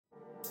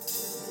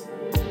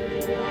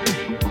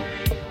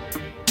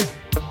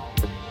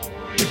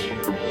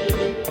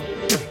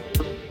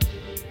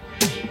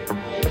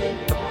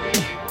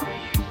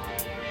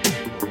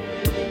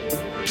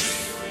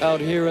Out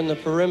here in the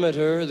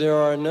perimeter, there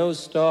are no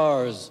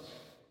stars.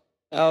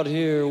 Out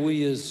here,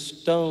 we is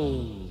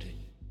stoned,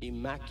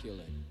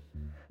 immaculate.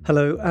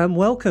 Hello and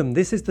welcome.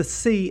 This is the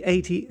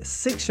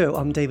C86 show.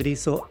 I'm David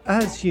Esau.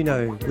 As you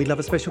know, we love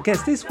a special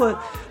guest. This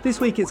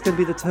week it's going to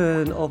be the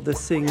turn of the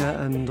singer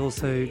and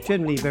also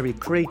generally very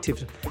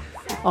creative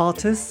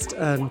artist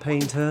and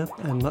painter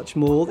and much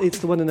more. It's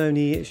the one and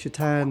only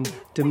Gitane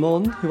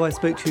Demone, who I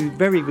spoke to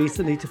very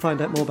recently to find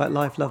out more about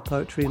life, love,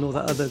 poetry and all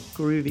that other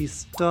groovy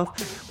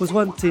stuff. Was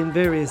once in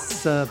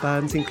various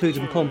bands,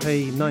 including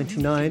Pompeii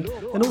 99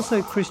 and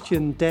also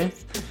Christian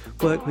Death.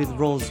 Worked with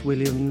Ros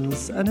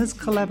Williams and has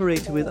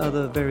collaborated with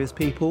other various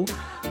people,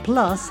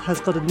 plus has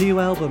got a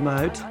new album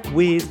out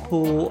with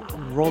Paul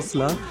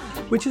Rosler,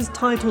 which is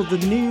titled The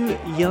New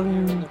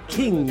Young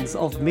Kings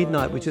of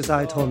Midnight, which is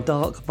out on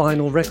Dark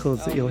Vinyl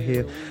Records that you'll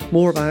hear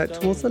more about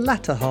towards the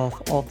latter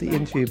half of the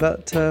interview.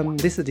 But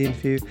this is the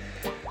interview.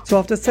 So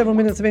after several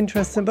minutes of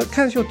interesting but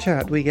casual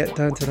chat, we get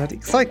down to that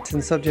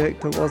exciting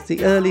subject that was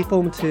the early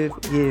formative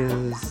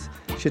years.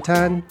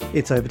 Gitane,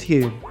 it's over to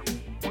you.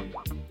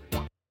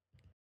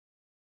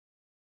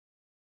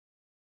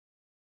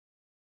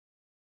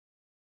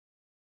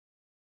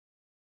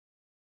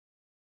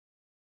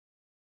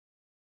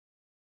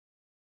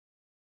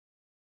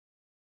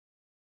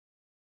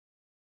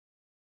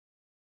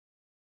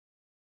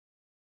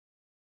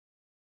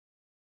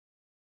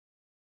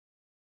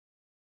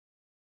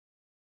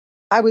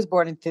 I was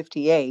born in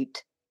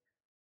 58.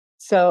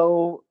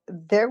 So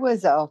there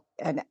was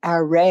an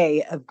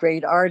array of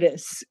great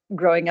artists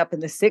growing up in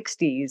the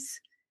 60s.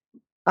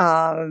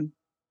 I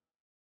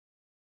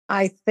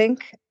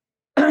think,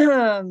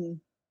 I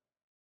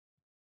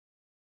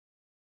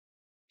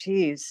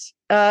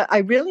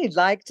really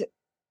liked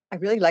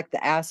the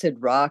acid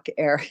rock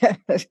era.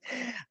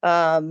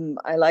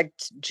 I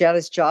liked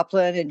Janis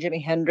Joplin and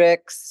Jimi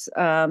Hendrix.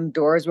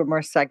 Doors were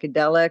more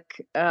psychedelic.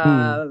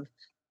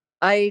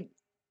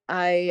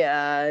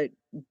 I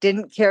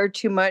didn't care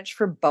too much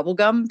for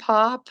bubblegum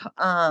pop,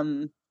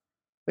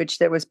 which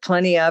there was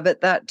plenty of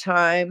at that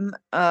time.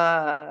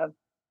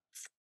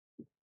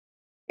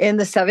 In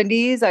the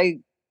 70s, I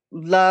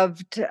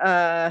loved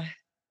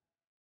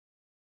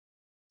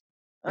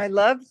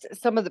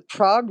some of the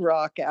prog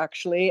rock,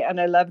 actually, and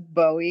I loved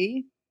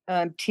Bowie,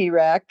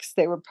 T-Rex.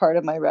 They were part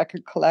of my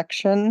record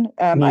collection.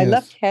 Yes.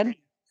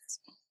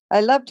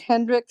 I loved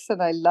Hendrix,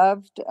 and I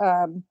loved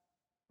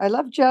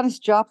Janis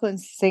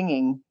Joplin's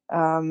singing.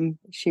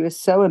 She was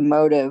so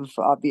emotive,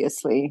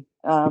 obviously.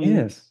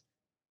 Yes.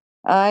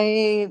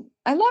 I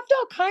loved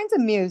all kinds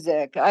of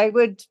music. I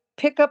would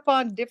pick up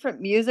on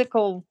different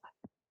musical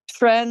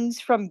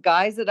trends from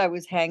guys that I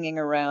was hanging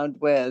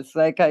around with.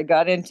 Like I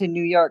got into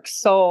New York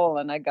soul,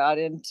 and I got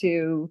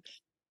into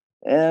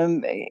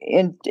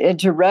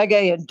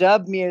reggae and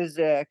dub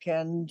music,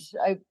 and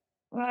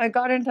I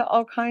got into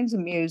all kinds of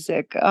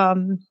music.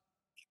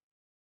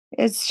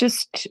 It's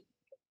just,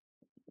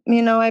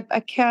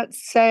 I can't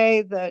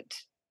say that.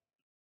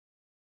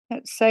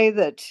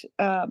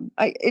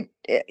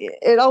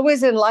 It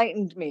always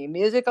enlightened me.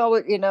 Music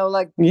always,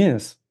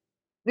 yes.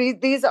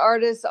 These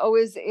artists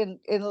always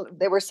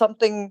there was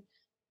something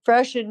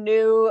fresh and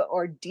new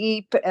or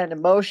deep and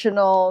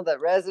emotional that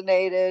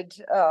resonated.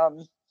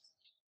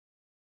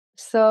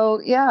 So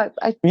yeah,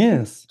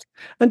 yes.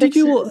 And did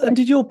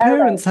your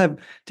parents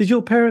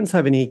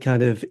have any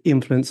kind of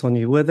influence on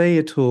you? Were they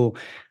at all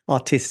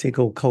artistic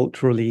or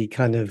culturally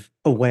kind of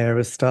aware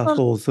of stuff,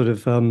 or sort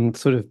of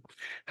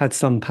had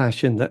some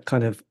passion that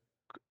kind of,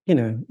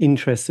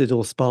 interested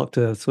or sparked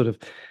a sort of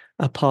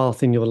a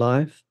path in your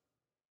life?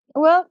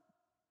 Well,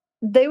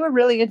 they were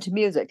really into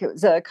music. It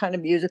was a kind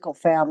of musical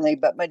family,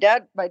 but my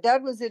dad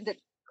was into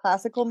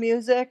classical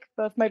music.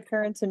 Both my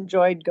parents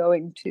enjoyed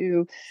going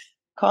to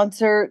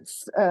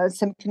concerts,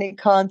 symphony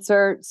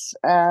concerts.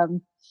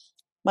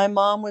 My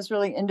mom was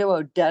really into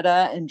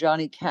Odetta and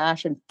Johnny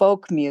Cash and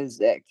folk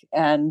music,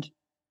 and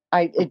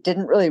it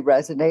didn't really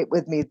resonate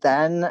with me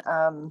then.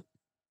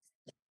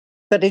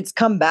 But it's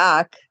come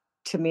back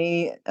to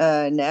me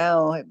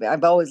now.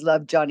 I've always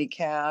loved Johnny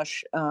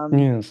Cash.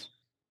 Yes.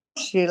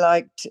 She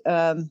liked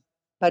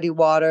Muddy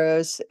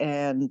Waters,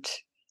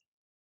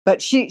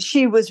 but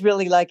she was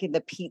really liking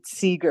the Pete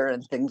Seeger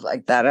and things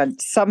like that, and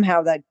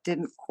somehow that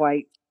didn't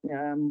quite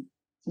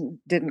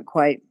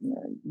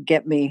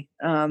get me.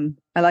 I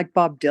like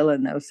Bob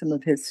Dylan, though, some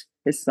of his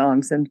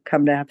songs, and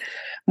come to have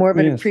more of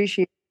an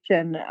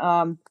appreciation.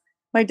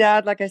 My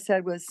dad, like I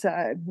said, was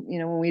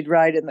when we'd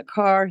ride in the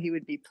car, he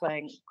would be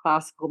playing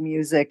classical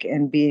music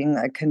and being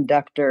a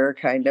conductor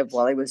kind of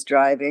while he was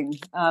driving.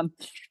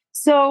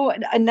 So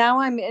now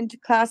I'm into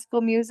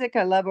classical music.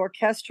 I love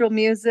orchestral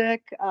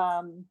music,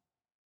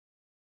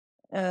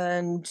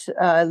 and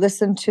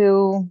listen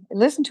to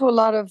a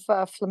lot of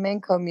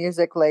flamenco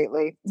music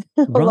lately.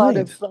 A lot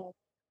of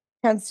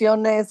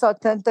canciones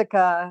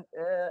auténticas.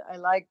 I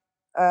like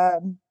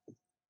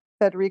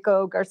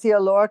Federico Garcia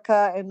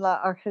Lorca and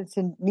La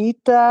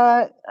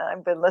Argentinita.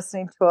 I've been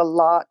listening to a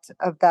lot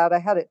of that. I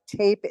had a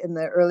tape in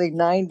the early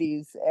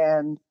 90s,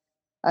 and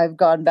I've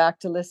gone back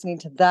to listening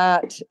to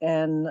that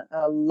and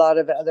a lot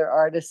of other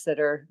artists that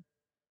are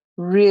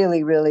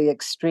really, really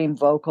extreme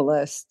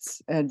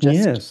vocalists, and just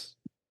Yes.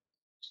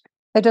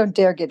 I don't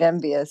dare get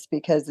envious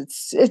because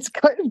it's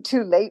kind of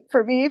too late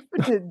for me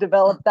to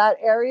develop that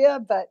area.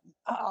 But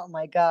oh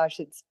my gosh,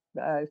 it's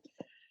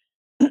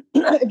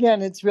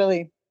again, it's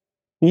really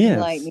Yes.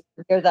 enlightening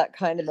to hear that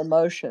kind of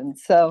emotion.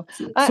 So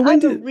So when I'm a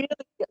did really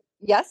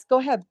yes. Go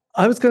ahead.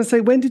 I was going to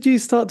say, when did you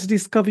start to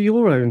discover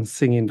your own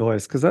singing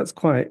voice? Because that's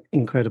quite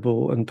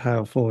incredible and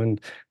powerful and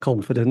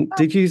confident.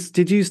 Did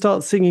you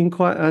start singing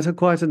quite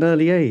an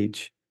early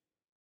age?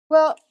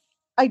 Well,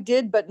 I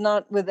did, but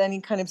not with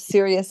any kind of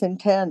serious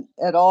intent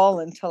at all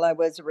until I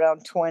was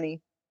around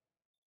 20.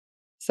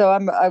 So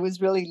I was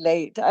really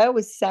late. I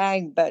always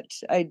sang, but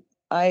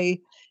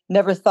I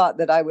never thought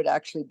that I would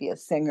actually be a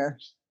singer.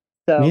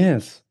 So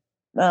Yes.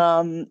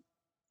 um,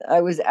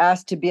 I was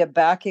asked to be a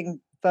backing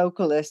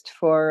vocalist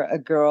for a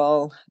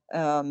girl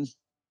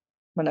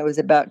when I was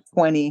about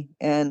 20,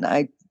 and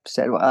I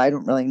said, "Well, I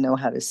don't really know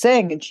how to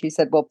sing," and she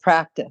said, "Well,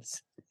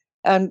 practice."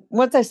 And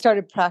once I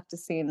started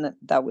practicing,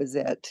 that was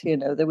it.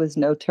 There was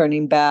no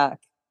turning back.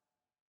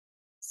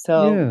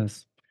 So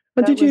Yes.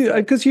 And that did was you, it.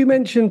 because you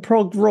mentioned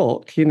prog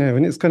rock,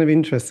 and it's kind of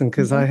interesting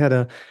because Mhm. I had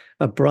a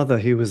brother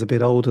who was a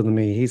bit older than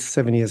me. He's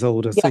 7 years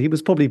older, so Yeah, he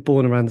was probably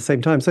born around the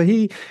same time. So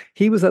he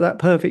was at that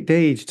perfect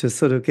age to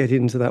sort of get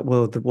into that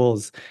world that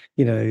was,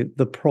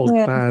 the prog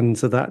yeah.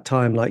 bands of that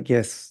time, like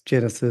yes,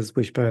 Genesis,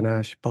 Wishbone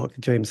Ash, Parker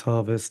James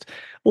Harvest,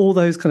 all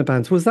those kind of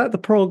bands. Was that the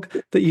prog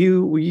that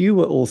you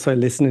were also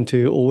listening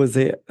to, or was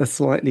it a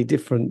slightly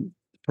different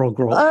prog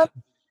Um, rock?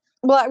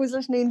 well, I was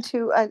listening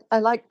to I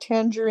like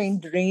Tangerine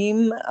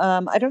Dream.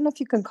 I don't know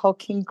if you can call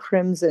King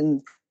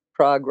Crimson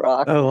prog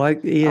rock. Oh,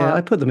 Uh,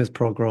 I put them as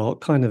prog rock,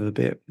 kind of a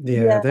bit.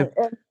 Yeah, yeah, they're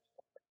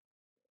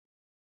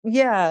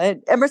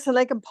and Emerson,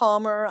 Lake and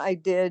Palmer. I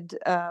did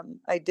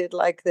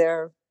like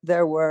their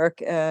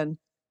work, and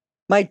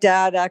my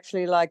dad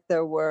actually liked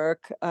their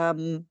work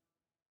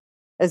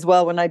as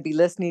well. When I'd be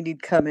listening,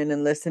 he'd come in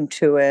and listen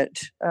to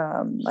it.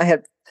 I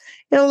had,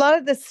 a lot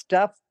of the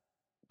stuff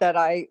that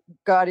I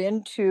got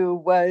into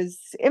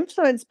was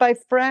influenced by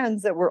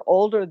friends that were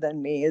older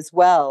than me as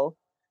well.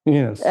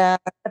 yes. And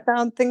I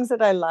found things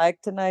that I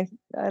liked, and I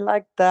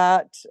liked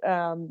that.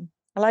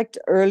 I liked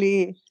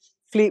early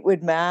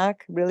Fleetwood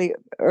Mac, really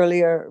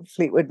earlier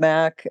Fleetwood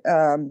Mac.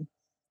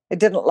 I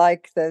didn't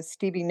like the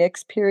Stevie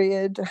Nicks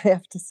period, I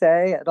have to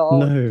say, at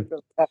all. It was No.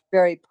 really,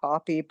 very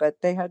poppy, but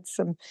they had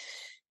some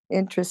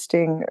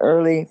interesting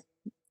early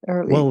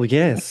Well,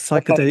 yes,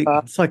 stuff, I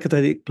thought.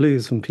 psychedelic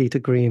blues from Peter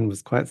Green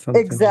was quite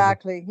something, wasn't it?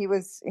 Exactly. He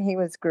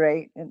was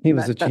great, and He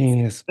was a that's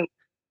genius. So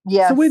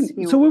yes, when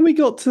he so was. when we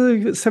got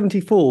to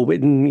 74,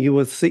 when you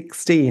were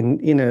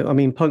 16, I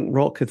mean, punk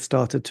rock had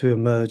started to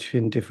emerge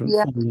in different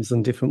Yeah. forms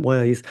and different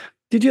ways.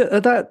 Did you,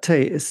 at that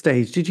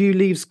stage, did you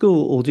leave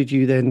school or did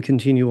you then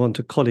continue on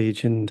to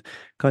college and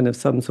kind of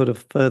some sort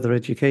of further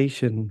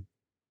education?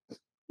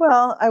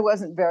 Well, I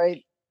wasn't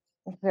very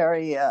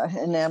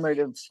enamored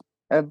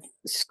of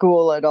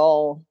school at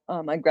all.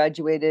 I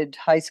graduated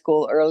high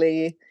school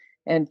early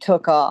and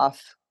took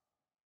off,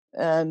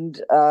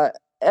 and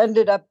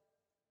ended up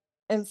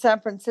in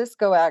San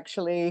Francisco,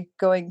 actually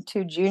going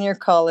to junior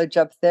college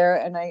up there,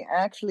 and I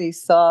actually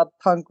saw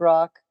punk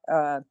rock,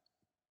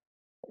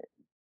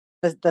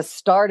 the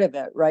start of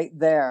it right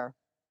there.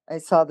 I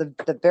saw the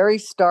very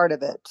start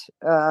of it.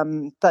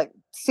 That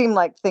seemed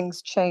like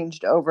things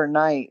changed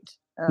overnight.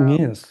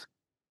 Yes.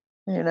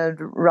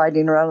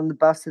 Riding around on the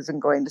buses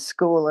and going to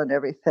school and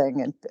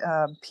everything, and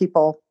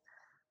people,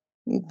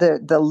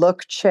 the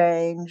look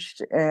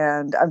changed,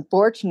 and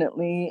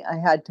unfortunately I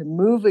had to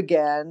move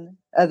again.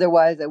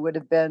 Otherwise I would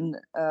have been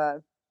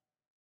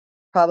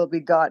probably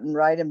gotten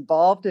right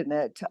involved in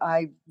it.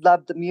 I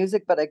loved the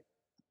music, but I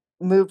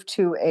moved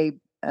to a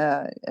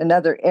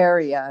another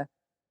area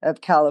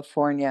of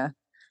California,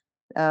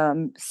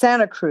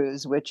 Santa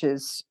Cruz, which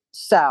is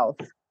south,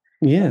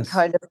 and Yes.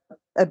 kind of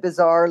a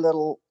bizarre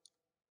little,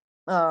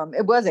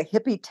 it was a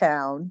hippie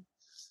town,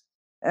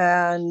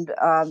 and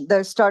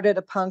there started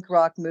a punk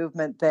rock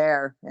movement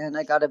there, and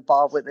I got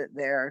involved with it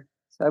there.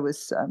 So I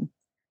was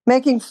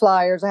making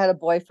flyers. I had a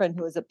boyfriend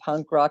who was a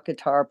punk rock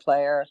guitar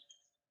player,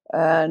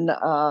 and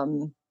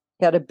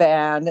he had a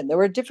band, and there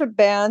were different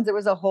bands. There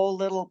was a whole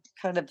little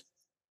kind of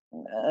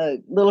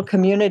little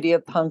community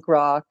of punk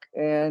rock,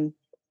 and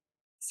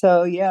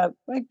so yeah,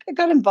 I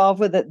got involved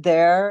with it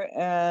there,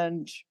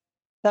 and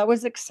that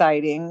was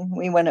exciting.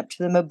 We went up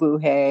to the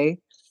Mabuhay.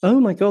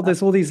 Oh my God,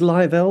 there's all these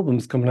live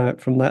albums coming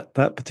out from that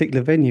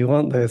particular venue,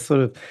 aren't there?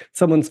 Sort of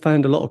someone's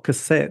found a lot of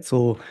cassettes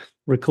or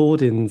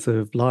recordings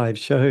of live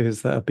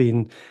shows that have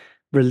been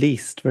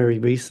released very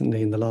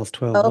recently in the last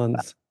 12 Oh,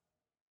 months.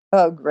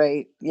 oh,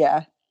 great.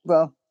 Yeah.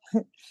 Well,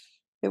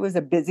 it was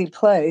a busy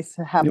place,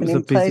 a It was a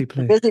happening place, busy a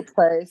place. busy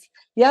place.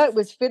 Yeah, it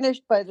was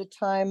finished by the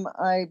time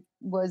I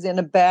was in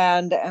a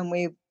band, and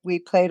we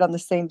played on the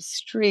same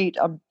street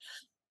on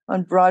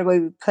Broadway.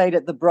 We played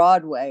at the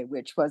Broadway,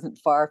 which wasn't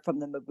far from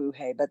the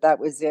Mabuhay, but that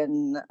was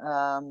in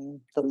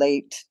the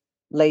late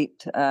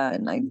late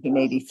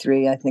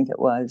 1983, I think it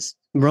was.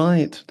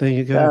 Right, there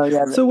you go. So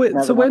yeah, So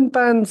another when one.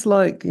 bands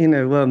like,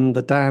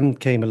 the Damned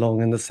came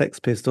along and the Sex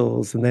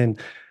Pistols, and then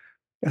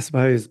I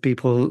suppose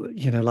people,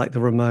 like the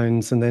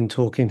Ramones and then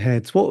Talking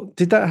Heads, what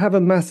did that have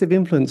a massive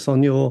influence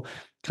on your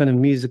kind of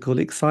musical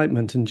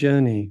excitement and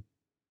journey?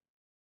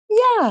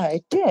 Yeah,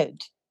 it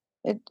did.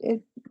 It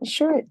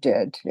sure it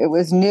did. It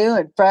was new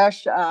and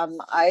fresh.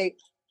 I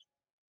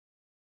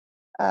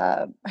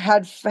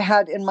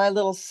had in my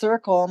little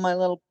circle, my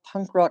little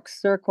punk rock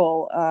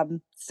circle,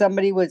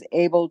 somebody was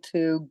able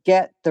to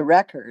get the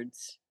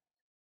records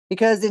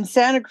because in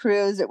Santa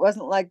Cruz it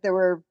wasn't like there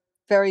were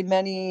very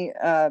many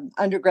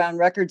underground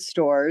record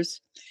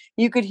stores.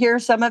 You could hear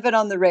some of it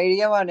on the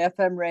radio, on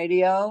FM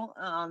radio,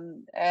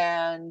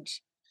 and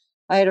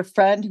I had a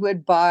friend who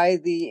would buy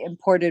the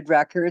imported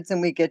records,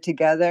 and we get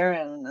together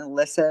and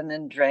listen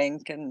and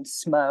drink and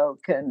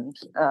smoke and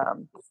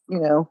you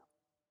know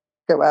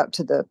go out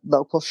to the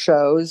local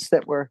shows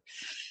that were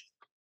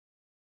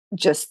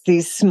just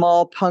these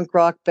small punk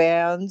rock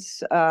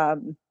bands.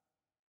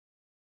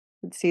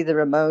 You'd see the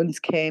Ramones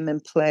came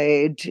and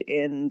played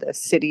in the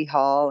city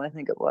hall, I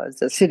think it was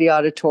the city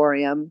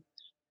auditorium.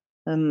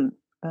 And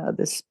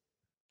this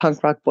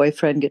punk rock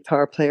boyfriend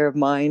guitar player of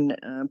mine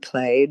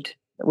played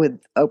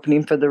with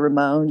opening for the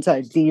Ramones.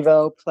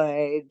 Devo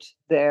played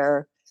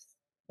there.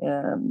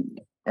 Um,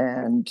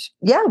 and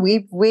yeah,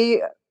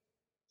 we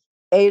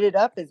ate it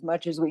up as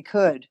much as we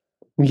could.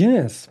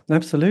 Yes, I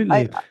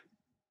absolutely.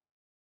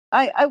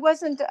 I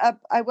wasn't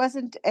I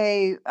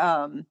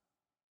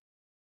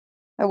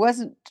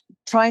wasn't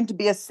trying to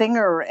be a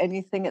singer or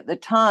anything at the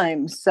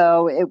time,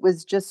 so it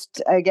was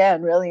just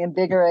again really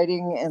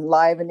invigorating,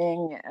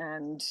 enlivening,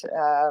 and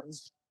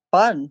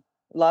fun.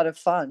 A lot of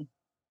fun,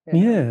 you know.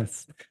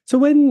 Yes. So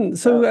when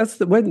so So as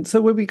the, when so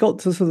when we got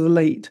to sort of the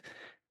late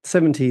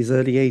 70s,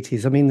 early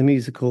 80s, I mean the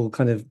musical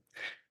kind of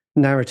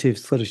narrative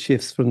sort of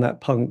shifts from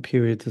that punk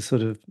period to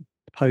sort of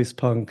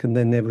post-punk, and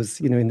then there was,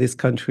 in this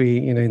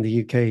country, in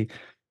the UK,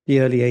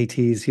 the early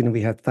 80s,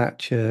 we had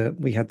Thatcher,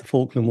 we had the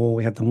Falkland War,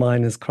 we had the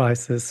miners'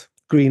 crisis,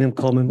 Greenham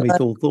Common, we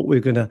thought we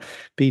were going to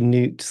be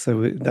nuked,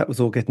 so that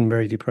was all getting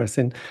very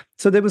depressing.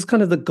 So there was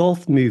kind of the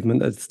goth movement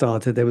that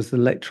started, there was the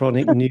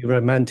electronic new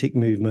romantic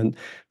movement,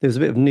 there was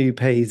a bit of New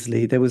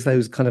Paisley, there was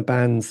those kind of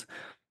bands,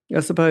 I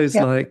suppose,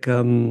 yeah. like,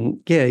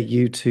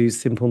 U2,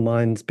 Simple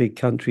Minds, Big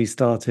Country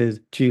started,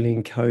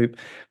 Julian Cope.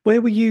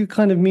 Where were you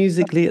kind of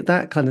musically at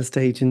that kind of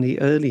stage in the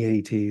early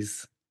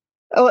 80s?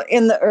 Oh,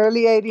 in the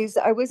early '80s,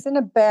 I was in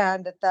a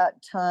band at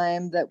that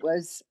time that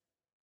was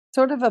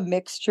sort of a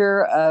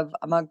mixture of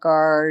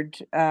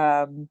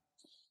uh,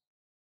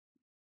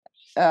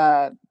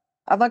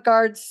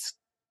 avant-garde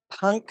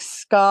punk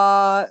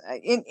ska.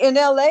 In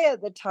LA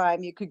at the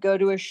time, you could go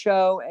to a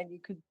show and you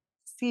could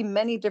see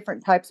many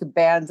different types of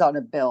bands on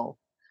a bill.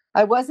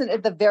 I wasn't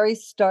at the very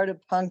start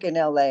of punk in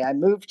LA. I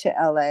moved to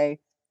LA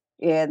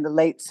in the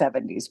late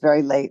 '70s,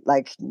 very late,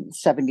 like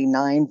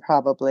 '79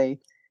 probably.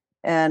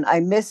 And I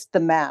missed the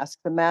Mask.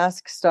 The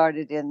Mask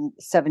started in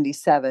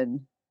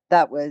 '77.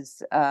 That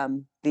was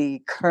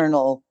the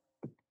kernel,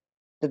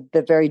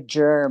 the very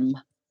germ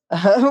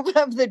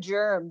of the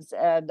germs,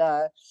 and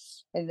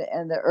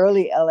the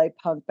early LA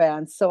punk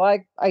bands. So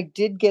I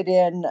did get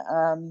in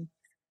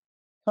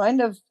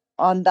kind of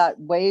on that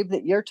wave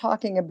that you're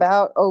talking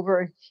about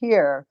over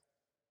here.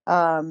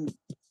 Um,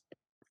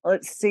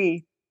 let's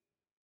see.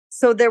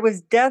 So there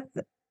was Death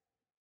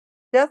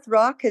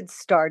Rock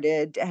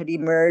had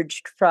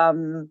emerged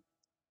from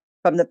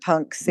the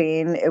punk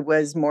scene. It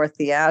was more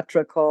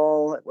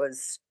theatrical.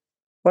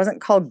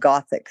 Wasn't called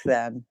gothic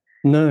then.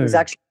 It was No,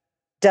 actually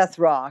Death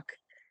Rock.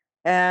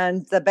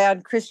 And the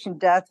band Christian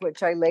Death,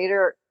 which I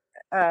later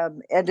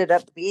ended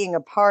up being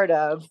a part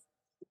of.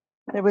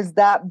 There was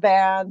that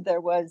band.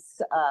 There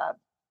was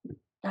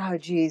oh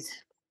geez,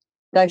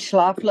 Die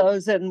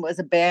Schlaflosen was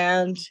a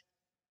band,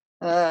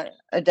 a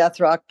death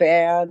rock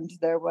band.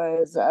 There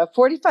was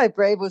 45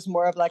 Brave was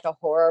more of like a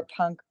horror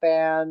punk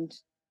band.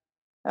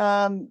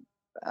 Um,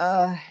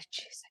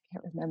 geez, I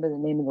can't remember the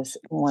name of this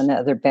one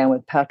other band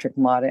with Patrick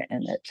Motta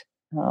in it.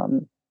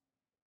 Um,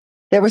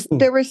 Hmm.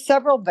 there were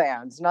several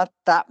bands, not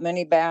that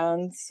many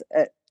bands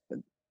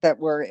that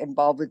were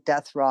involved with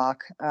death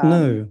rock.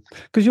 No,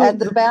 because And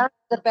the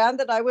band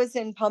that I was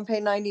in,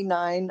 Pompeii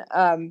 '99,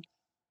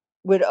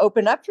 would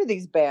open up for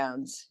these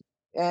bands,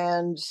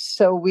 and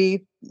so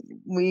we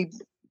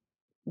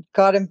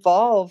got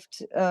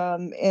involved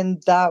in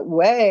that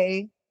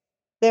way.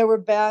 There were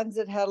bands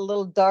that had a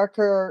little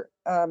darker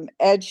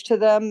edge to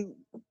them.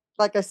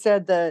 Like I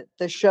said, the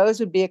shows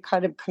would be a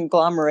kind of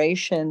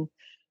conglomeration.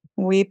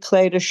 We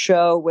played a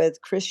show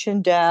with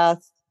Christian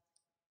Death,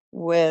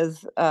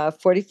 with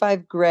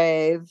 45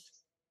 Grave,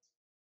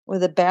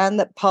 with a band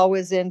that Paul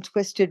was in,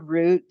 Twisted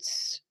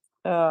Roots.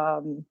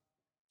 Um,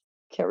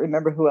 can't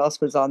remember who else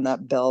was on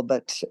that bill,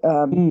 but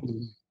hmm,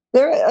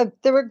 there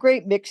were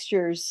great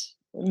mixture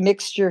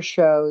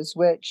shows,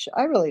 which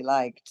I really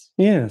liked.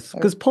 yes, I really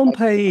because liked.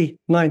 Pompeii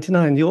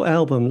 99, your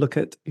album, Look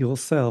at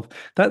Yourself,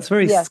 that's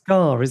very Yeah,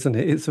 ska, isn't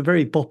it? It's a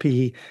very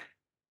boppy it,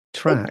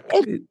 track.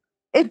 it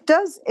It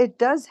does. It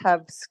does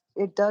have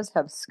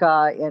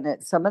ska in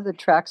it. Some of the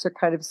tracks are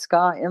kind of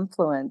ska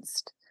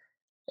influenced,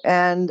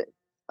 and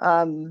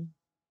um,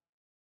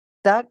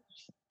 that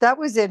that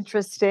was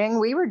interesting.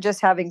 We were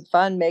just having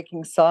fun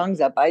making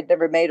songs up. I'd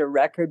never made a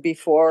record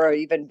before, or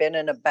even been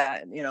in a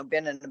band.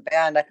 Been in a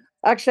band.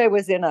 Actually, I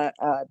was in a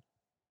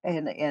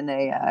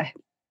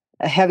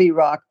heavy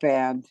rock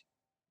band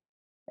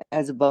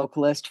as a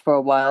vocalist for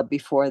a while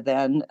before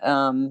then.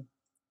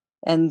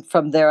 And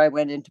from there, I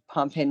went into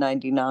Pompeii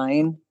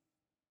 '99,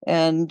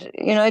 and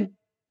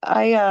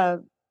I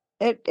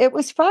it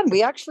was fun.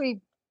 We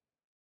actually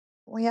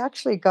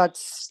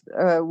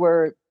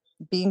were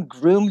being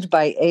groomed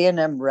by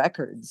A&M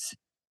Records,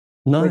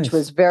 which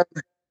was Nice. very,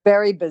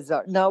 very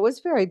bizarre. No, it was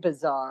very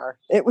bizarre.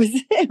 It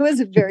was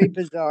a very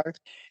bizarre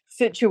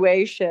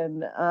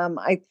situation.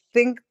 I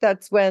think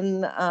that's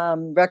when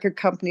record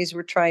companies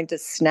were trying to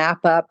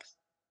snap up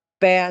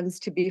bands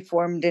to be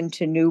formed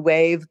into new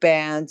wave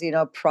bands,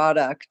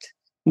 product.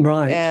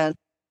 Right. And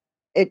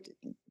it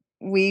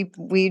we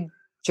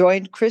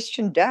joined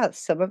Christian Death.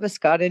 Some of us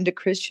got into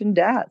Christian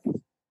Death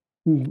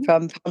Mm.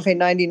 from Pompeii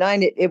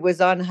 '99. It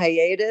was on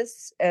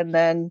hiatus, and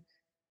then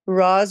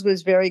Roz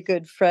was very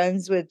good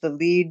friends with the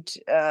lead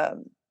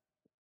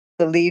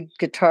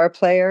guitar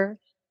player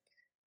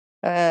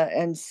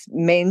and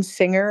main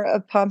singer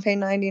of Pompeii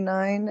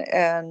 '99,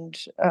 and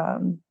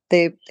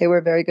they were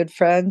very good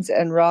friends.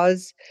 And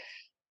Roz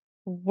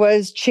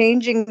was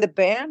changing the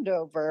band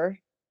over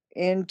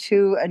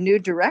into a new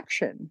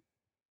direction,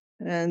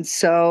 and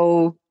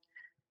so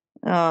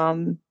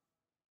um,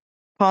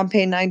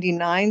 Pompeii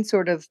 '99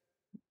 sort of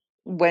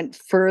went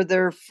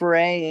further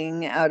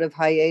fraying out of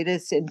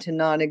hiatus into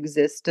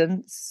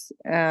non-existence,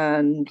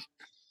 and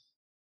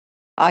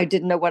I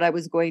didn't know what I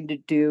was going to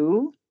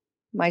do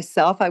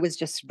myself. I was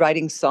just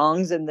writing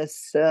songs in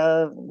this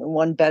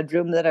one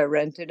bedroom that I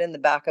rented in the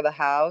back of a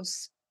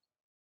house.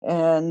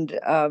 And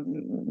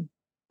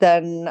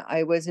then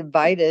I was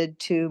invited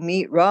to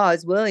meet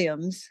Roz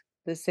Williams,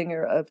 the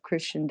singer of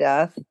Christian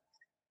Death,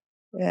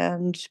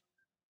 and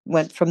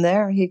went from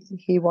there.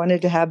 He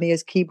wanted to have me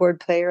as keyboard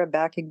player and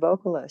backing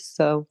vocalist.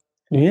 So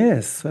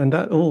Yes, and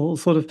that all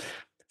sort of.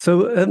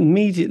 So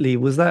immediately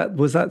was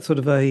that sort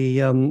of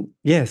a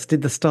yes?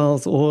 Did the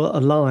stars all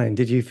align?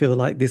 Did you feel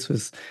like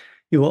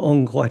you were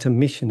on quite a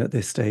mission at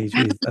this stage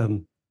with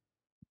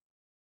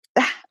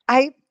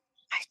I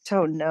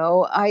don't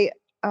know.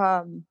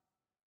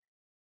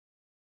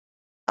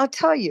 I'll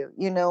tell you,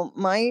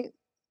 my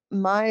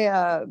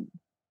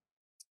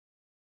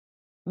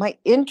my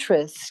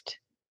interest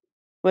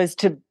was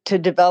to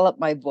develop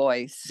my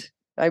voice.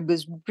 I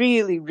was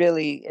really,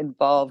 really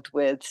involved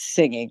with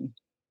singing,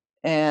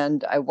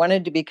 and I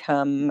wanted to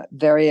become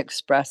very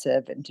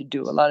expressive and to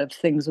do a lot of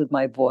things with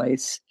my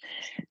voice.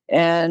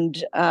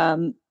 And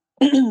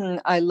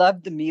I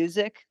loved the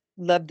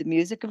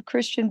music of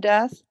Christian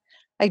Death.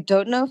 I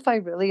don't know if I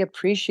really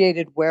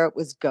appreciated where it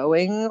was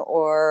going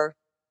or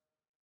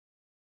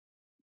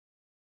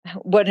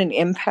what an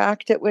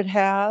impact it would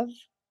have.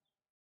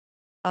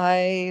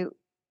 I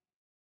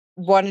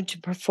wanted to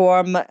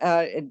perform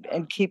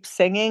and keep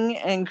singing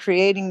and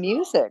creating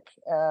music.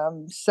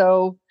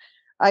 So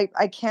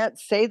I can't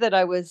say that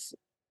I was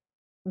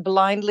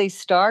blindly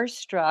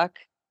starstruck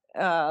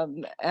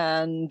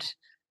and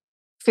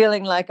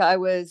feeling like I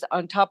was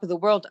on top of the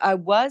world. I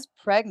was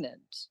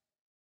pregnant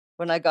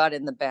when I got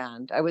in the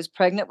band. I was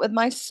pregnant with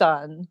my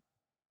son,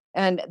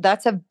 and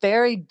that's a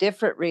very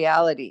different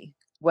reality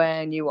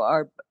when you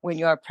are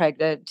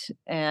pregnant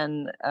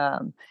and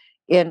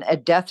in a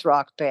death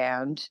rock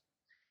band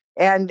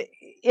and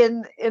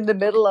in the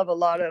middle of a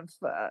lot of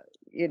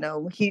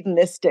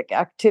hedonistic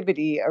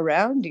activity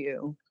around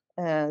you.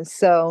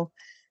 So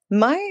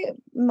my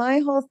my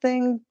whole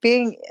time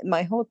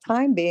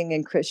being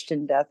in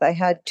Christian Death, I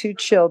had two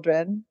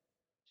children.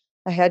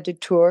 I had to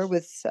tour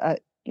with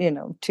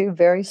two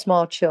very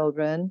small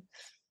children.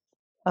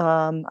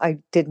 I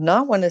did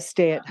not want to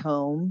stay at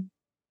home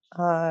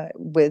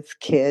with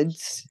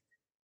kids.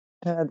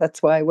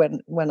 That's why I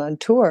went on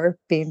tour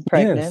being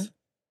pregnant yes?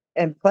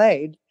 and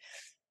played.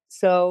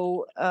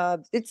 So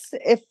it's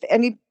if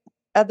any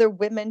other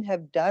women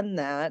have done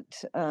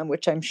that,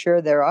 which I'm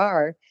sure there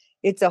are,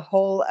 it's a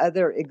whole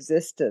other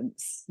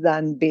existence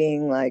than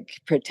being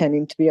like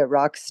pretending to be a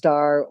rock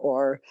star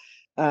or,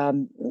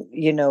 um,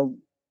 you know,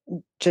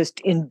 just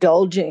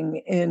indulging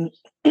in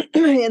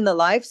in the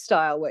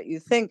lifestyle. What you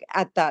think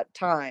at that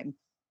time,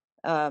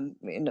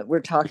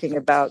 we're talking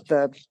about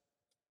the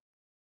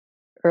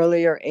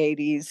earlier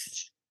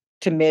 '80s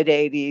to mid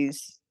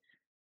 '80s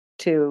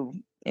to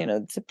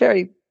it's a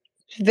very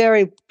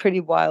very pretty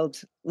wild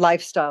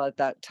lifestyle at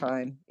that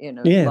time. A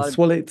lot Yes, of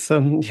well, it's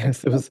yes,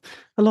 there was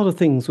a lot of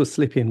things were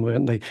slipping,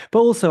 weren't they? But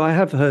also, I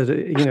have heard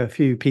a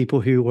few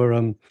people who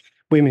were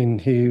women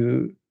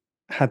who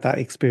had that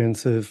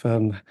experience of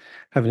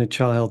having a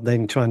child,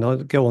 then trying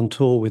to go on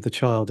tour with the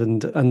child,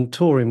 and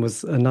touring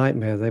was a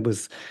nightmare. There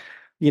was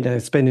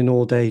spending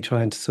all day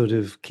trying to sort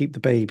of keep the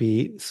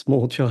baby,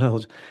 small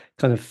child,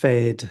 kind of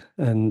fed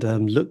and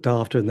looked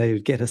after, and they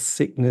would get a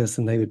sickness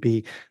and they would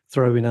be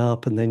throwing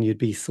up, and then you'd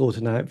be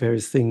sorting out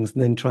various things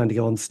and then trying to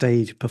go on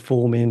stage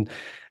performing.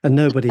 And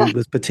nobody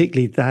was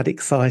particularly that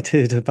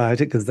excited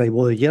about it because they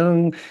were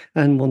young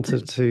and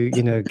wanted to,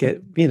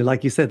 get,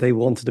 like you said, they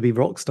wanted to be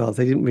rock stars.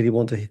 They didn't really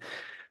want to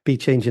be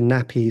changing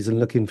nappies and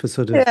looking for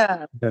sort of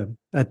Yeah.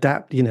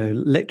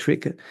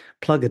 electric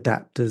plug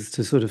adapters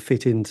to sort of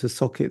fit into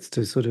sockets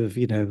to sort of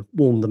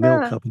warm the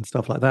milk Yeah. up and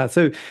stuff like that.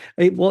 So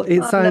it Oh,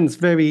 no. sounds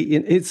very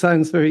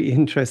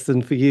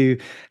interesting for you,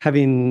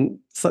 having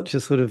such a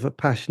sort of a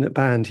passionate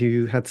band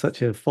who had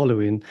such a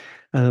following,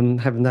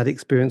 having that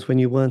experience when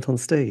you weren't on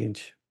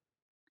stage.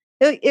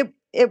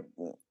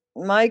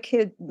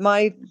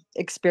 My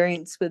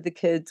experience with the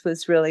kids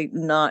was really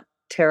not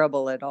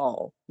terrible at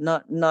all.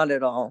 Not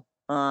at all.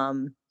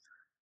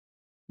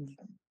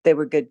 They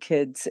were good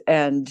kids,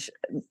 and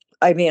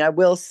I mean, I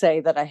will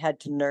say that I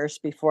had to nurse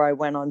before I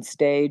went on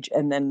stage,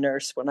 and then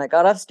nurse when I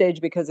got off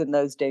stage, because in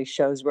those days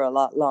shows were a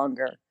lot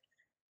longer.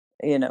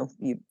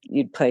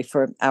 You'd play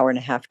for an hour and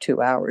a half,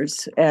 2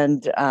 hours,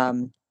 and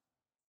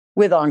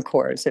with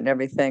encores and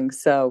everything.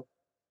 So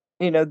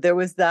there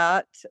was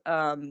that.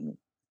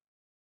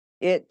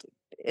 It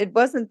it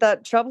wasn't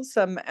that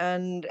troublesome,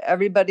 and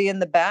everybody in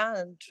the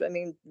band, I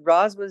mean,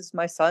 Roz was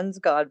my son's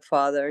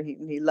godfather.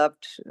 He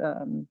loved,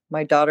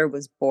 my daughter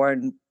was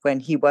born when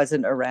he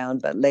wasn't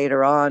around, but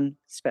later on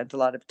spent a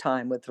lot of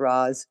time with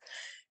Roz,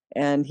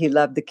 and he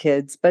loved the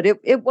kids. But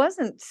it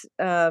wasn't,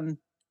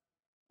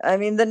 I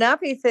mean, the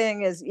nappy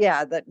thing is,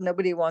 yeah, that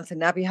nobody wants a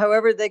nappy.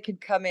 However, they could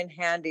come in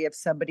handy if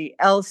somebody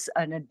else,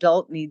 an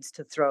adult, needs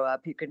to throw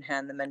up. You can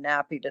hand them a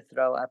nappy to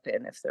throw up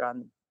in if they're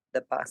on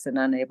the bus and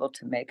unable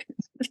to make it.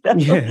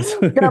 Yes.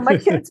 My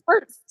kids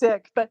were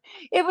sick, but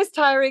it was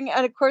tiring.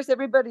 And of course,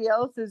 everybody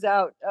else is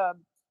out,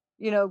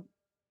 you know,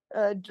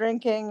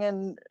 drinking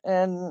and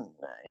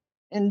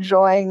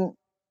enjoying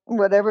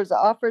whatever's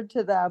offered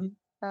to them.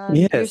 And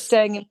you're Yes.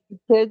 staying in with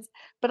the kids,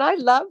 but I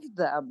loved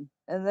them.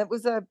 And that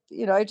was I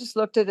just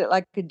looked at it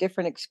like a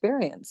different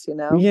experience.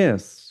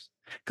 Yes.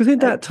 Because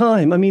in I, that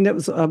time, I mean, that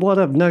was what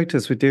I've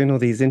noticed with doing all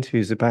these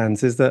interviews with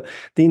bands is that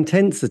the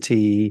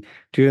intensity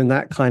during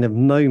that kind of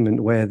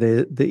moment where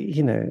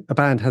a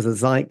band has a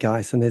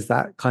zeitgeist and there's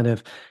that kind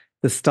of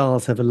the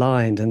stars have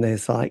aligned and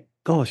there's like,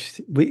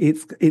 gosh,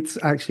 it's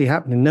actually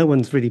happening. No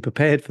one's really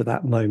prepared for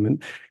that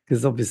moment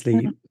because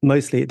obviously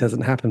mostly it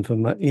doesn't happen for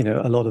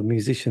a lot of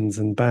musicians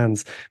and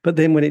bands. But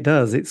then when it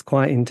does, it's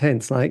quite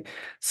intense, like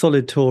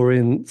solid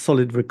touring,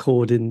 solid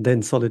recording,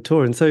 then solid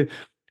touring. So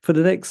for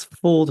the next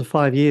 4 to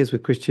 5 years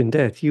with Christian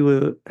Death, you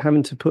were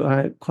having to put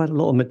out quite a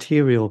lot of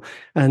material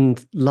and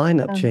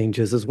lineup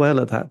changes as well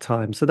at that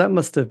time. So that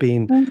must have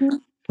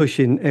been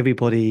pushing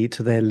everybody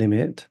to their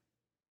limit.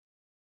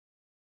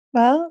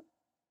 well,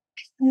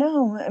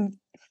 no,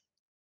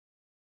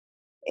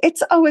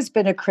 it's always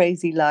been a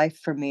crazy life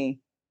for me.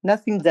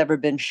 Nothing's ever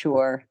been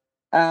sure.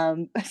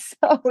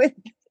 So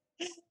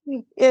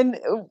in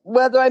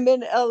whether I'm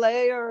in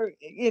LA or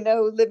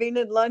living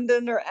in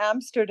London or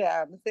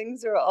Amsterdam,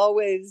 things are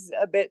always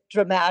a bit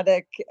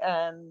dramatic,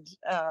 and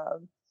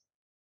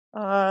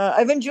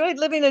I've enjoyed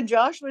living in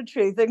Joshua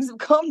Tree. Things have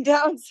calmed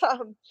down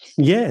some, but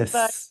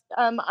Yes.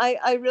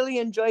 I really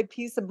enjoy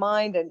peace of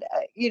mind. And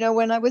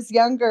when I was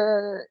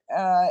younger,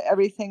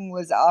 everything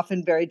was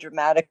often very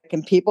dramatic,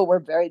 and people were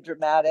very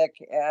dramatic,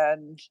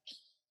 and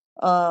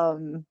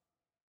um,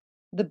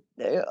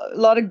 a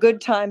lot of good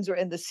times were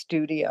in the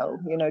studio.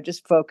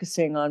 Just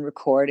focusing on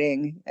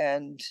recording.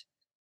 And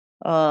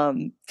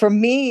for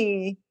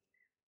me,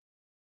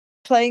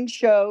 playing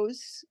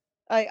shows,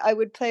 I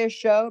would play a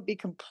show, be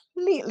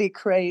completely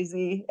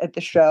crazy at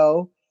the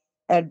show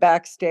and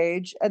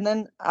backstage, and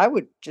then I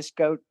would just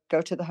go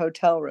to the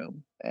hotel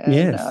room and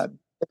Yes.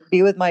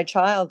 be with my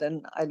child.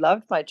 And I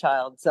loved my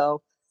child,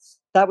 so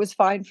that was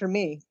fine for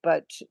me.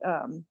 But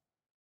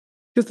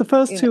Because for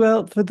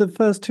the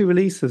first two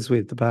releases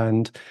with the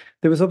band,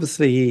 there was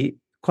obviously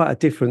quite a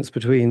difference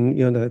between,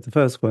 the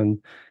first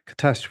one,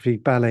 Catastrophe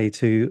Ballet,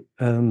 to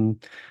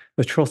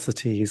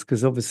Atrocities,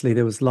 because obviously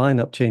there was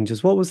lineup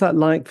changes. What was that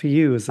like for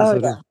you as a oh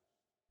sort yeah, of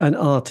an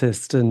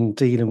artist and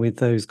dealing with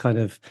those kind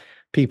of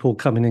people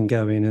coming and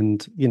going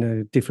and,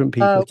 different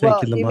people well,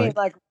 taking the you mean mic?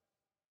 like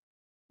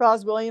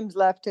Roz Williams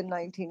left in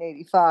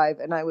 1985,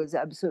 and I was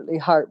absolutely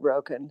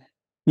heartbroken for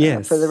the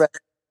Yes.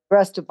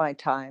 rest of my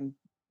time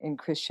in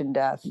Christian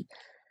Death.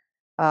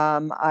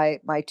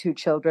 My two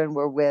children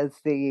were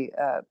with the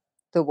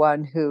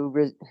one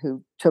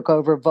who took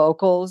over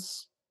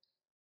vocals,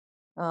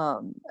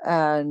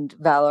 and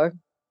Valor,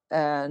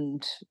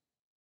 and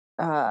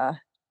uh,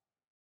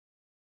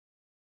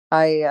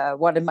 I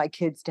wanted my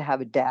kids to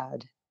have a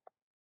dad,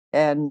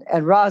 and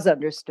Roz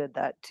understood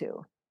that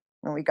too.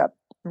 And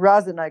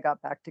Roz and I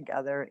got back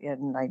together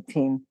in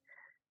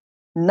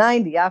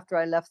 1990. After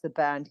I left the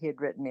band, he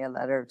had written me a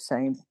letter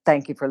saying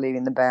thank you for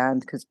leaving the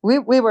band, because we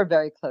were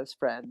very close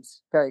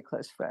friends,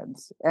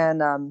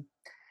 and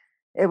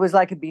it was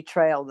like a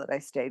betrayal that I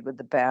stayed with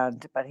the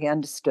band, but he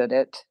understood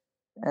it.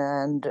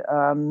 And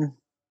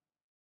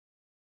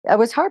I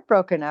was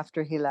heartbroken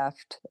after he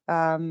left.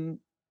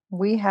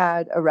 We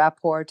had a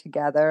rapport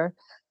together,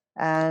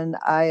 and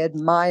I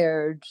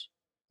admired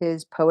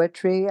his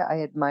poetry. I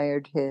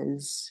admired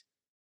his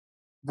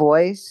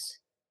voice.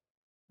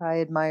 I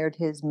admired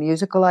his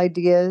musical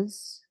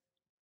ideas.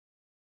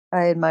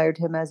 I admired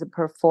him as a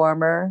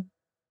performer.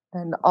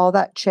 And all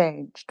that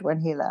changed when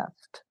he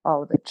left.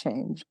 All of it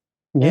changed.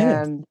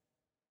 Yes. And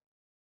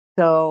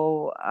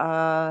so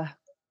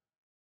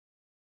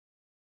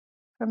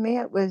for me,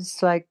 it was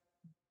like,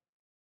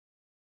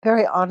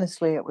 very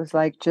honestly, it was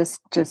like just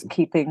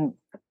keeping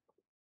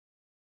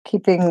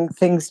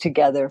things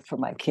together for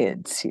my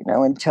kids,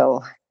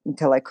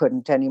 until I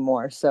couldn't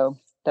anymore. So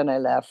then I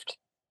left.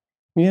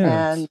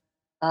 And Yes.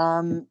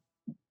 um,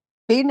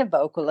 being a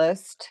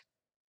vocalist,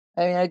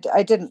 I mean,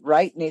 I didn't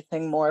write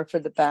anything more for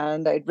the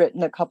band. I'd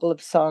written a couple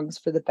of songs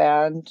for the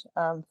band,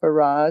 for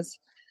Roz.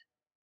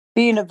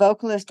 Being a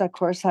vocalist, of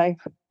course, I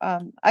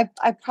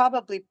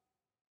probably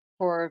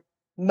for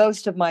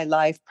most of my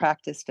life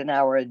practiced an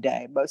hour a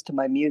day. Most of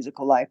my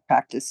musical life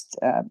practiced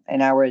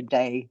an hour a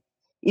day,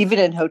 even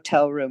in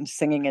hotel rooms,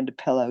 singing into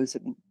pillows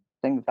and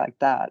things like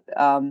that,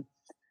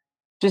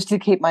 just to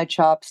keep my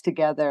chops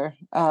together.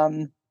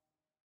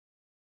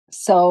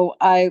 So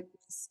I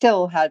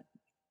still had,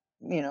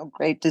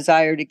 great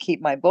desire to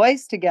keep my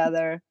voice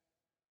together.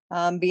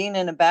 Being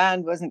in a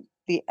band wasn't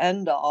the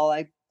end all.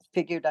 I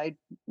figured I'd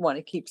want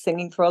to keep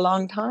singing for a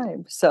long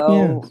time.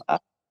 So Yes.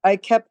 I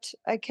kept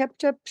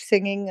up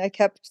singing. I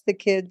kept the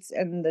kids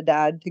and the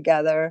dad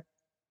together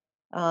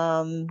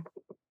um,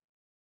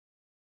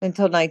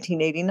 until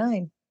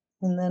 1989,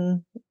 and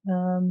then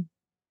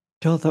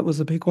God, that was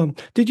a big one.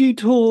 Did you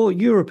tour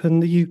Europe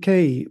and the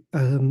UK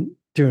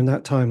during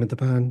that time with the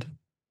band?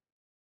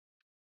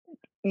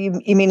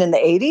 you mean in the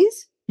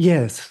 80s?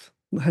 Yes.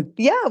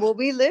 Yeah, well,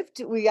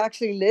 we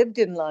actually lived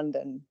in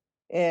London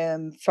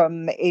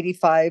from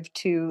 85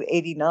 to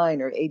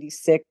 89 or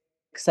 86.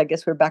 I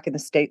guess we're back in the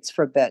States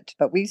for a bit,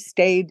 but we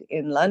stayed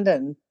in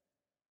London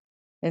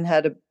and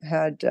had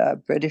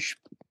British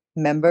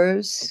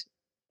members,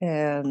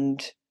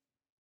 and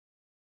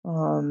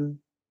um,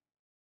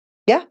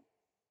 yeah,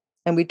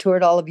 and we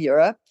toured all of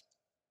Europe.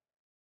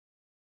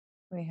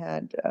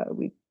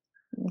 We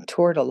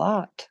toured a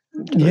lot.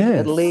 We toured Yes.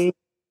 Italy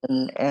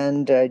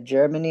and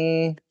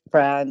Germany,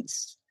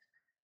 France.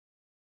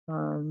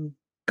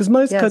 Because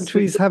most Yes, we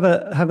countries have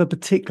a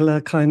particular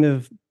kind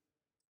of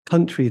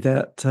country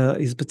that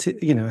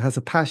has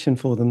a passion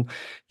for them,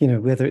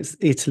 whether it's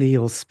Italy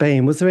or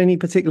Spain. Was there any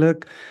particular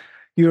all,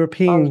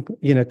 European,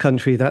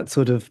 country that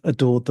sort of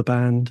adored the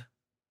band?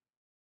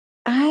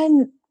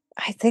 and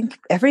I think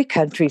every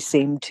country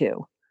seemed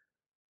to.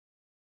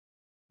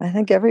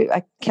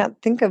 I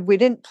can't think of, we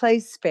didn't play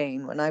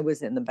Spain when I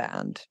was in the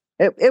band.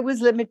 It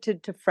was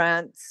limited to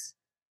France,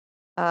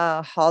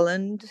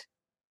 Holland.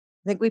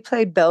 I think we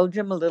played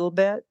Belgium a little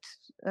bit,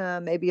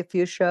 maybe a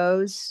few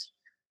shows.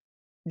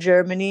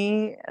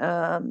 Germany.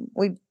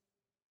 We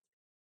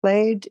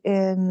played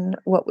in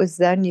what was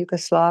then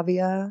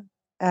Yugoslavia,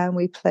 and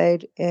we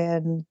played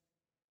in,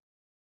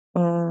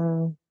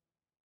 um,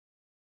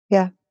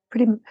 yeah,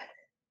 pretty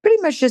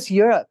much just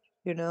Europe,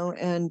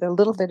 and a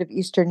little bit of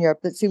Eastern Europe.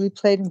 Let's see, we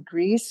played in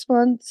Greece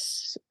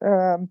once.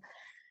 Yeah,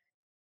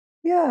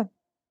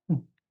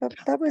 that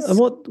And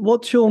was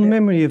what's your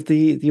memory of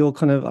your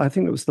kind of, I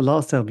think it was the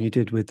last album you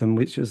did with them,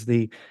 which was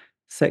the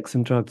Sex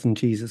and Drugs and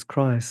Jesus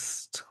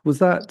Christ. Was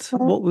that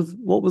well,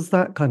 what was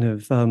that kind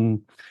of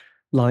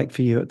like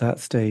for you at that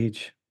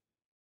stage?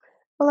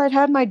 well, I'd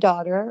had my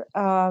daughter.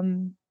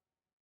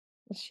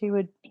 She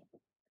would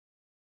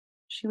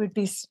she would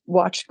be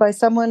watched by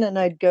someone, and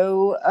I'd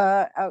go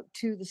out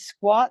to the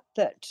squat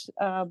that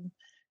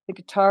the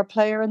guitar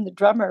player and the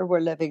drummer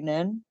were living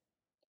in.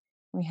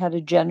 We had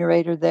a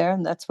generator there,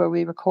 and that's where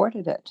we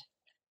recorded it.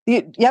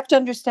 You have to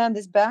understand,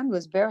 this band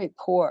was very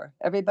poor.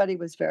 Everybody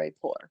was very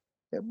poor.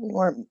 We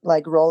weren't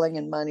like rolling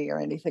in money or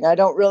anything. I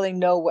don't really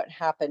know what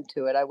happened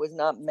to it. I was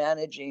not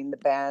managing the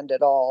band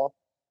at all.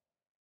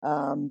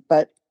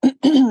 But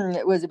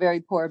it was a very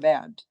poor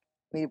band.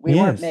 We weren't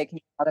Yes. making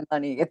a lot of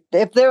money.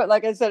 If there,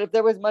 like I said, if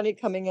there was money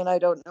coming in, I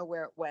don't know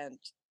where it went.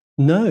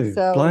 No,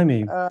 So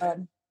blimey. yeah.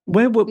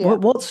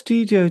 What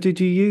studio did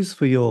you use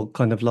for your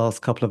kind of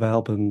last couple of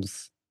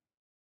albums?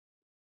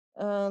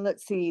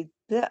 Let's see.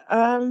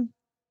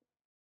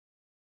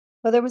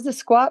 Well, there was a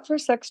squat for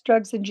Sex,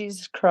 Drugs, and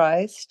Jesus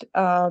Christ.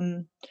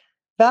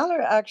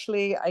 Valor,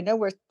 actually, I know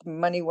where the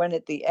money went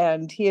at the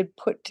end. He'd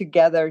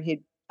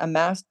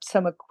amassed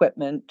some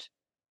equipment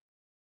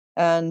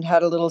and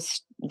had a little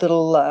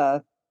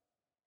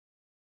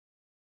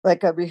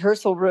like a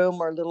rehearsal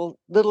room or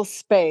little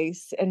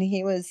space, and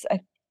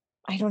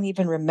I don't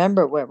even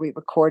remember where we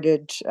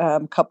recorded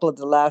a couple of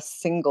the last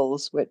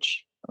singles,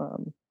 which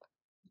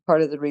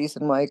part of the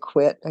reason why I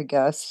quit, I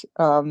guess.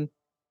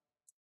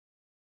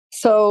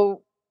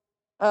 So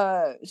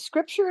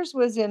Scriptures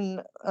was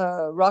in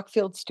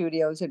Rockfield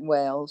Studios in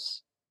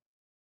Wales.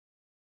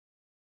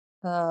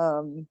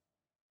 Um,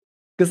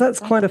 Because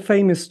that's quite a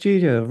famous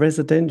studio,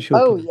 residential,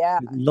 Oh yeah,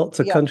 with lots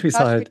of yeah.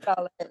 countryside.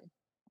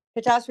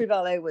 Catastrophe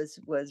Ballet was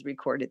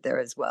recorded there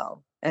as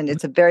well, and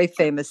it's a very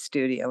famous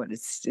studio, and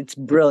it's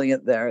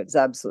brilliant there. It's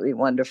absolutely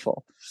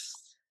wonderful,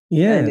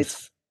 and it's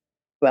Yes.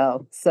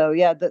 well. So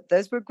yeah,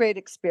 those were great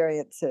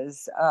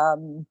experiences.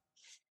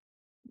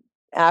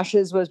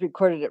 Ashes was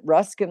recorded at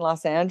Rusk in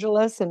Los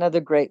Angeles,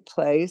 another great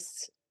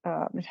place.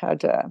 It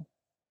had an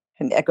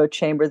echo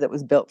chamber that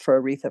was built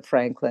for Aretha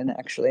Franklin,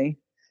 actually.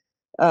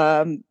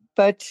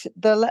 But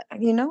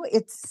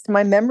it's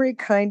my memory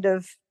kind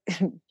of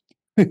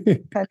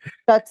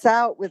shuts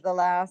out with the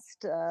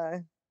last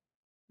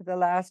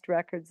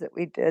records that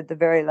we did, the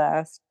very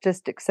last,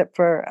 just except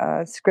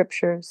for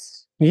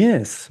Scriptures.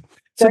 Yes.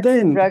 So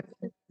then,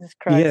 Jesus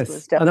Christ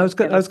was yes, and I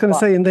definitely was going to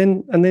say, and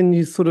then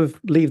you sort of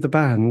leave the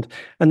band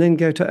and then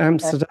go to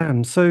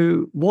Amsterdam.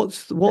 So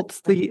what's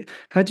the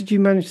how did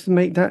you manage to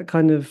make that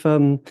kind of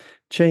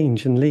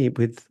change and leap?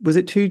 Was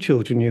it two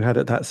children you had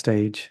at that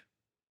stage?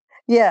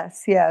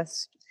 Yes,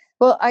 yes.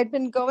 Well, I'd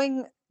been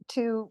going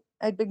to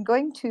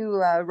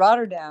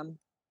Rotterdam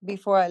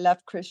before I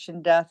left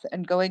Christian Death,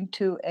 and going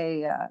to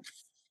a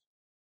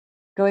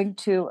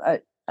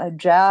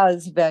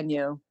jazz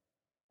venue,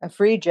 a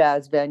free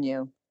jazz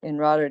venue in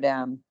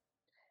Rotterdam.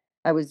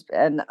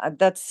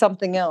 That's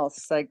something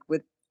else. Like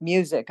with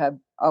music, I've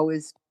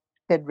always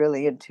been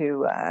really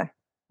into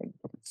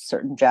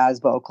certain jazz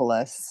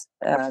vocalists,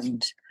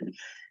 and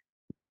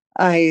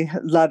I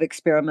love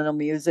experimental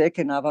music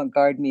and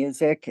avant-garde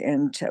music.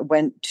 And I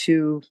went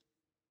to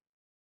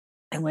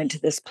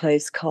this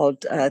place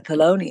called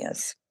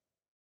Thelonious,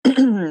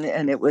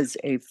 and it was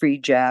a free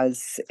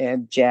jazz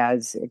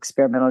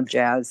experimental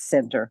jazz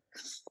center.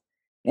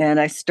 And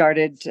I found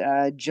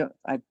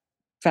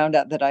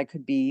out that I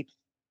could meet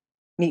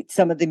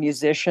some of the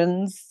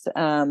musicians.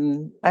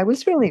 I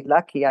was really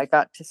lucky. I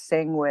got to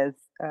sing with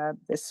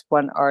this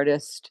one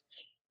artist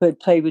who had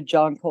played with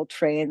John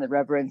Coltrane, the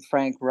Reverend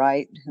Frank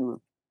Wright,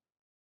 who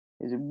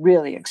is a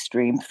really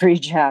extreme free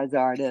jazz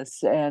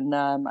artist. And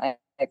I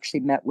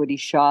actually met Woody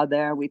Shaw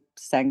there. We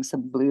sang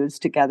some blues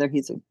together.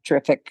 He's a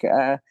terrific,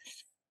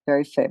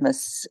 very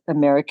famous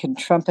American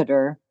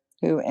trumpeter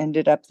who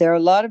ended up there. A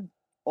lot of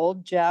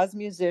old jazz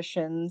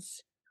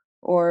musicians,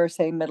 or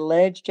say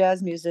middle-aged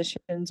jazz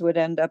musicians, would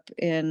end up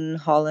in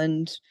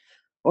Holland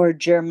or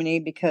Germany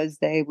because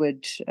they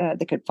could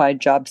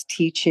find jobs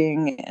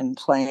teaching and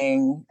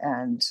playing.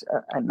 And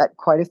I met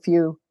quite a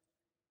few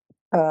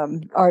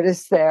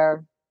artists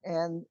there,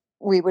 and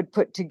we would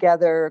put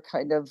together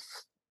kind of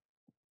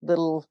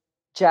little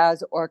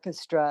jazz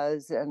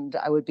orchestras, and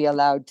I would be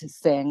allowed to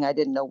sing. I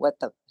didn't know what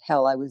the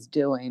hell I was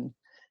doing,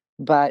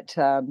 but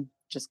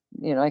just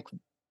I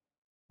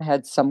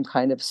had some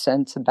kind of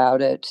sense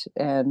about it,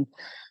 and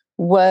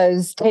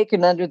was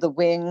taken under the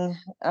wing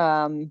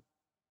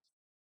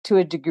to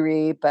a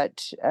degree.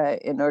 But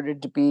in order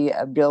to be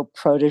a real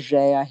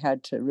protege, I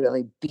had to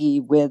really be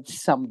with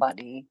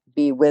somebody,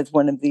 be with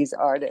one of these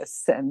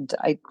artists, and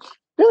I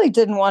really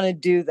didn't want to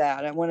do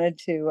that. I wanted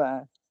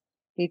to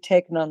be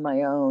taken on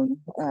my own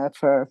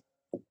for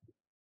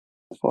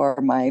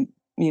my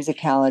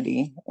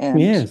musicality. And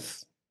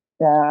Yes.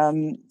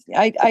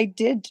 I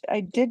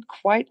did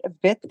quite a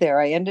bit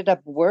there. I ended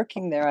up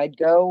working there. I'd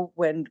go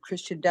when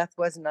Christian Death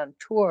wasn't on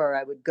tour.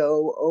 I would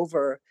go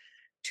over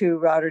to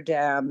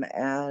Rotterdam,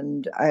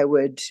 and I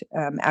would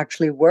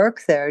actually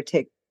work there,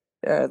 take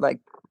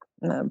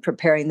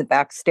preparing the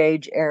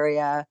backstage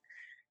area.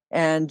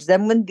 And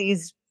then when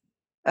these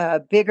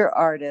bigger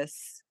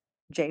artists,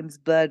 James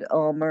Blood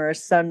Ulmer,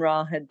 Sun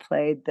Ra had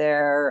played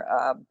there.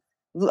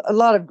 A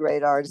lot of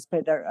great artists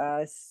played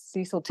there.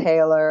 Cecil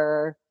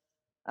Taylor,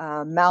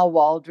 Mal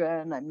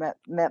Waldron. I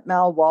met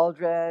Mal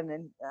Waldron,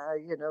 and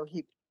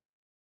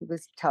he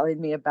was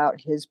telling me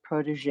about his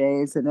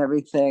proteges and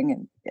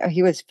everything, and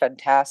he was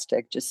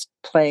fantastic. Just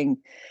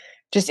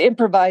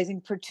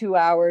improvising for 2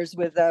 hours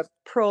with a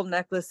pearl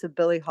necklace of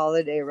Billie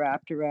Holiday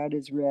wrapped around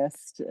his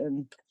wrist,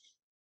 and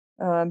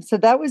so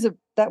that was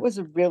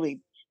a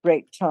really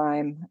great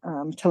time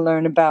to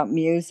learn about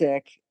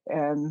music.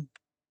 And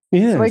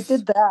so I Yes.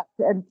 did that,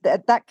 and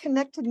that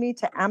connected me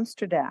to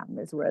Amsterdam,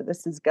 is where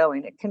this is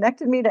going. It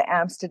connected me to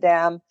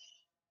Amsterdam.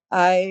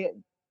 I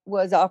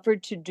was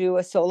offered to do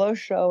a solo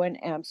show in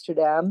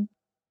Amsterdam,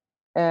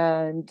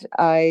 and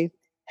I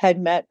had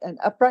met an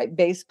upright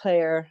bass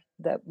player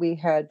that we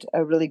had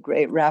a really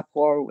great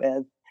rapport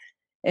with,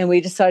 and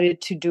we decided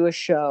to do a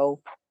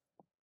show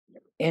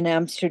in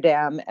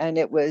Amsterdam, and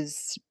it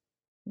was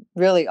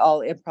really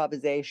all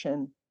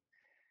improvisation.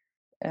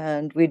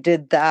 And we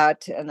did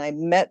that, and I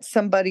met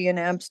somebody in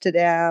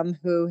Amsterdam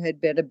who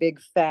had been a big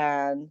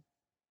fan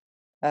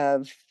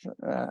of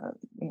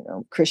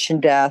Christian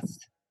Death,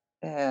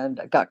 and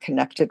I got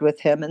connected with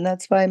him, and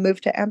that's why I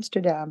moved to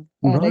Amsterdam.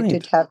 And I did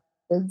Right. have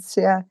kids.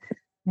 Yeah,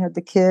 I had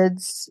the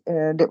kids,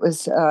 and it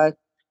was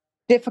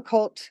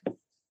difficult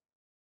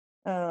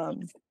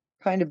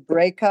kind of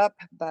breakup,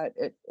 but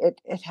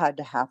it had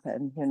to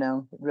happen.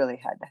 It really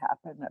had to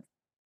happen.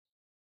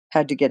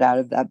 had to get out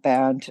of that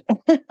band.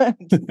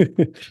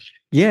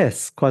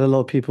 Yes, quite a lot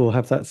of people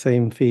have that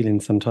same feeling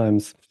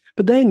sometimes.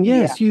 But then,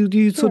 Yeah. yes, you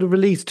Yeah. sort of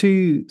released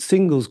two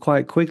singles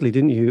quite quickly,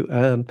 didn't you?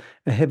 A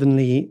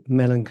Heavenly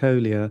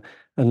Melancholia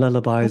and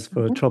Lullabies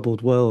for a Mhm.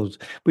 Troubled World,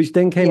 which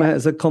then came out Yeah.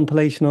 as a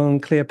compilation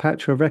on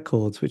Cleopatra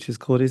Records, which is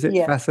called, is it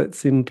Yeah.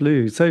 Facets in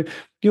Blue? So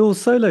your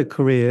solo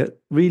career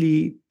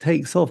really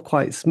takes off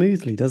quite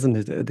smoothly, doesn't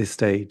it, at this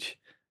stage?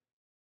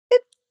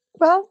 It,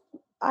 well,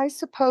 I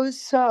suppose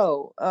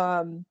so.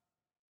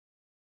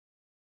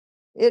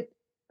 It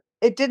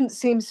it didn't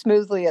seem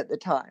smoothly at the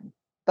time,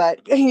 but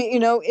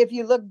if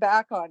you look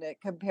back on it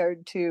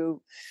compared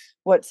to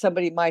what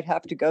somebody might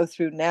have to go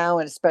through now,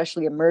 and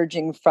especially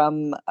emerging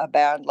from a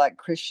band like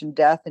Christian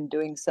Death and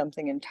doing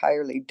something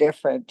entirely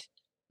different,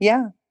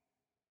 yeah,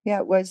 yeah,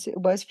 it was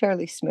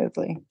fairly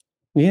smoothly.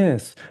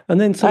 Yes.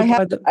 And then sort I of had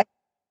by the I had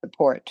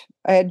support.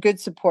 I had good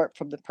support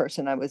from the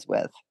person I was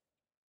with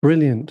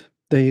brilliant.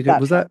 There you go.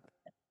 that time.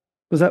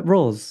 Was that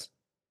Roz?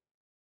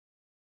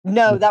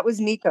 No, No. that was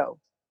Nico.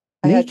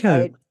 I had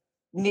Nico.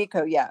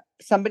 Nico, yeah.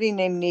 Somebody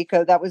named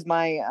Nico. That was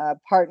my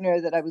partner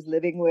that I was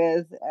living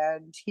with,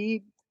 and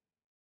he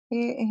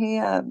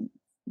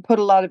put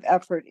a lot of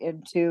effort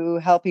into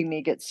helping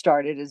me get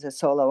started as a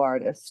solo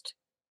artist.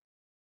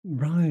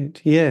 Right.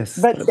 Yes.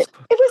 But That's it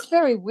was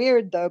very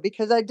weird though,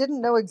 because I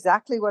didn't know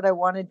exactly what I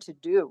wanted to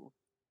do,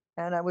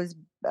 and I was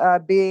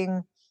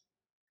being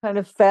kind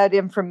of fed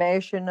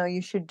information. Oh,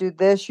 you should do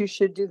this, you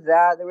should do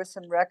that. There were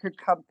some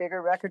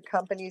bigger record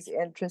companies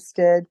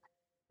interested.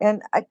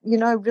 And I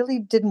really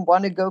didn't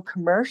want to go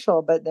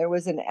commercial, but there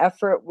was an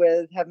effort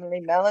with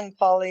Heavenly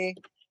Melancholy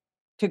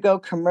to go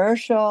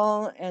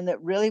commercial, and it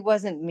really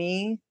wasn't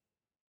me.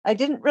 I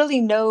didn't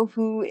really know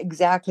who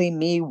exactly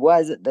me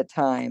was at the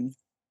time.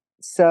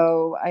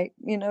 So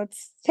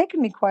it's taken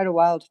me quite a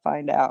while to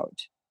find out.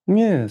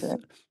 yes. But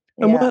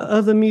And what yeah.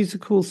 other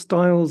musical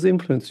styles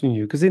influencing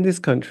you? Because in this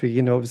country,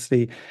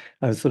 obviously,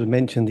 I sort of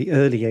mentioned the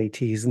early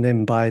 80s, and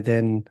then by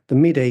then, the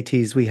mid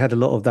 80s, we had a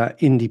lot of that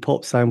indie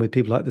pop sound with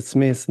people like the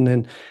Smiths, and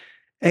then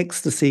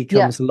ecstasy Yes.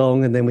 comes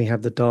along, and then we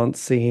have the dance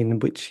scene,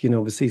 which,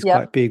 obviously is Yep.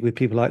 quite big with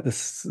people like the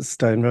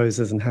Stone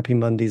Roses and Happy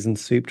Mondays and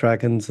Soup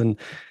Dragons and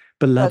That's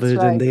Beloved, and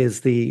right.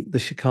 there's the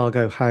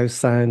Chicago house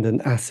sound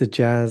and acid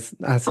jazz,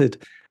 acid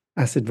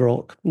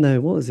rock.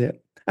 No, what is it?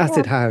 Yeah.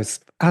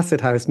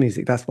 Acid house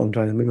music. That's what I'm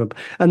trying to remember.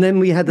 And then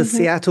we had the Hmm.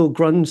 Seattle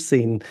grunge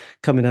scene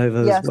coming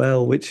over as Yes.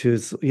 well, which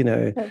was,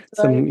 That's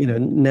some, right.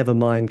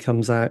 Nevermind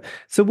comes out.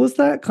 So was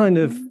that kind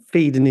of Mhm.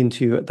 feeding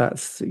into you at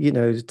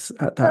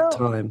at that Well,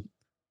 time?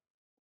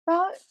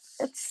 well,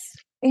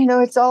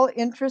 it's all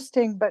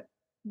interesting, but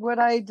what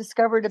I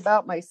discovered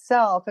about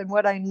myself and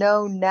what I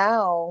know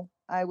now,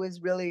 I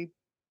was really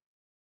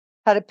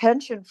had a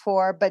penchant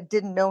for, but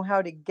didn't know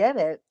how to get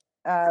it.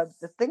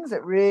 The things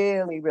that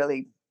really,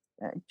 really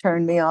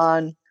turned me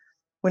on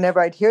whenever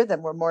I'd hear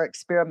them were more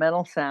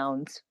experimental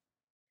sounds.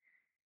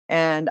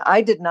 And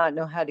I did not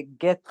know how to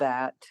get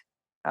that.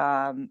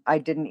 I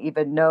didn't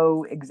even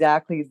know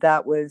exactly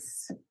that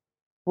was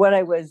what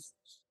I was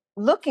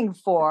looking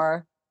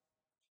for.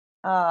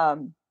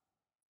 Um,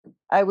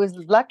 I was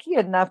lucky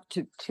enough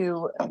to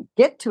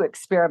get to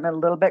experiment a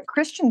little bit.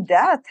 Christian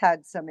Death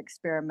had some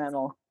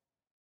experimental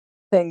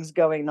things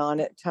going on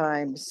at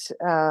times.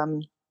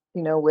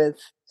 With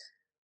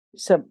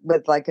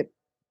like a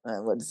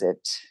what is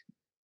it?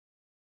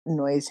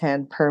 Noise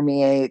Hand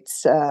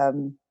Permeates,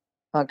 on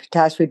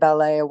Catastrophe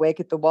Ballet, Awake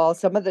at the Wall.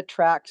 Some of the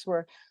tracks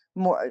were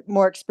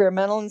more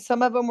experimental, and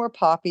some of them were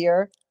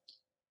poppier.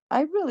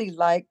 I really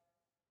like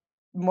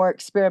more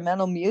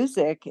experimental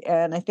music,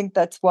 and I think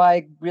that's why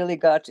I really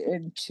got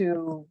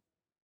into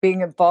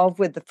being involved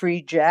with the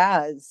free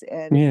jazz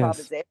and Yes.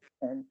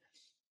 improvisation.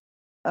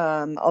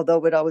 Although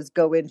it would always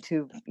go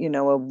into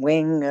a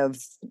wing of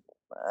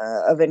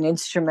an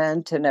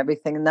instrument and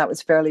everything, and that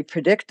was fairly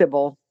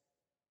predictable.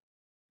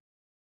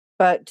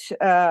 But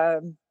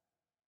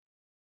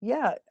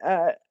yeah,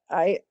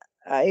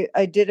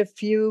 I did a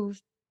few,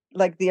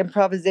 like the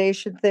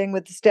improvisation thing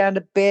with the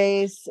stand-up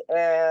bass,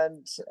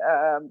 and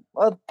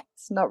well,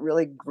 it's not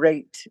really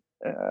great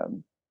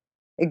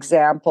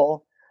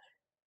example,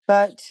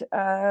 but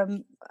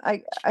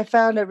I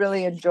found I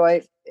really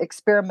enjoy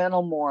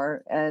experimental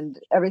more, and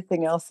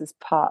everything else is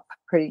pop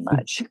pretty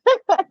much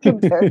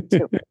compared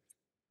to it.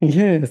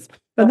 Yes.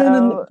 And then,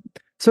 So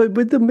so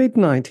with the mid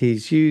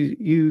 90s,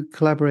 you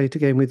collaborate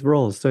again with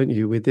Roz, don't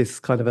you, with this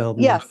kind of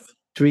album, yes,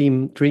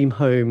 Dream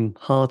Home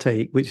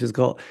Heartache, which has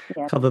got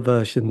yeah, cover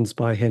versions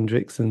by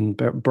Hendrix and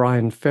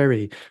Brian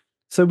Ferry.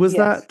 So yes,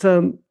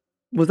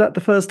 was that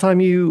the first time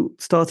you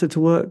started to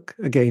work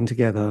again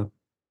together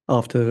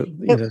after,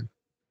 it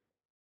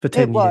for it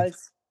 10 years?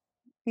 was.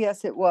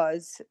 Yes, it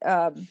was.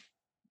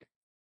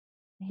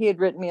 He had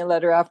written me a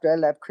letter after I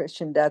left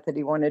Christian Death that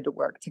he wanted to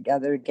work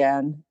together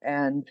again.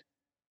 And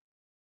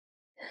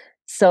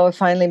so I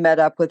finally met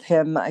up with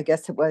him. I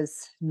guess it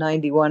was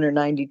 91 or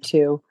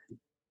 92.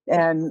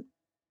 And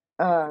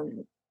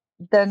um,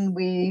 then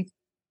we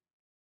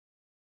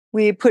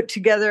put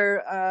together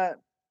a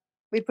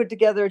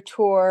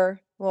tour.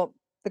 Well,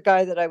 the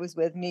guy that I was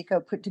with, Miko,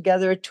 put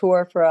together a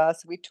tour for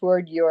us. We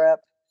toured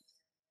Europe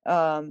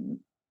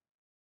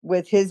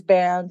with his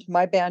band,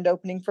 my band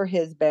opening for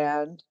his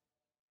band.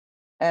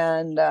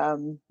 And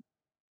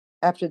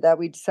after that,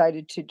 we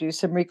decided to do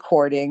some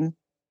recording.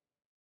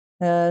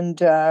 And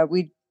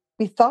we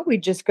thought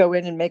we'd just go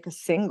in and make a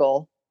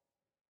single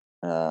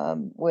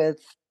with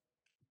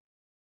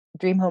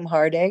Dream Home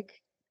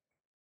Heartache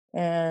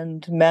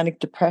and Manic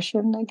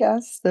Depression, I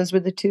guess. Those were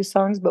the two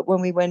songs. But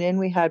when we went in,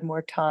 we had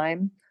more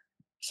time.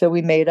 So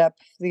we made up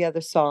the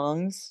other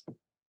songs.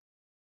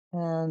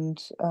 And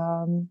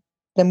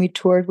then we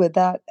toured with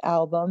that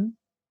album.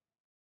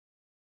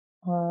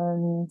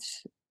 And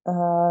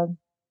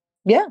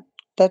yeah,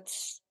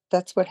 that's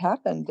what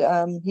happened.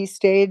 He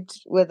stayed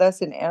with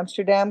us in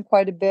Amsterdam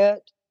quite a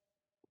bit.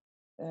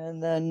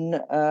 And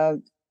then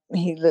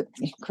he lived,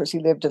 of course, he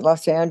lived in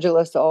Los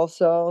Angeles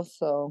also.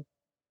 So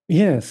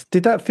yes,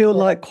 did that feel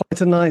like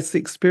quite a nice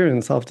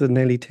experience after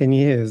nearly 10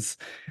 years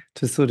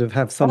to sort of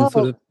have some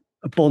sort of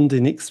a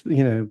bonding,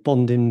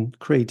 bonding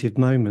creative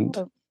moment?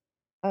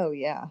 Oh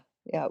yeah,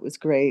 it was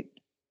great.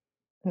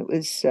 It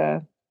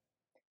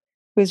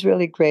was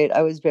really great.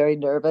 I was very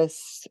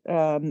nervous,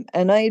 and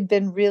I had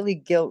been really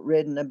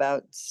guilt-ridden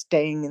about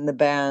staying in the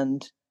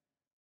band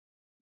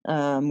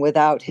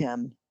without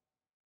him.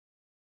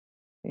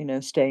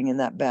 Staying in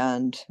that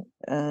band,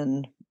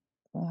 and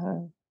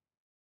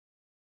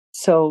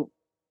so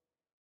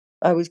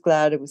I was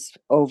glad it was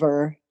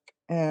over,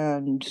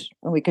 and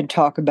we could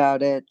talk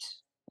about it,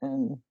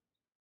 and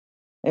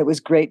it was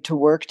great to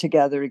work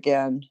together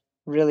again.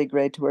 Really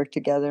great to work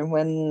together.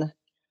 When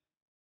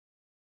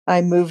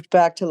I moved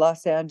back to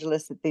Los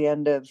Angeles at the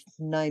end of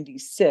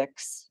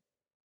 '96,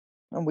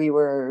 and we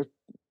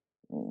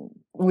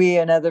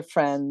and other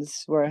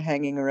friends were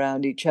hanging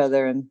around each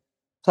other and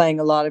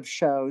playing a lot of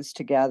shows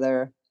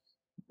together.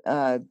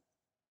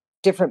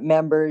 Different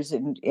members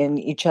in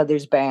each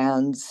other's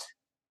bands,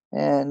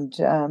 and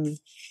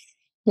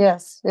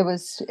yes, it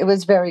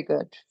was very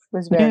good. It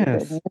was very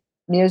good,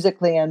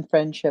 musically and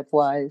friendship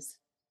wise.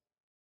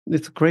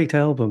 It's a great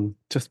album,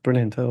 just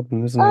brilliant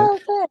album, isn't Oh,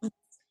 it? thanks.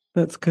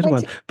 That's a good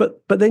one.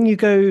 But then you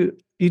do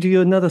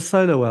another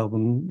solo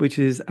album, which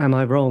is Am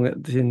I Wrong,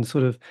 in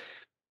sort of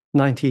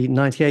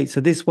 1998.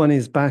 So this one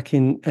is back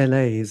in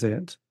LA, is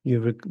it?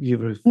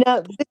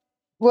 No,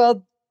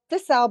 well,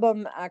 this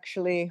album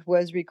actually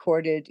was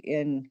recorded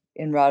in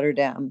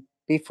Rotterdam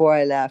before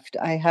I left.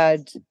 I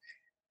had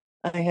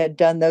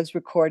done those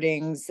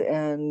recordings,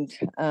 and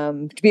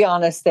to be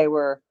honest, they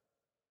were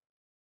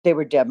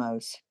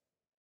demos.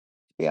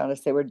 To be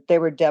honest, they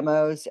were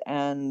demos,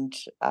 and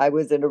I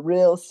was in a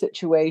real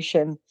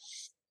situation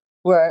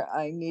where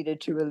I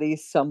needed to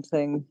release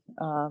something.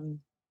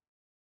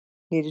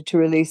 Needed to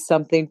release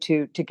something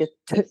to get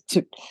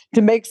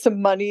to make some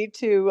money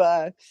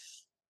to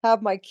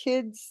have my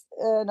kids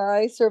and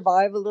I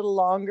survive a little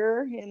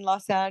longer in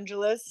Los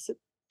Angeles,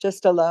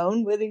 just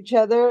alone with each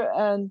other.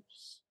 And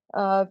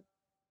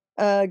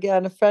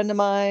again, a friend of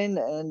mine,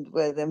 and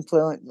with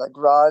influence, like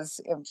Roz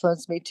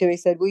influenced me too. He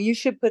said, "Well, you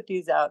should put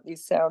these out.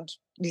 These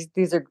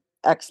are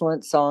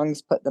excellent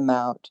songs. Put them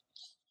out."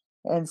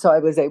 And so I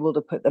was able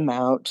to put them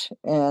out,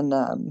 and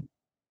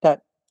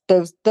that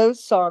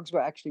those songs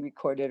were actually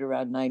recorded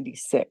around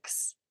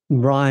 '96.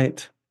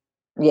 Right.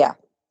 Yeah.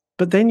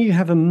 But then you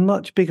have a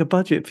much bigger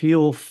budget for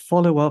your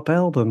follow-up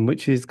album,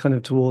 which is kind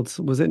of towards,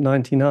 was it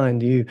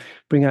 99? You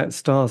bring out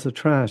Stars of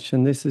Trash,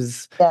 and this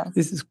is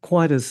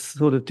quite a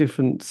sort of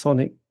different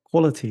sonic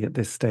quality at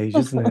this stage,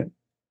 isn't it?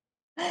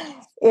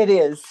 It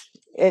is.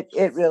 It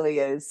really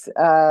is.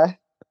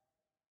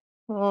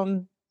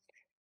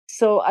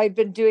 So I've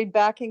been doing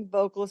backing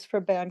vocals for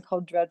a band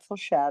called Dreadful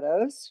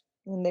Shadows,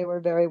 and they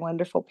were very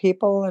wonderful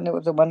people, and it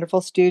was a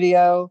wonderful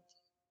studio.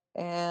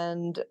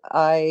 And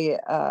I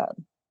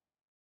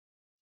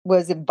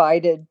was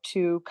invited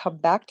to come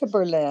back to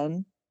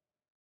Berlin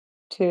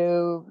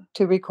to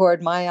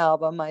record my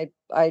album. I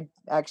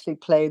actually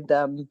played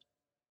them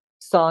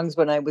songs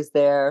when I was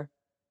there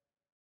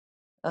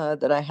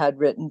that I had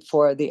written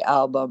for the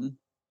album,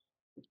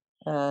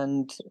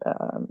 and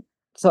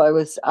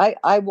so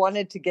I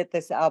wanted to get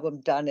this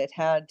album done. It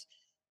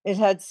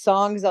had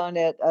songs on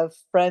it of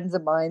friends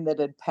of mine that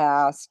had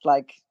passed,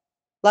 like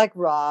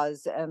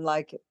Roz, and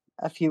like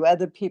a few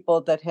other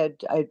people that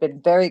I'd been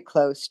very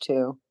close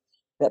to,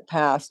 that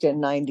passed in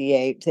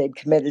 '98. They'd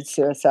committed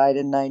suicide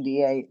in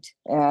 '98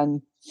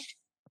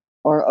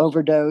 or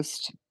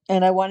overdosed.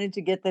 And I wanted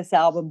to get this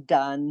album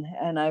done.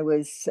 And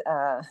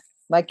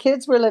my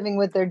kids were living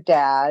with their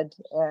dad,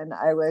 and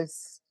I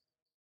was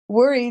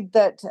worried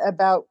that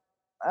about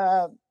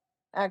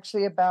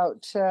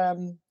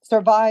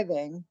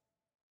surviving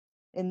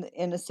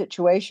in a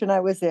situation I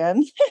was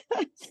in.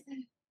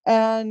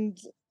 And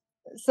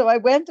so I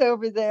went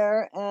over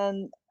there,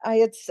 and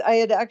I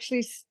had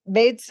actually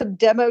made some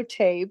demo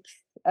tapes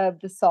of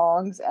the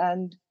songs,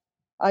 and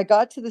I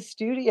got to the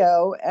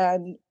studio,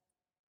 and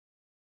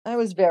I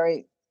was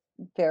very,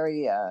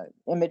 very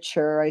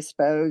immature, I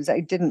suppose. I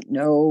didn't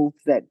know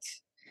that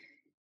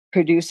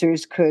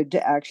producers could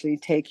actually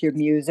take your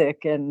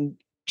music and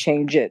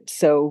change it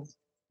so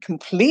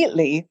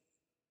completely,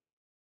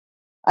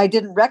 I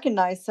didn't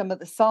recognize some of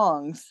the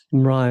songs.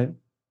 Right.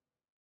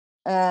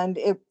 And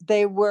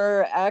they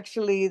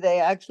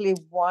actually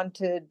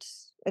wanted,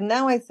 and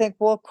now I think,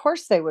 well, of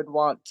course they would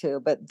want to,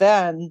 but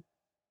then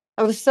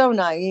I was so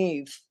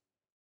naive.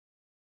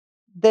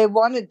 They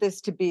wanted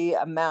this to be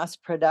a mass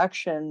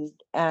production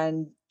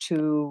and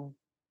to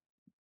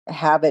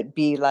have it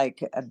be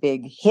like a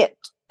big hit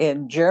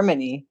in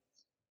Germany,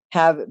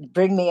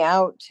 bring me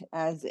out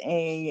as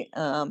a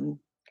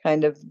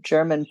kind of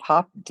German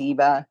pop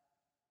diva.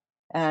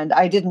 And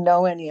I didn't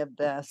know any of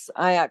this.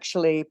 I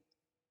actually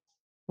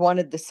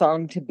wanted the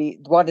songs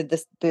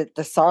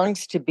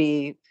to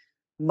be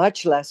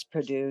much less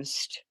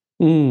produced,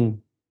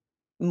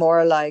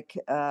 more like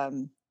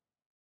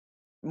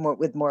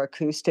more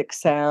acoustic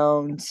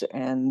sounds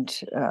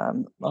and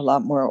a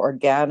lot more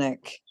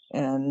organic.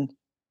 And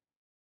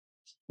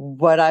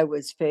what I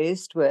was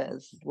faced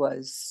with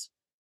was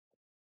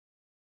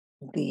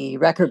the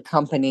record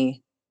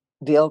company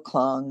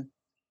Vilklang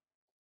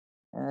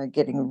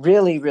getting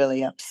really,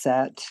 really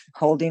upset,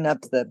 holding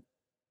up the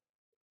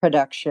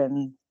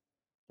production,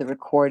 the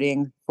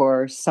recording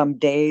for some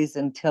days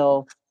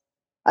until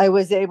I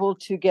was able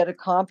to get a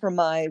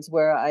compromise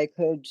where I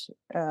could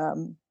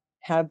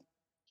have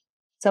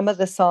some of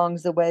the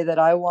songs the way that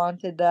I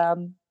wanted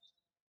them,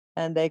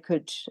 and I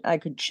could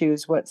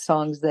choose what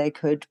songs they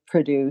could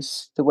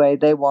produce the way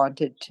they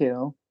wanted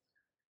to.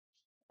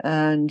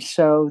 And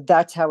so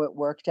that's how it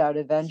worked out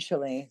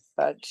eventually.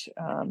 But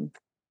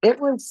it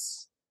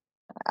was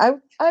I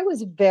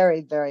was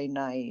very, very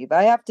naive.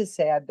 I have to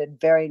say I've been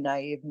very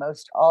naive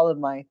most all of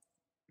my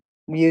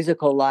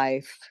musical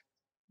life,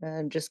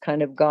 and just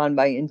kind of gone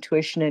by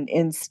intuition and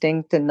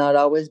instinct and not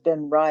always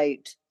been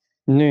right.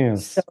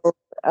 Yes. So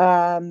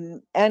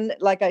and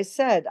like I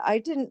said, I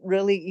didn't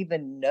really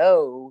even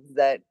know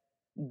that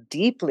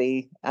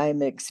deeply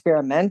I'm an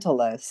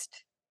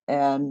experimentalist.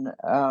 And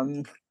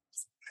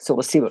so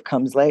we'll see what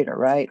comes later,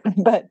 right?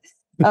 But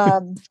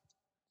uh,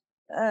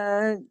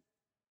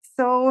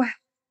 so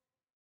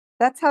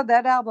that's how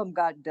that album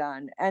got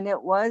done. And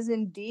it was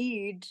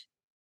indeed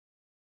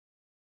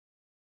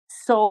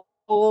sold.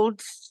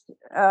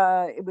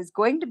 It was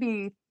going to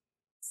be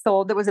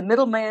sold. There was a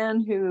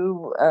middleman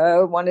who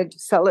wanted to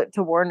sell it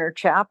to Warner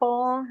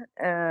Chappell,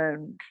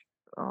 and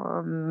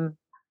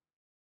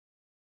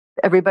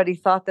everybody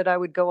thought that I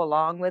would go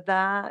along with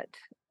that,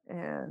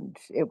 and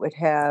it would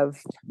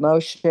have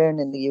promotion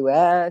in the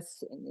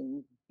US and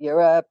in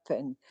Europe,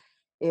 and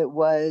it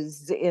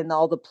was in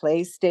all the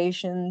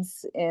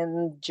PlayStations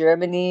in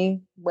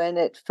Germany when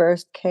it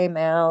first came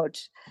out.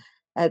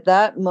 At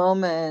that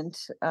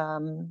moment,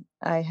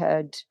 I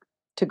had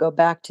to go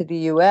back to the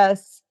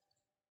US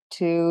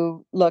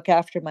to look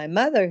after my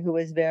mother, who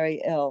was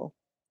very ill.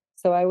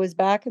 So I was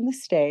back in the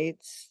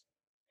States.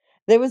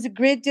 There was a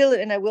great deal,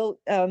 and I will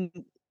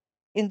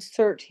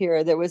insert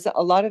here, there was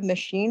a lot of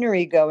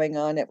machinery going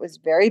on. It was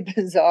very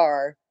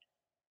bizarre,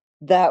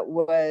 that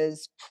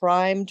was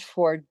primed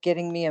for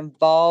getting me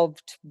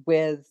involved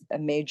with a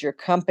major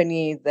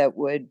company that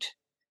would,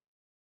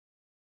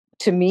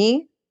 to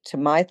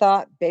my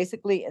thought,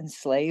 basically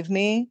enslave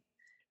me,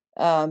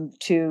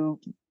 to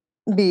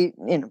be,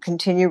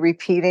 continue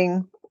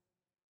repeating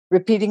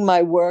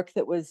my work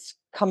that was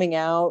coming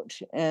out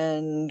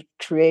and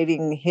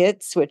creating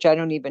hits, which I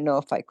don't even know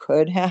if I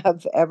could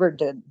have ever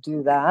did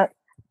do that.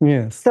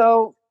 Yes.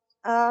 So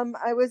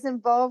I was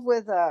involved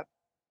with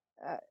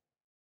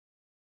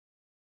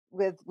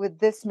with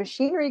this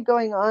machinery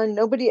going on.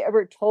 Nobody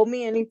ever told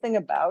me anything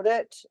about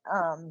it.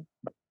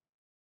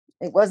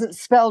 It wasn't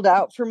spelled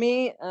out for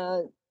me.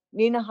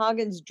 Nina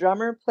Hagen's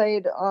drummer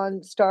played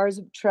on Stars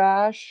of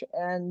Trash,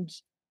 and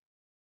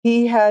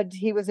he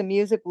was a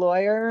music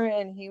lawyer,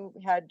 and he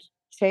had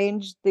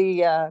changed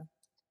the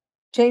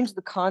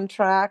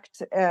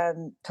contract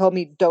and told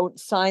me, don't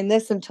sign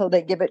this until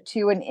they give it to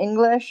you in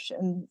English,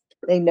 and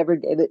they never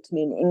gave it to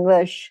me in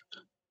English.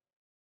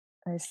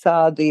 I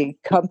saw the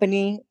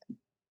company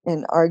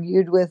and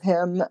argued with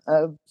him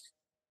of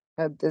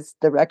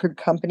the record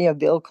company of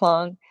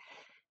Vilklang,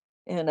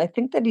 and I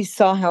think that he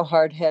saw how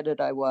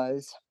hard-headed I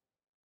was.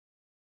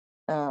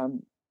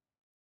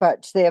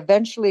 But they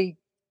eventually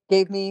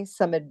gave me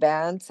some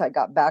advance. I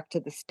got back to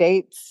the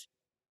States.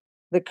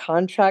 The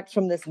contract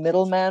from this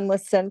middleman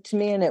was sent to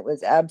me, and it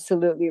was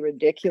absolutely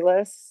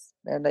ridiculous.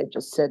 And I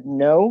just said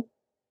no.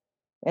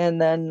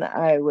 And then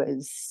I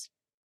was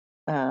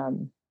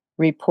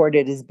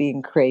reported as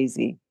being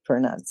crazy for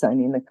not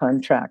signing the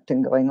contract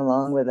and going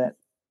along with it.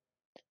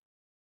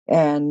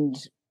 And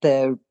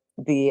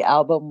the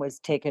album was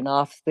taken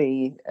off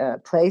the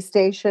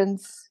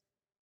PlayStations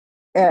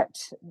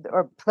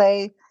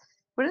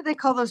what do they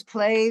call those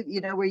play,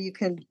 where you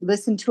can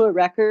listen to a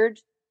record?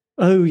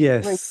 Oh,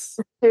 yes.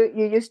 You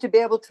used to be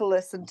able to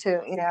listen to,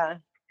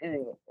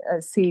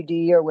 a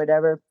CD or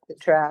whatever, the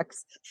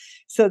tracks.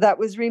 So that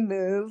was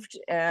removed,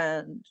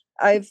 and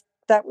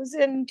that was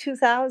in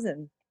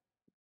 2000.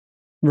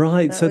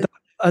 Right. So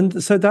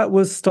that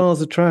was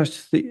Stars of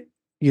Trash that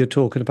you're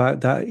talking about,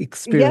 that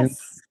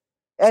experience.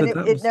 Yes. And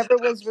So it never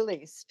was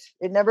released.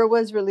 It never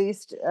was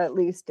released, at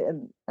least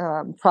in,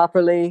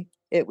 properly.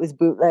 It was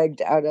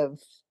bootlegged out of,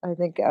 I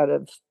think, out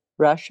of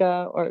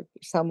Russia or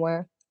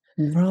somewhere.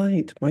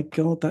 right. My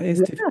God, that is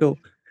Yeah. difficult.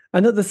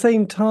 And at the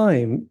same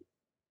time,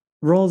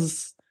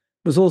 Roz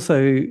was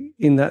also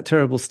in that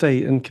terrible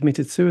state and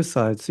committed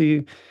suicide. So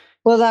you,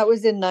 Well, that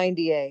was in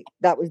 98.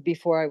 That was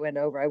before I went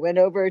over. I went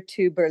over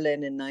to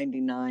Berlin in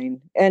 99.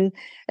 And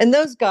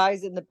those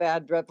guys in the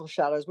Bad Rebel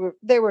Shadows were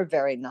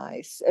very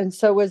nice. And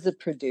so was the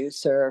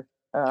producer.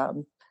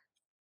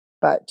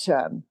 But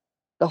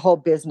the whole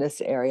business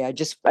area, I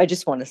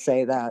just want to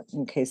say that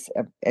in case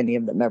any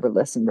of them ever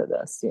listen to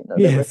this, they were,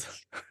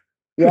 yes.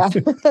 yeah.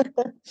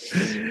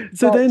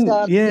 So But then,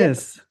 yeah,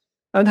 yes.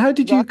 And how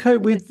did you Rock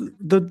cope was, with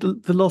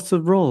the loss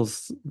of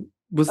Roz?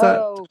 Was that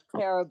oh,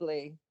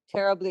 terribly,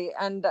 terribly.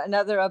 And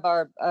another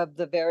of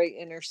the very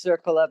inner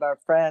circle of our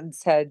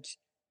friends had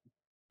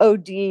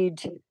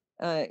OD'd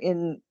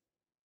in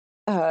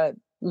uh,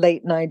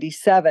 late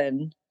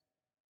 97.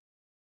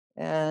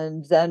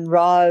 And then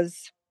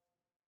Roz,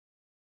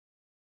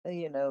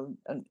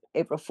 on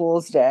April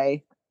Fool's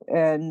Day.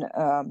 And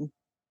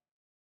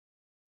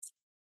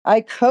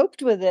I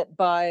coped with it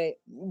by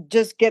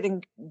just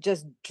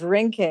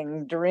drinking.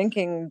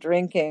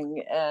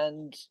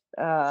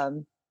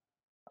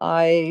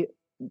 I,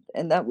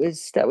 and that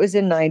was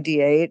in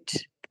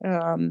 98.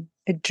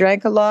 I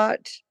drank a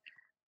lot.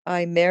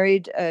 I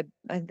married, I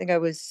think I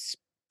was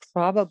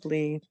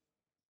probably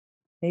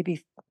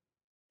maybe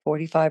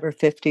 45 or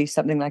 50,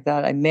 something like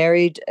that. I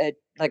married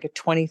like a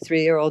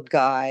 23-year-old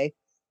guy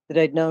that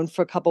I'd known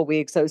for a couple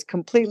weeks. I was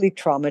completely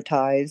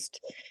traumatized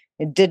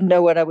and didn't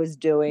know what I was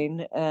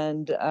doing.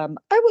 And I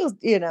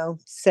will,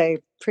 say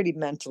pretty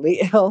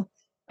mentally ill.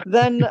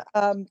 Then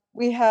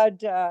we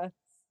had a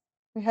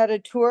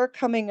tour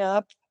coming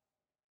up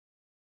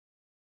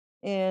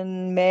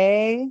in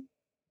May.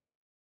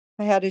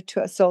 I had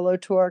a solo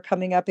tour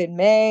coming up in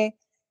May,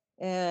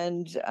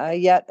 and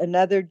yet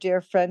another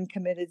dear friend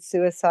committed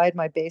suicide.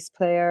 My bass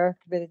player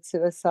committed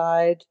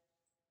suicide.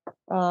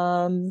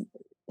 Um,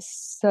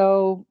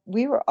 so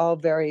we were all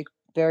very,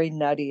 very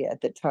nutty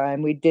at the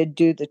time. We did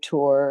do the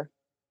tour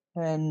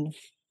and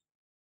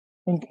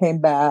came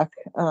back.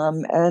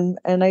 And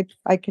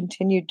I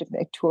continued to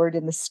make toured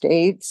in the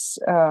States.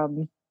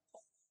 And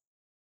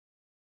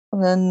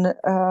then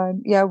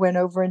yeah, I went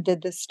over and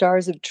did the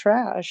Stars of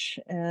Trash,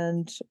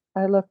 and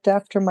I looked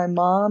after my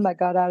mom. I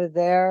got out of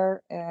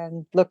there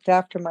and looked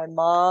after my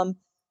mom,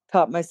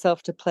 taught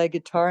myself to play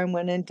guitar, and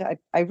went into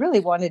I really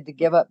wanted to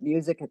give up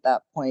music at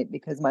that point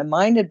because my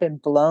mind had been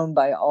blown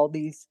by all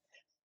these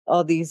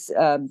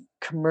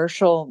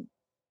commercial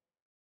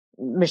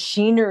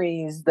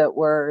machineries that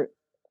were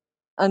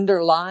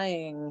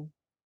underlying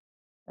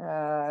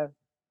uh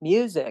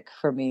music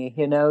for me,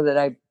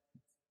 that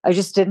I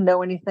just didn't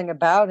know anything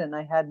about, and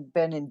I hadn't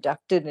been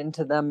inducted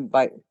into them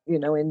by,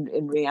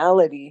 in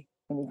reality,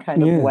 any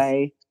kind of yes.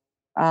 way.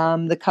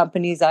 The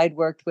companies I'd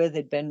worked with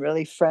had been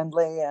really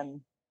friendly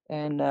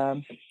and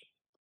um,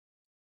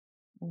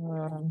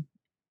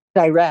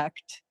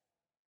 direct.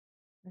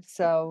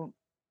 So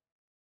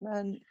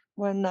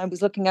when I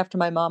was looking after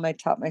my mom, I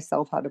taught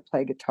myself how to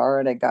play guitar,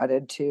 and I got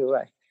into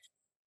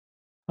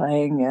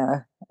playing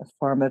a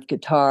form of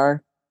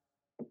guitar.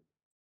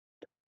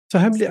 So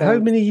how So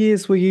many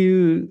years were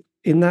you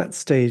in that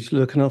stage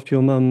looking after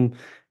your mum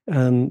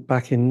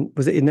back in,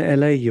 was it in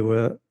LA you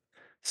were no,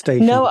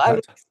 stationed at I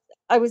was that?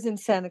 I was in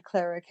Santa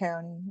Clara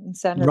County in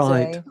San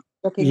Right. Jose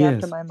looking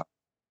after Yes. my mom.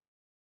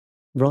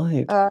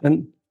 Right. Uh,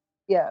 And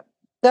yeah,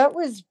 that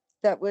was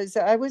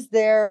I was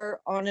there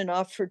on and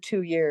off for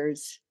 2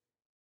 years.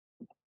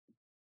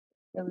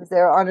 I was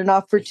there on and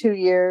off for 2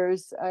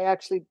 years. I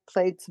actually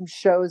played some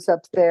shows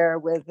up there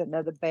with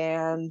another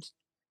band,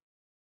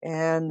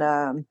 and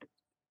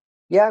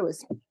yeah, I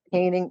was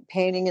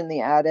painting in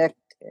the attic,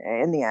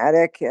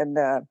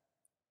 and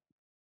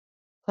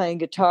playing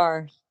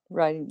guitar,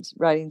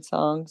 writing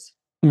songs.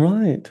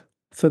 right.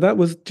 So that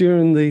was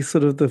during the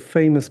sort of the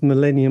famous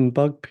Millennium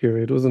Bug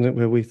period, wasn't it,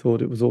 where we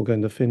thought it was all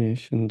going to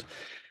finish and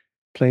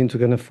planes were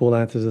going to fall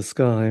out of the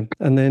sky,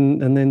 and then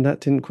that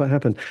didn't quite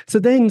happen. So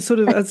then, sort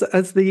of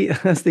as the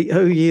as the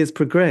years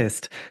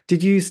progressed,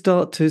 did you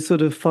start to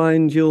sort of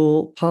find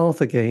your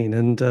path again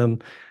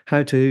and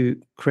how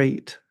to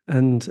create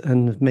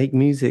and make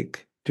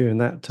music during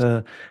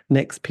that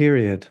next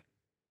period?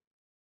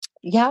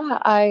 Yeah,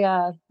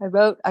 I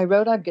wrote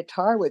on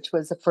guitar, which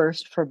was a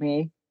first for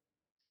me,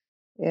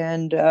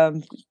 and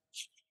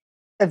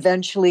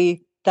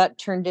eventually that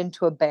turned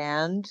into a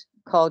band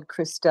called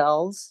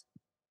Christelle's.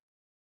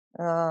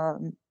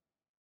 Um,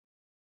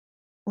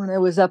 when I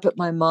was up at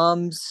my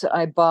mom's,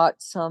 I bought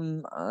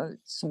some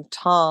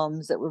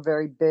toms that were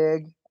very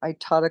big. I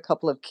taught a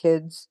couple of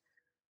kids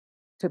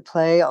to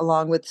play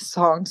along with the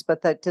songs,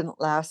 but that didn't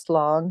last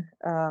long.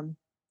 I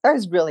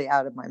was really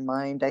out of my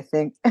mind, I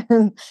think,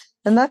 and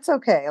that's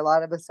okay. A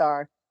lot of us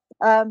are.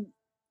 Um,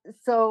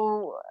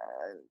 so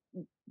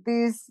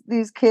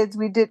these kids,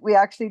 we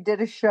actually did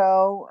a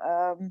show.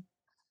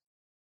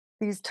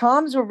 these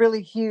toms were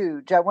really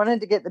huge. I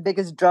wanted to get the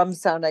biggest drum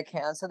sound I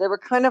can. So they were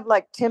kind of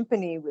like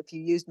timpani if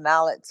you used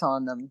mallets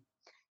on them.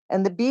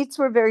 And the beats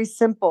were very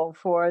simple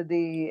for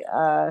the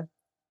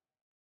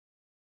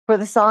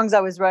songs I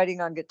was writing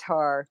on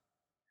guitar.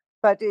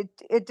 But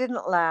it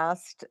didn't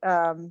last.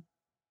 I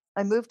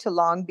moved to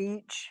Long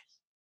Beach,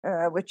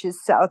 which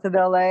is south of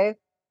LA,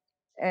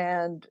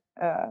 and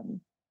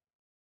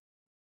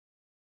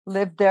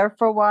lived there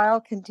for a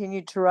while,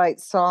 continued to write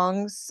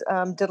songs,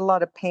 did a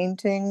lot of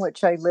painting,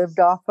 which I lived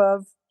off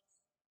of.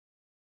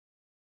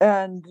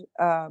 And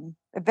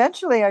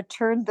eventually I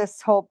turned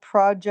this whole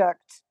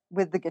project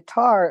with the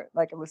guitar,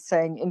 like I was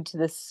saying, into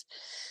this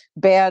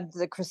band,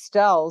 the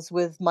Crystals,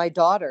 with my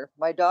daughter.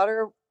 My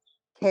daughter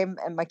came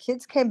and my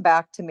kids came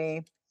back to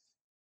me,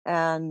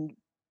 and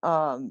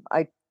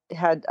I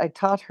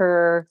taught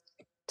her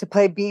to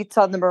play beats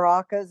on the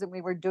maracas, and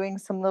we were doing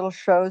some little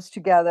shows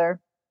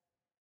together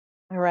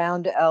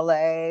around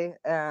LA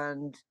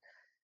and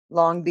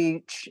Long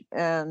Beach.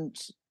 And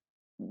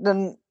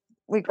then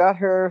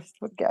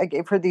I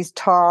gave her these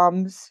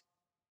toms,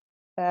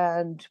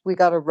 and we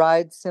got a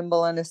ride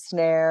cymbal and a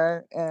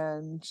snare,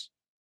 and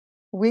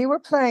we were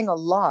playing a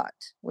lot.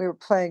 We were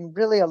playing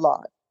really a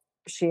lot,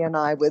 she and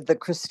I, with the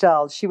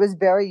Crystals. She was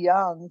very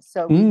young,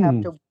 so we'd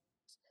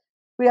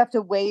have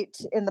to wait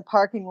in the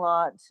parking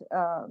lot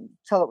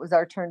till it was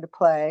our turn to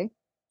play.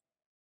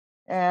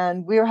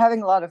 And we were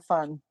having a lot of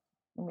fun.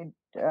 I mean,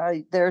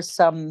 there's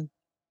some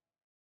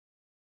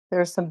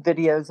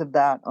videos of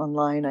that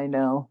online, I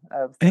know,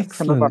 of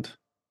some of our, Excellent.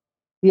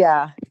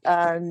 yeah.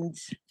 And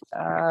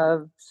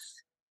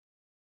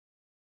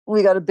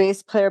we got a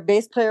bass player.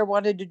 Bass player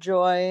wanted to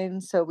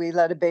join, so we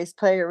let a bass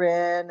player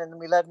in, and then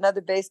we let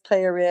another bass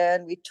player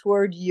in. We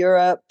toured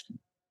Europe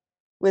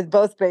with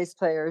both bass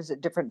players at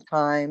different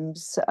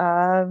times.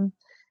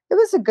 It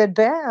was a good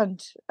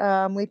band.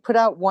 We put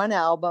out one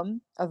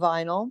album, a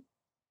vinyl,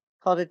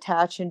 called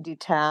Attach and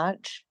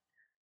Detach.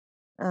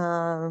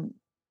 I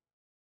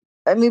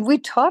mean, we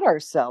taught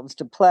ourselves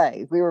to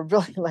play. We were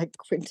really like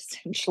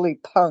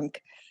quintessentially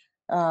punk.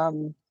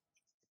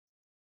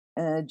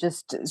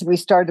 Just we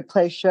started to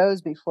play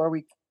shows before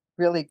we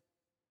really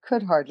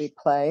could hardly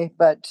play,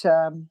 but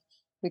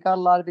we got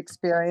a lot of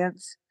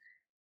experience,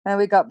 and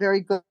we got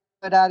very good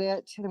at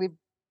it. And we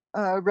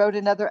wrote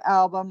another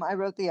album. I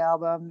wrote the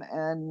album,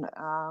 and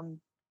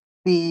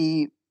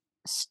the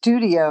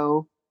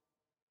studio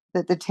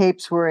that the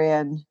tapes were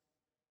in,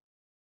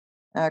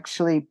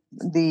 actually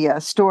the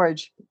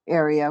storage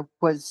area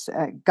was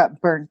got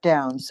burnt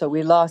down, so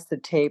we lost the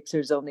tapes.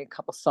 There's only a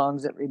couple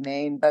songs that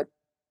remain, but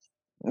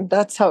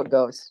that's how it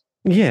goes.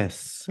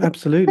 Yes,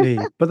 absolutely.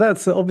 But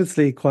that's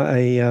obviously quite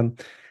a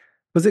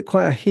was it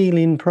quite a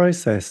healing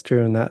process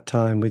during that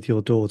time with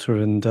your daughter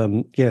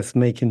and yes,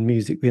 making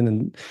music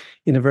in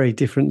a very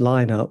different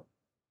lineup?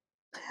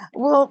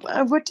 Well,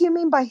 what do you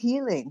mean by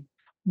healing?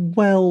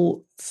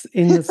 Well,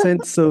 in the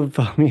sense of,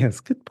 yes,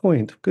 good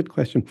point, good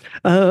question.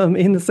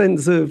 In the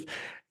sense of,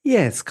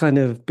 yes, kind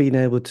of being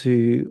able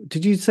to,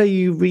 did you say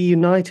you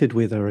reunited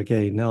with her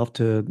again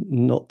after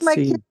not My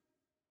seeing?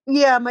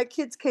 Yeah, my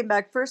kids came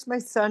back. First, my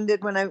son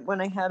did when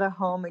I had a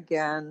home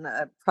again,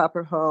 a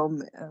proper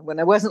home, when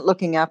I wasn't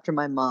looking after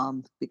my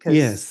mom, because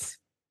Yes,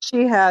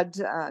 she had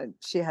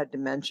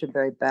dementia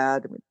very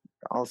bad, with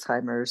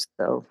Alzheimer's,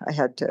 so I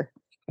had to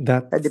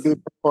that's be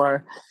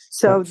before.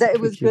 So that's that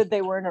it was tricky. good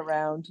they weren't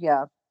around.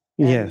 Yeah,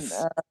 and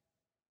Yes,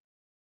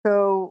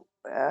 so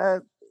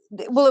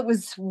well, it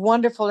was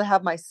wonderful to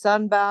have my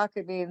son back.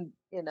 I mean,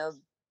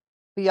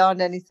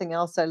 beyond anything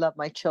else, I love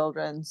my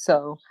children.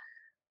 So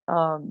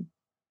um,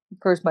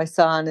 first my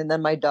son, and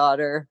then my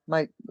daughter.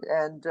 My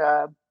and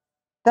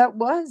it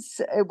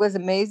was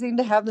amazing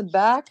to have them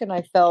back, and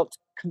I felt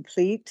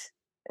complete.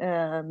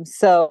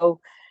 So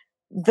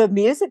the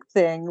music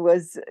thing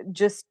was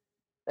just,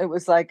 it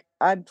was like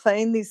I'm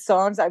playing these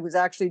songs. I was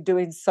actually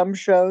doing some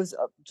shows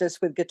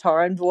just with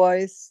guitar and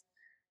voice,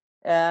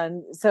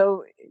 and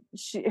so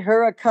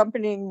her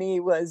accompanying me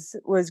was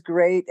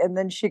great. And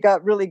then she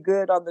got really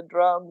good on the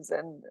drums,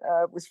 and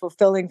it was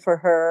fulfilling for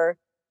her.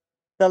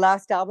 The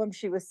last album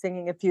she was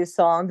singing a few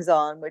songs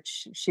on,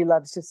 which she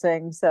loves to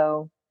sing.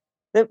 So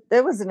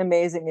it was an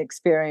amazing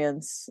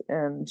experience.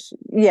 And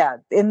yeah,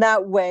 in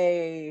that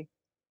way,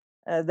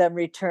 them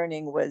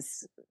returning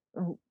was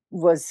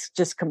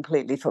just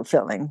completely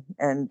fulfilling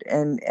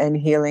and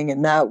healing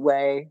in that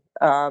way.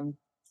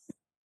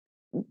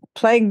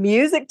 Playing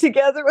music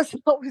together was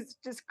always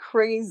just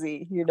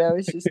crazy.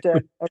 It's just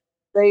a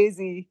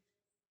crazy,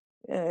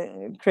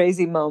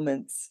 crazy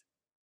moments.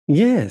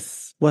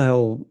 yes.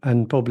 Well,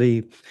 and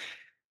probably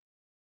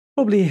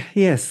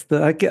yes.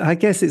 I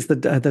guess it's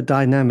the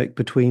dynamic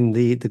between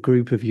the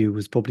group of you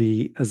was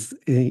probably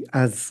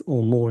as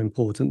or more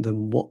important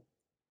than what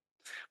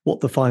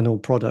the final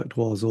product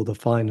was or the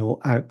final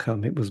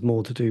outcome. It was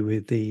more to do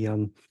with the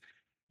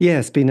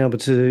yes, being able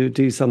to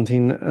do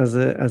something as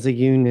a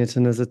unit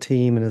and as a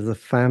team and as a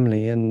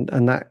family, and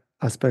that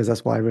I suppose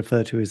that's why I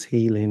refer to as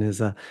healing,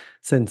 as a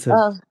sense of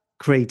Uh,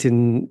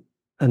 creating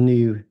a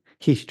new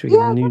history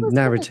and a yeah, new that was good.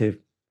 narrative.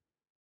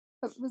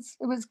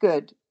 it was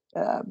good.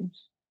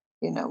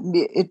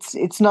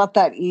 It's not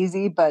that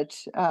easy, but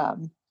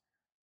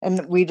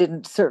and we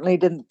certainly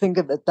didn't think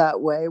of it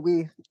that way.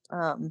 We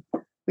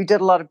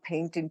did a lot of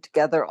painting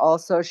together.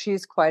 Also,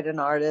 she's quite an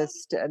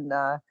artist, and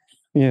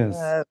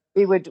Yes.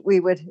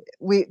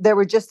 there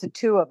were just the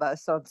two of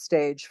us on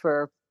stage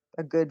for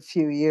a good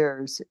few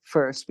years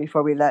first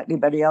before we let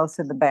anybody else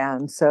in the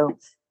band. So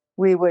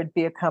we would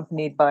be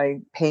accompanied by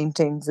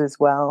paintings as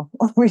well.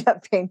 We'd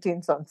have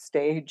paintings on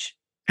stage.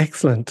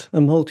 Excellent. A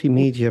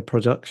multimedia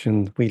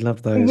production. We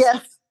love those.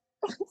 Yes,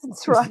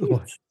 that's right.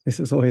 This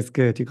is always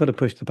good. You've got to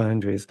push the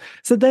boundaries.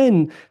 So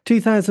then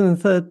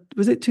 2013,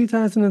 was it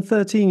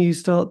 2013 you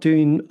start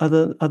doing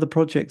other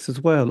projects as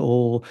well?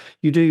 Or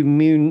you do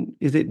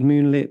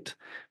Moonlit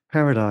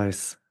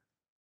Paradise?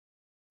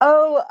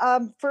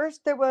 Oh,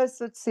 first there was,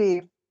 let's see,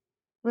 it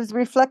was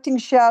Reflecting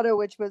Shadow,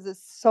 which was a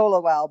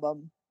solo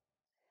album.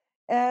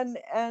 And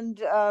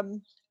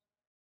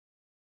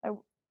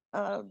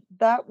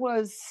that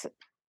was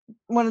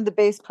one of the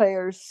bass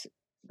players,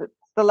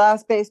 the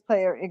last bass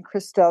player in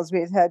Christel's.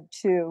 We had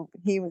two.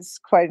 He was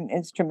quite an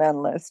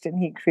instrumentalist, and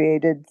he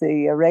created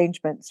the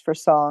arrangements for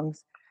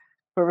songs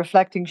for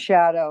Reflecting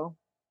Shadow.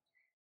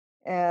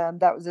 And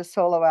that was a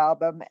solo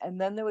album.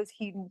 And then there was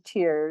Hidden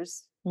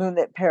Tears,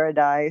 Moonlit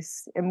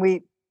Paradise.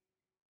 And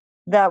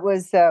that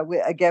was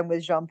again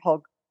with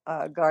Jean-Paul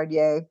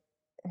Gardier,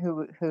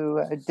 who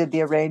did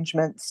the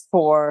arrangements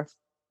for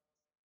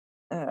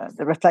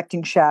the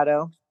Reflecting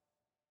Shadow.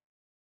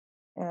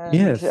 And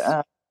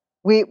Yes.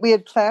 we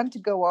had planned to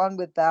go on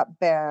with that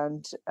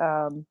band,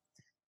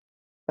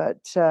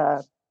 but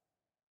I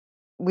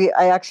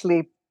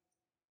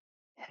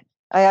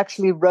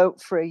actually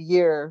wrote for a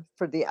year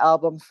for the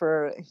album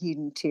for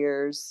Hidden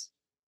Tears.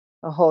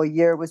 A whole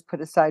year was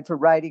put aside for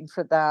writing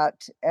for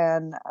that,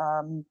 and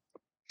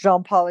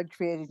Jean-Paul had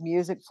created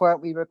music for it.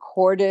 We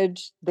recorded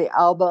the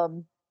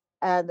album,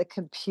 and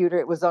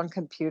it was on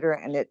computer,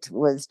 and it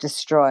was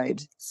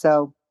destroyed.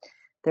 So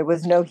there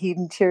was no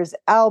Hidden Tears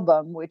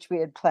album, which we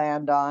had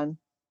planned on.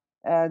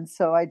 And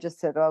so I just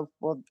said, oh,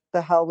 well,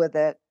 the hell with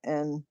it,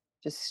 and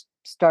just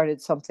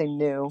started something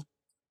new,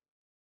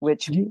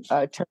 which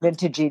turned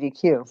into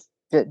GDQ,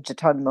 the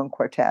Gitane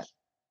Quartet.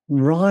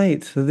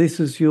 Right. So this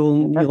was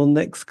your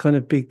next kind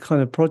of big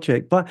kind of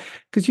project. But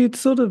because you'd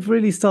sort of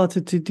really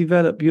started to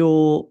develop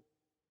your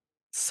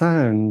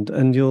sound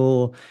and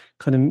your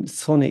kind of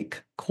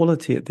sonic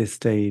quality at this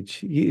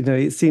stage.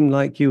 It seemed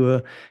like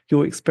your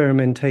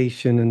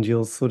experimentation and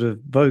your sort of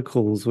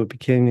vocals were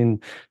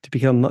beginning to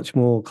become much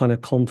more kind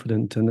of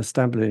confident and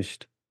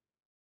established.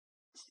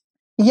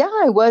 Yeah,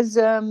 I was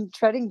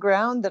treading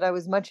ground that I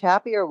was much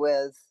happier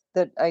with,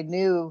 that I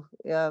knew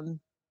I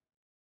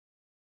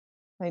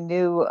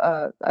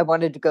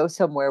wanted to go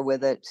somewhere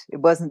with it. It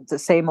wasn't the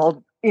same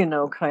old,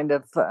 kind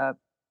of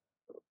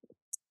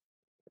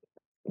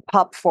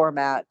pop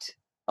format,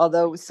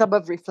 although some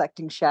of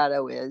Reflecting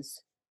Shadow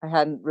is. I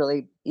hadn't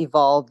really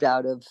evolved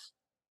out of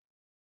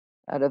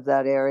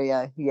that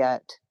area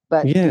yet,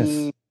 but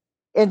the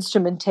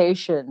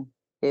instrumentation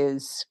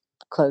is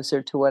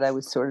closer to what I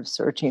was sort of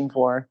searching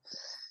for.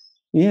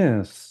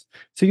 Yes.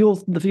 So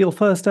your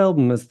first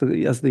album as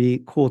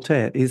the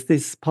quartet, is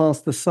this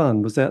Past the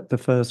Sun? Was that the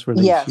first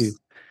release?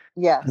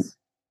 Yes.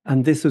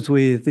 And this is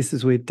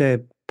with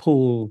Deb,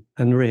 Paul,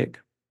 and Rick.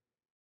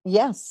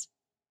 Yes.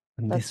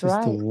 And That's this is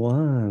right. the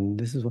one.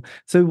 This is one.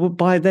 So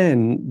by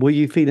then, were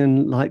you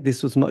feeling like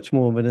this was much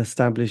more of an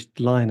established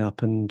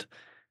lineup and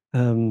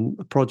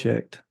a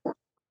project?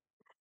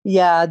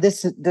 Yeah,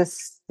 this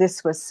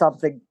was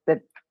something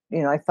that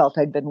I felt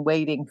I'd been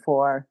waiting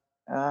for.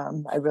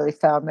 I really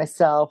found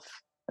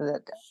myself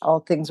that all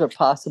things were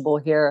possible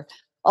here.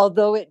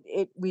 Although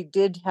we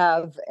did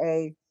have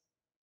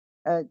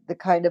the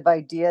kind of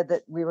idea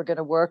that we were going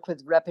to work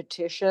with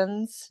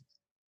repetitions,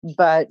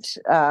 but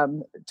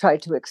try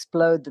to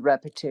explode the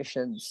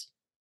repetitions.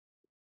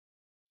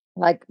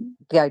 Like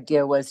the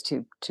idea was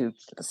to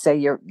say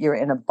you're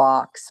in a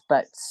box,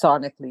 but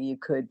sonically you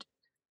could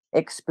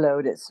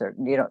explode at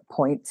certain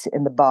points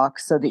in the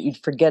box so that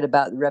you'd forget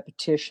about the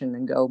repetition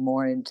and go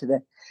more into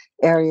the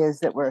areas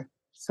that were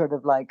sort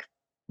of like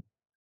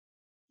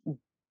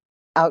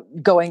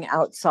going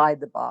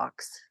outside the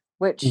box,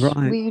 which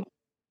Right.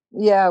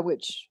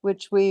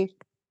 which we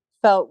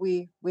felt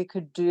we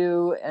could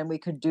do, and we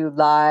could do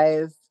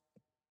live,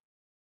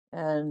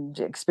 and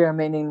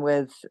experimenting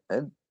with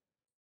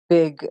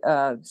big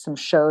some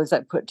shows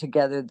I put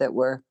together that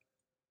were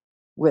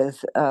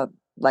with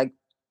like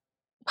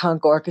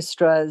punk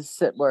orchestras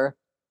that were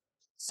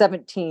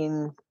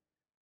 17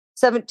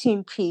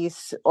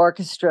 piece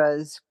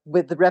orchestras,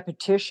 with the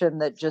repetition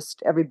that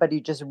just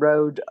everybody just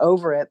rode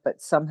over it,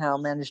 but somehow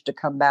managed to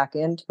come back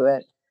into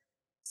it.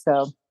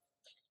 So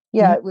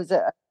yeah, it was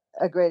a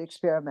great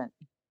experiment.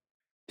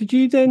 Did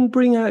you then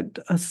bring out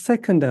a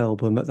second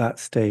album at that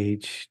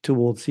stage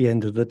towards the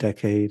end of the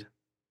decade?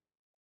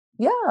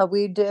 Yeah,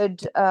 we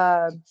did.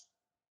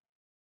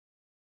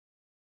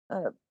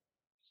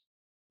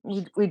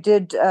 We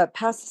did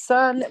Past the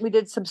Sun. We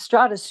did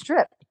Substrata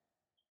Strip.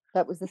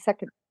 That was the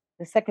second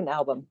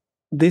album.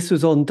 This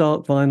was on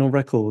Dark Vinyl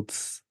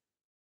Records,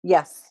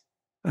 Yes.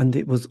 and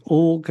it was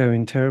all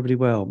going terribly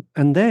well.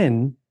 And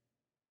then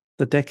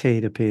the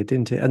Decade appeared,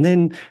 didn't it? And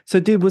then,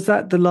 was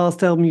that the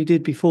last album you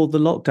did before the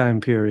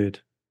lockdown period?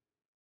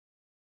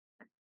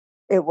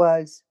 It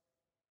was.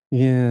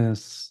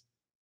 Yes.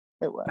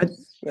 It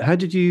was. Yeah. How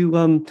did you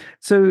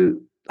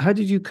how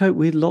did you cope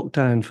with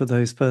lockdown for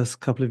those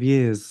first couple of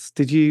years?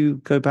 Did you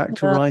go back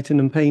to writing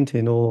and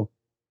painting, or?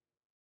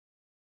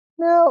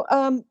 No.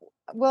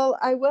 Well,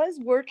 I was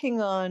working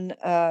on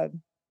a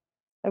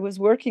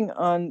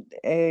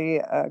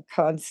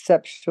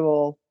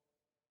conceptual,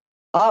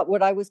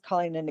 what I was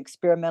calling an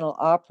experimental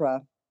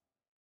opera,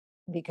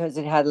 because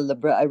it had a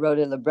libretto. I wrote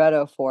a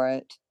libretto for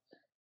it,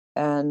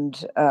 and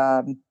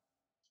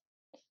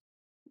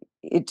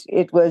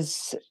it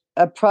was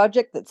a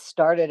project that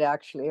started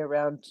actually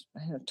around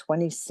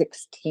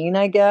 2016,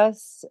 I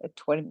guess,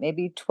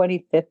 maybe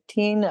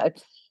 2015.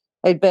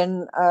 I'd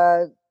been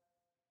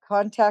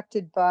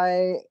contacted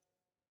by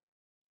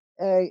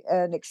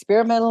an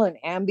experimental and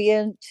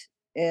ambient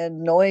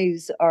and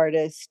noise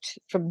artist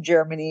from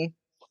Germany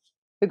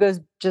who goes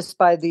just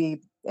by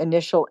the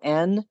initial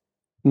N.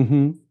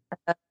 Mm-hmm.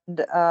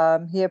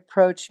 And he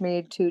approached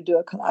me to do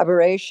a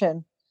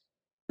collaboration.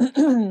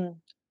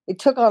 It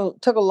took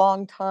a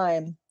long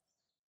time,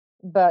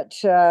 but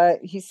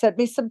he sent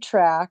me some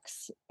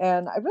tracks,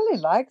 and I really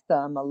liked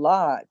them a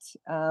lot.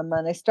 And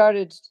I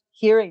started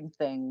hearing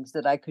things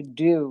that I could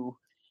do,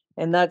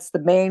 and that's the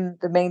main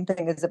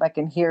thing, is if I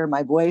can hear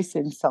my voice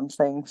in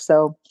something.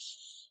 So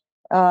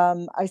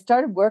I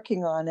started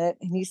working on it,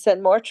 and he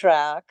sent more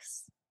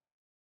tracks,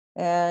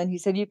 and he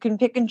said you can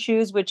pick and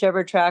choose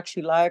whichever tracks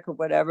you like, or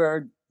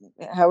whatever,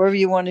 however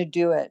you want to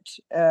do it.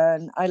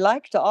 And I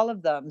liked all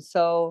of them,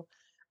 so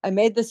I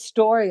made the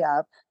story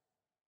up.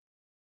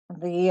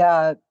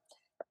 It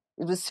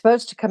was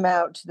supposed to come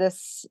out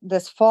this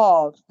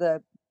fall.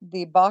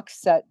 The box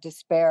set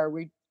Despair.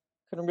 We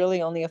could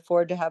really only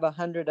afford to have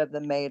 100 of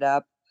them made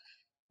up.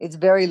 It's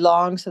very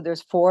long, so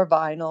there's 4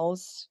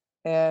 vinyls,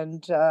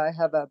 and I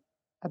have a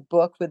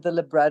book with the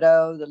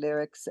libretto, the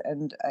lyrics,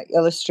 and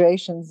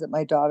illustrations that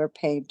my daughter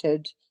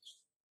painted.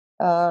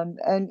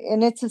 And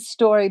it's a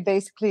story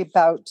basically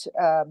about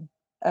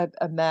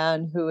a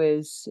man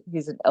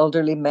he's an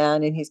elderly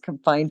man, and he's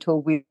confined to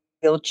a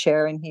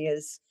wheelchair, and he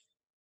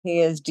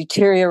is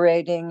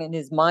deteriorating, and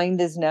his mind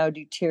is now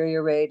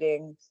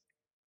deteriorating.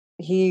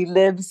 He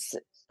lives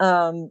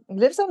on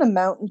a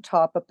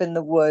mountaintop up in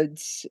the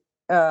woods.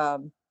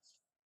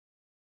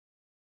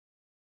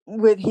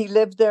 He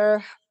lived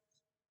there,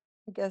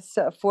 I guess,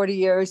 40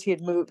 years. He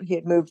had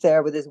moved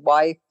there with his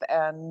wife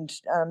and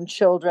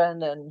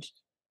children,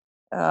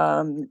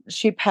 and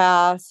she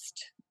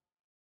passed,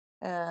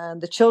 and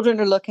the children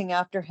are looking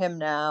after him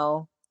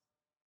now.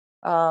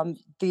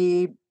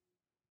 The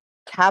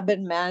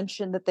cabin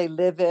mansion that they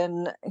live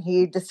in,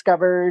 he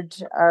discovered,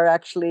 are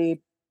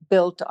actually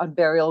built on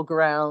burial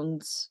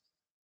grounds,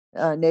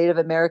 Native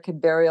American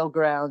burial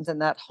grounds,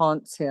 and that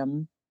haunts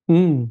him.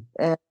 Mm.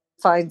 And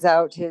finds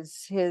out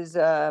his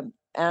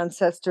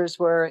ancestors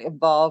were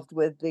involved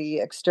with the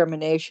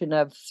extermination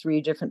of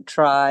 3 different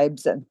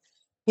tribes, and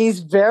he's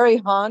very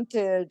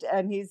haunted.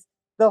 And he's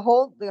the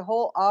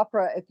whole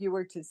opera, if you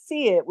were to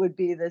see it, would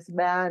be this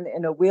man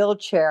in a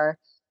wheelchair,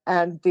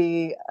 and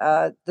the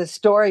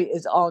story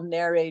is all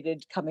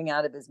narrated coming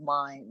out of his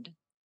mind.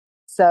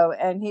 So,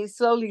 and he's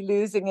slowly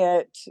losing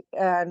it,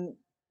 and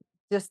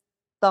just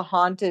the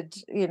haunted,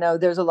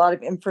 there's a lot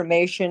of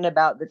information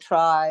about the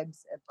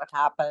tribes and what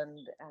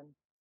happened, and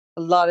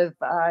a lot of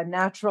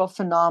natural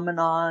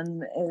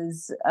phenomenon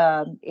is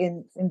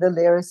in the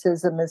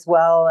lyricism as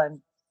well.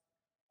 And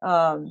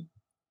um,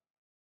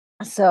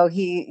 so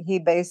he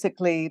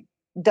basically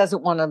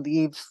doesn't want to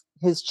leave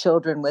his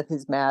children with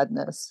his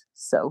madness,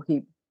 so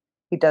he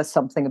does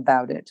something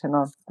about it, and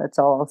that's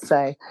all I'll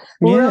say.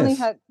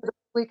 Yes.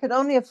 We could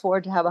only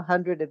afford to have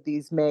 100 of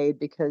these made,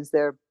 because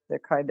they're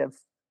kind of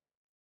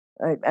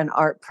an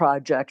art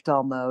project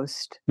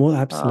almost. Well,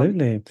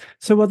 absolutely.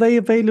 So are they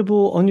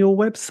available on your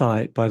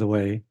website, by the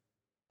way?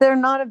 They're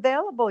not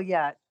available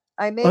yet.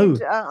 I made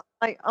Oh,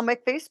 on my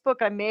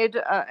Facebook. I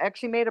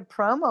actually made a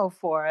promo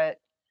for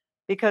it,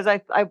 because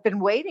I've been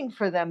waiting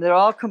for them. They're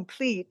all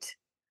complete.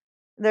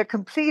 They're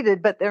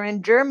completed, but they're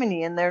in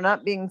Germany, and they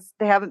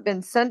haven't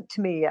been sent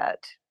to me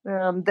yet.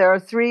 There are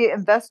 3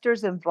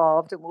 investors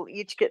involved, and we'll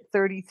each get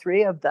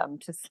 33 of them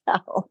to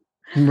sell.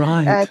 And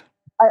right.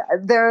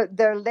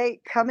 they're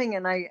late coming,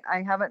 and I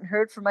haven't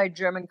heard from my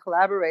German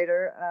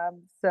collaborator.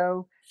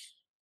 So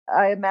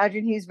I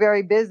imagine he's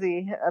very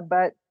busy,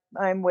 but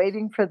I'm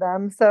waiting for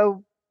them.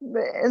 So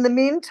in the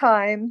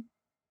meantime,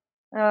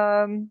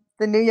 the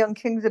new Young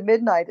Kings of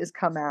Midnight has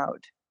come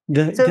out.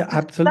 So that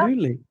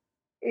Absolutely.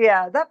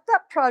 yeah, that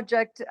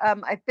project,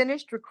 I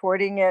finished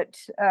recording it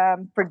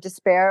for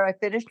Despair. I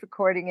finished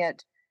recording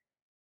it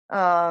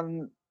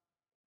um,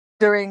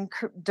 during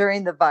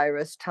the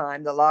virus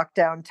time, the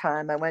lockdown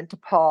time. I went to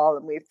Paul,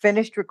 and we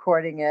finished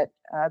recording it,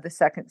 the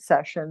second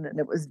session, and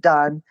it was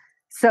done.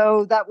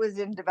 So that was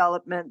in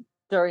development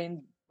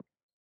during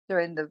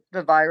during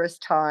the virus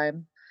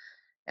time.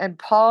 And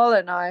Paul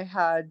and I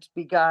had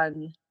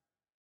begun,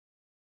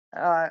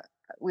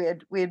 we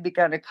had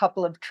begun a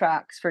couple of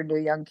tracks for New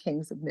Young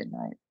Kings of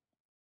Midnight.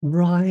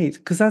 Right,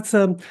 because that's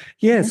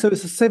yeah, so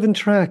it's a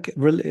 7-track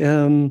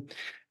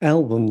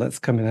album that's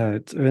coming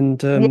out,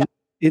 and Yeah,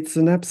 it's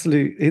an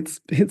absolute,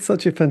 it's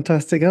such a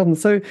fantastic album.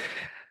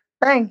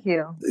 thank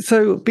you.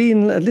 So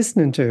being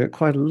listening to it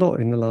quite a lot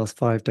in the last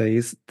 5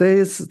 days,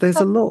 there's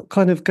a lot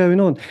kind of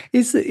going on.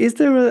 Is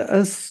there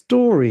a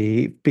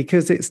story?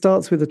 Because it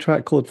starts with a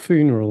track called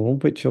Funeral,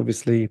 which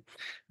obviously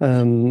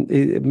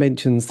it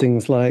mentions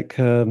things like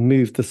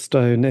move the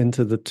stone,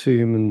 enter the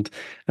tomb,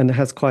 and it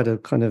has quite a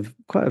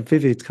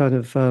vivid kind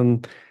of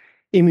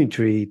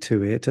imagery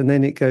to it, and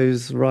then it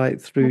goes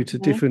right through to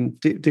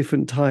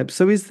different types.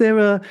 So is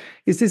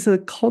this a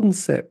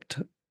concept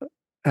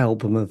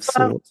album of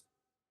Well, sorts?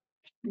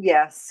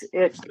 yes,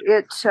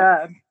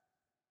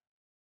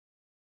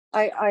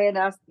 I had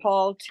asked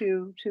Paul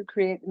to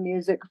create the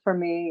music for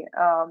me,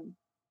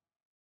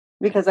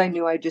 because I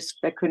knew I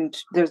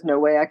couldn't. There's no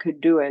way I could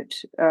do it.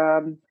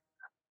 And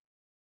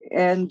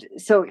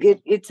so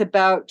it's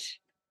about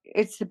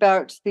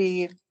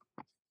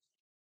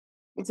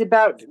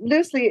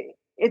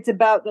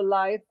the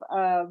life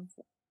of,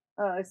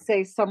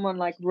 say, someone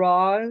like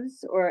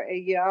Roz, or a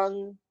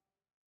young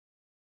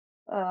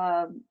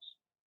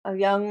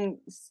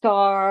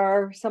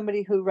star,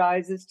 somebody who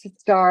rises to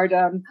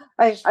stardom.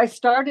 I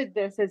started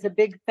this as a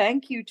big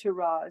thank you to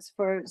Roz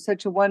for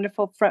such a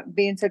wonderful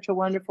being such a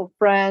wonderful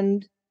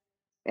friend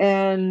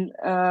and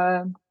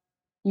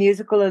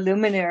musical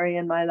luminary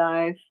in my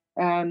life.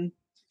 And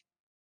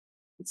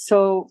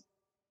so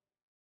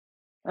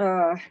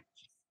I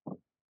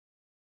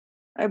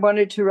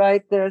wanted to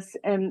write this,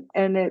 and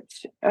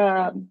it's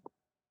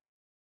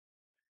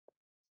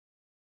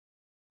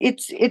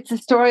a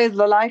story of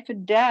the life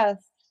and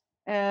death,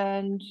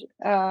 and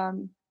how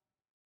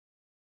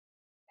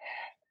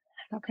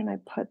can I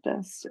put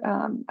this?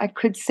 I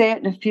could say it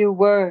in a few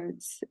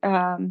words.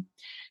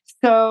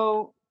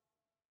 So,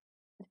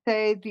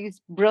 say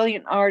these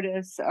brilliant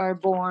artists are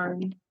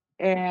born,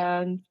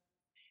 and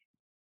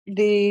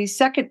the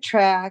second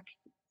track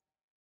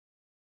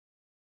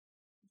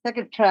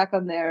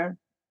on there,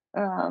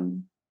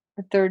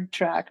 the third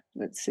track.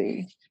 Let's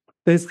see.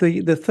 There's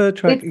the third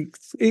track,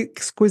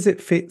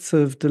 Exquisite Fits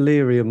of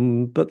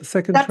Delirium, but the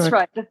second That's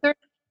track. right.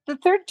 The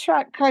third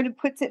track kind of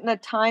puts it in a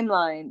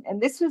timeline,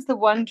 and this was the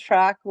one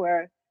track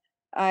where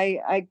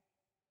I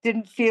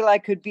didn't feel I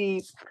could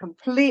be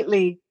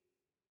completely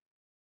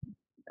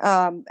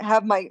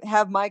have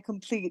my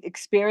complete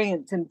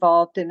experience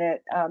involved in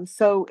it.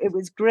 So it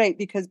was great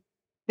because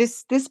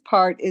this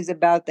part is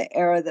about the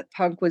era that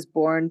punk was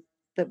born,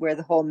 where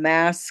the whole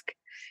mask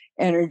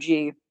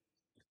energy,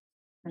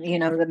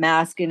 the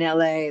mask in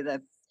LA,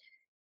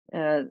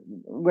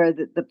 where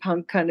the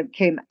punk kind of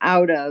came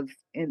out of,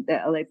 and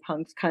the LA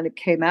punks kind of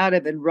came out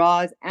of, and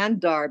Roz and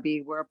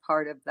Darby were a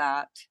part of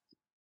that.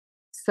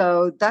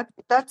 So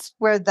that's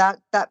where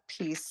that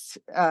piece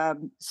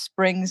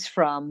springs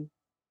from.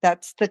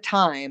 That's the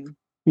time.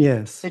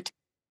 Yes. The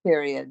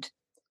period.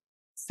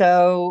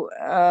 So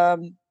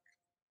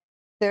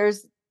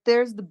there's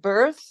the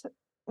birth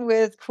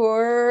with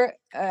Core,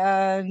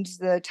 and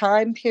the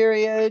time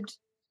period,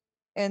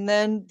 and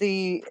then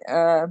the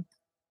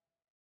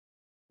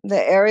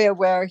area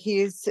where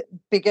he's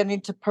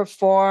beginning to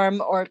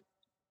perform, or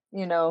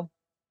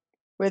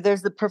where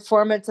there's the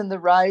performance and the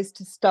rise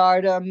to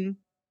stardom.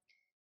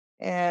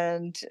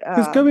 And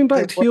Because going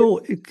back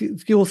to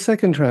your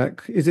second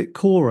track, is it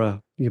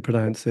Cora? You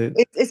pronounce it?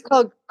 It's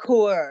called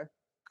Core,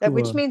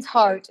 which Cora. means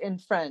heart in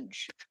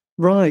French.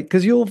 Right,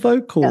 because your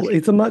vocal,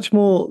 it's a much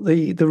more,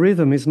 the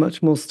rhythm is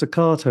much more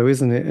staccato,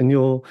 isn't it? And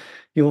your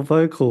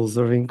vocals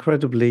are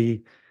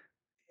incredibly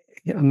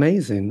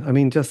amazing. I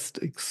mean, just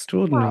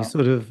extraordinary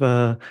sort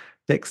of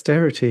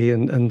dexterity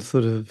and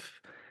sort of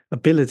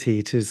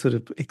ability to sort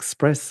of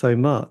express so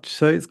much.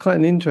 So it's quite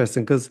an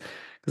interesting, because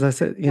I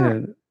said,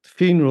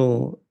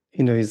 funeral,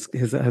 has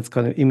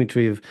kind of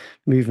imagery of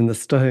moving the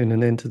stone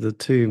and enter the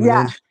tomb,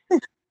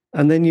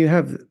 and then you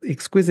have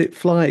Exquisite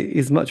Flight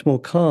is much more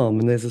calm,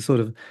 and there's a sort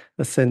of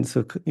a sense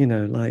of,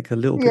 like a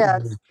little bit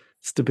more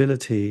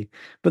stability.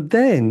 But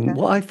then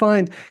what I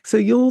find, so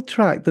your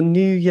track, The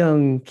New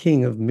Young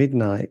King of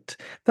Midnight,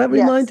 that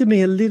reminded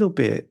me a little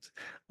bit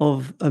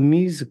of a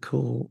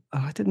musical.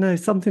 I don't know,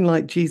 something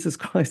like Jesus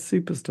Christ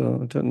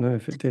Superstar. I don't know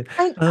if it did.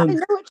 I know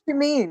what you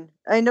mean.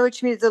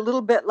 It's a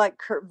little bit like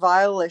Kurt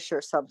Weill-ish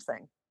or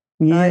something.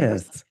 Right?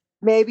 Yes.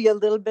 Maybe a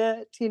little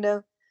bit,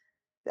 or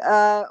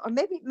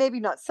maybe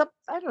not.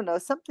 I don't know,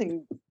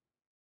 something.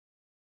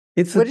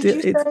 What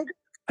did you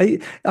say?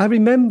 I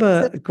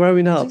remember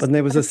growing up, and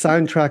there was a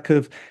soundtrack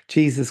of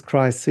Jesus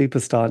Christ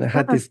Superstar, and it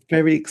had this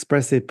very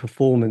expressive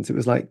performance. It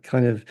was like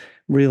kind of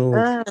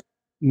real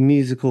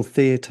musical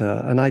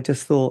theatre. And I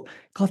just thought,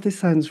 God, this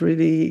sounds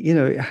really,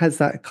 it has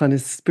that kind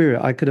of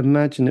spirit. I could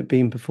imagine it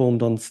being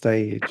performed on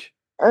stage.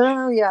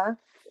 Oh, yeah.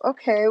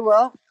 Okay,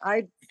 well,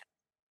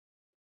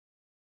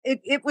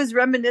 it was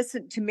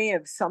reminiscent to me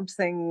of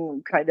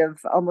something kind of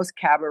almost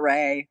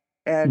cabaret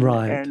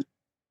Right. and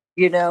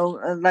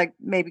like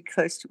maybe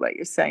close to what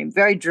you're saying,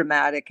 very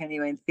dramatic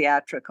anyway, and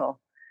theatrical.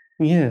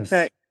 Yes.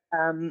 But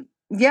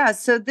yeah,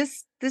 so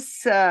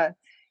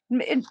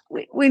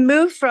we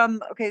move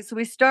from, okay, so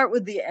we start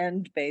with the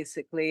end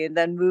basically, and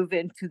then move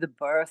into the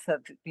birth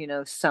of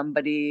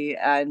somebody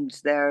and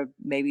their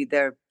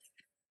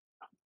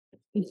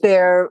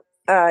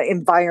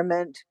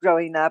environment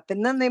growing up,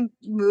 and then they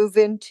move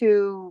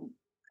into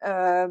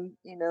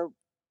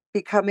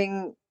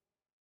becoming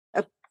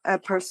a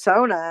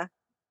persona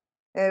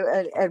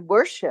and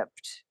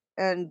worshipped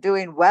and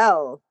doing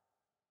well,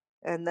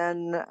 and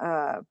then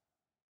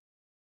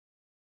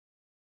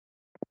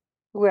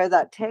where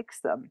that takes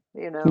them,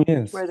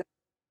 Yes. where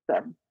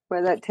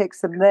that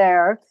takes them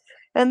there.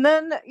 And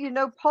then,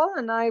 Paul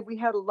and I, we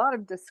had a lot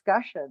of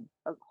discussion,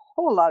 a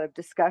whole lot of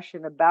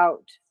discussion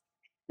about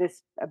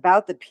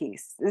the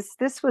piece.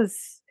 This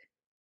was,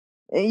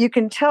 you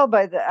can tell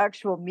by the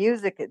actual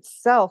music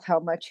itself how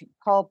much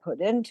Paul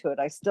put into it.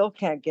 I still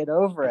can't get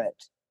over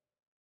it.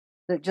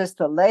 That just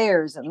the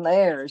layers and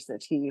layers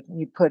that he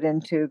put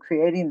into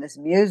creating this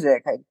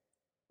music.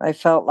 I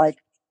felt like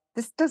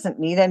this doesn't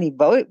need any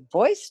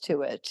voice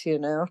to it,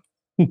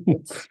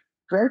 It's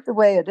great the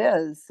way it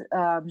is.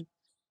 But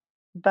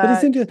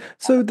it's But interesting.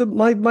 So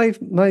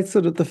my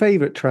sort of the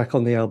favorite track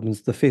on the album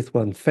is the fifth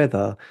one,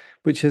 Feather,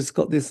 which has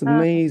got this uh,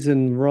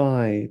 amazing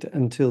ride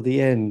until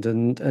the end,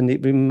 and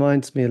it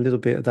reminds me a little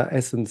bit of that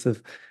essence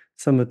of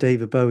some of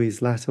David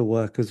Bowie's latter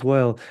work as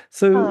well.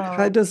 So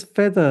how oh, does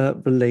Feather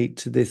relate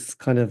to this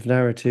kind of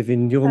narrative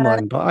in your uh,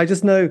 mind? But I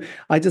just know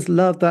I just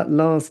love that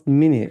last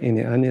minute in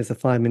it, and it's a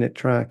 5 minute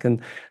track, and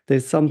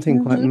there's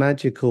something quite mhm.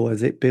 magical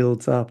as it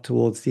builds up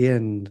towards the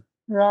end.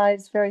 Right,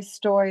 it's very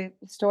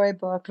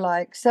storybook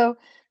like. So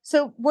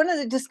one of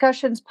the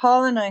discussions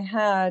Paul and I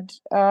had,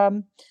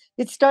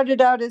 it started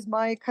out as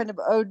my kind of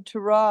ode to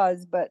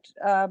Roz, but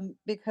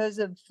because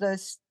of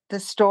the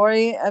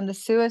story and the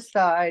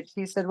suicide,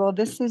 he said, "Well,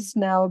 this is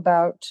now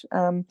about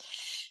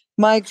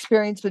my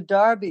experience with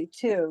Darby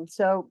too."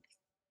 So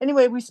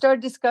anyway, we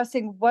started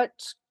discussing what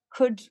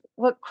could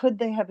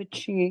they have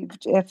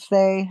achieved if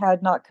they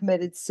had not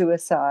committed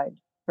suicide,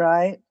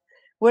 right?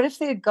 What if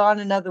they had gone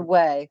another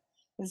way?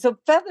 And so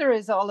Feather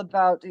is all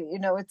about,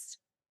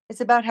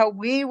 it's about how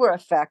we were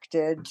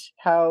affected,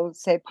 how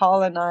say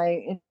Paul and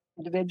I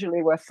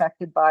individually were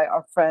affected by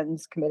our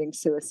friends committing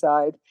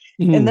suicide,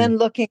 and Mm. then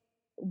looking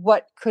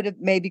what could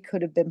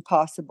have been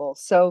possible.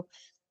 So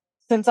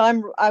since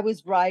I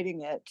was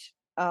writing it,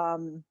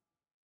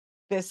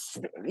 this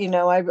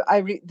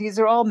these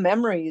are all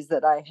memories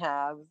that I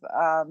have.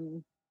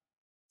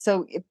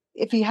 So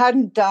if he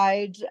hadn't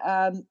died,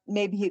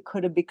 maybe he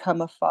could have become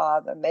a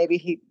father. Maybe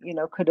he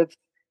could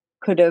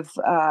have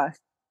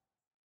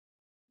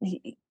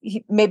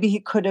maybe he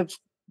could have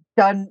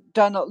done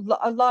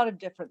a lot of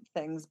different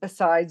things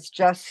besides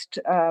just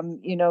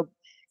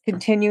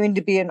continuing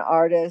to be an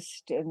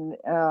artist. And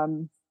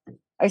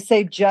I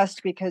say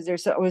just because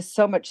was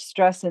so much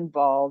stress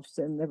involved,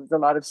 and there was a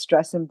lot of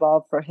stress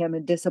involved for him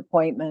and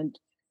disappointment.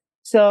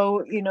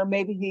 So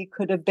maybe he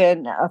could have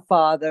been a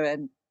father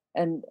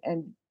and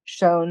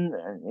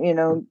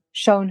shown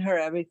shown her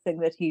everything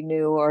that he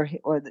knew,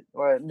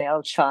 or a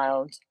male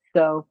child.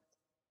 So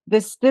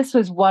this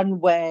was one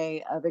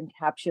way of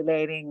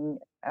encapsulating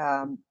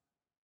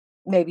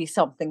maybe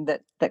something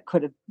that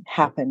could have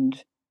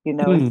happened.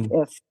 Mm.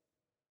 If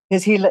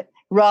because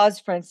Roz,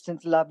 for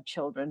instance, loved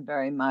children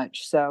very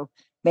much, so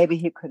maybe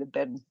he could have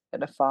been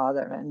a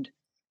father. And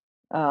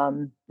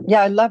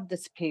yeah, I love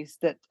this piece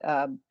that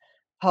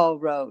Paul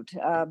wrote.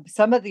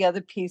 Some of the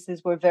other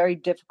pieces were very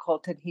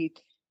difficult, and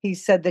he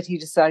said that he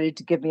decided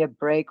to give me a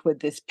break with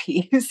this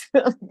piece.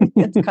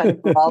 It's kind of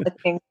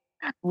rollicking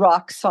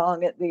rock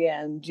song at the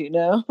end,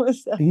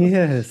 So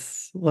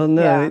Yes. Well,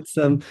 no, yeah. it's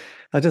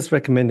I just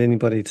recommend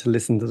anybody to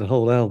listen to the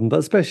whole album, but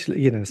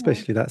especially, Mm.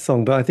 especially that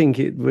song. But I think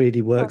it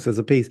really Oh, works as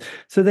a piece.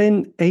 So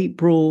then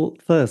April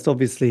 1st,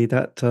 obviously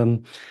that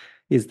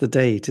is the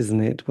date,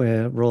 isn't it,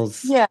 where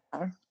Roz, yeah,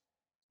 yeah.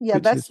 which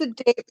is That's the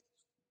date.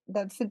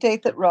 That's the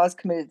date that Roz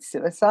committed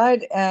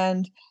suicide.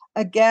 And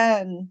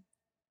again,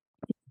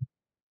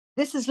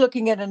 this is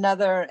looking at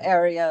another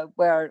area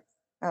where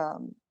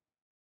um,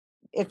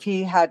 if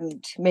he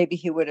hadn't, maybe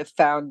he would have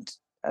found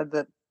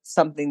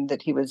something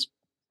that was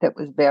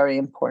very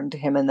important to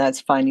him, and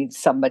that's finding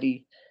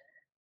somebody,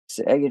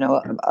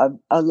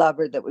 a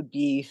lover that would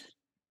be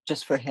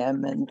just for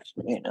him, and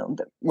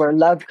where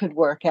love could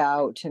work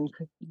out and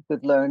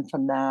could learn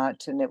from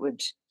that, and it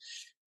would.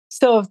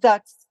 So if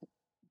that's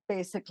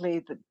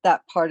basically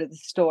that part of the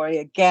story,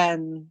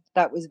 again,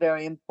 that was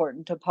very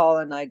important to Paul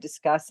and I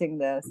discussing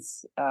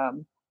this.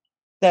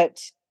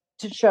 That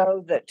to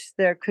show that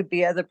there could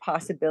be other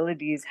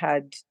possibilities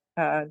had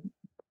uh,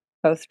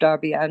 both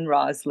Darby and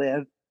Roz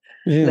lived.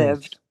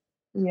 yes.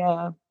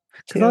 Yeah,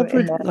 Because too.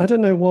 And I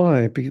don't know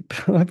why, but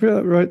I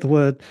wrote the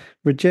word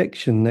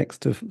rejection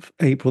next to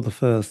April the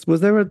 1st. Was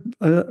there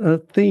a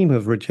theme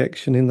of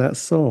rejection in that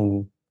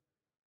song?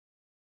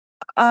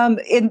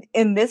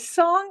 In this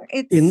song,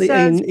 it In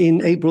says,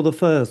 in April the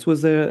 1st,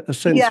 was there a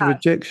sense of yeah,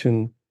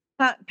 rejection?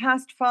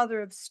 past father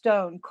of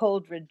stone,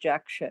 cold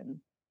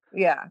rejection.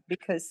 Yeah,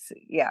 because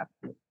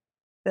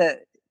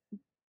the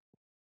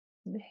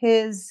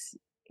his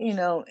you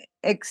know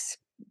ex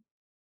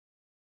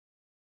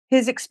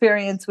his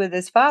experience with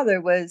his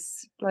father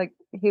was like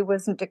he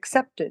wasn't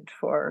accepted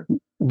for it,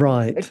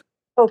 Right.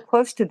 so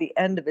close to the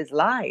end of his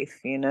life.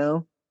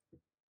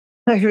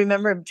 I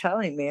remember him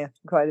telling me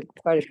quite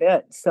a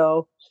bit.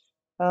 So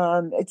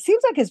it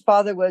seems like his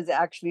father was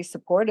actually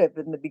supportive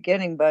in the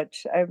beginning, but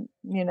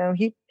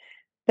he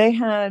they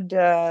had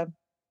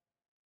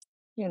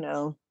you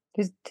know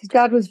his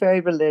dad was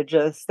very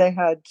religious. They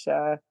had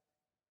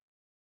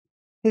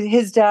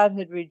his dad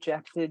had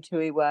rejected who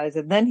he was,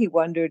 and then he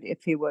wondered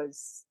if he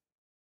was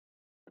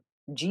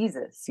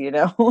Jesus.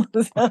 So,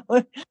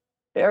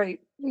 very,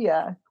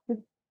 yeah.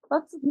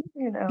 Lots,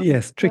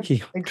 Yes, lots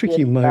tricky, of ideas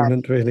tricky about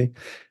moment, it. really.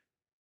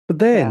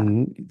 But Yeah.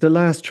 then the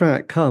last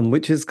track, Come,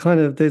 which is kind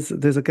of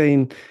there's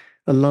again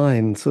a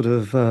line sort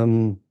of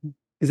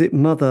is it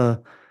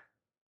Mother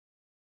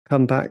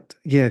come back,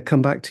 yeah,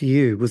 come back to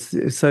you.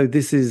 So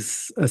this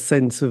is a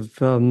sense of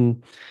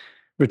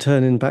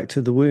returning back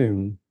to the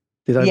womb.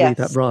 Did I read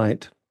that Yes.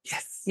 right?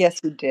 Yes.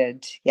 Yes, you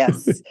did.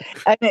 Yes.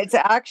 And it's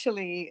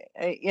actually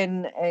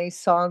in a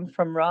song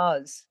from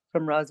Roz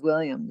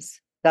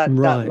Williams, that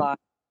Right. line.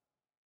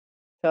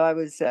 So I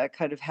was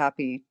kind of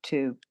happy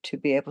to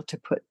be able to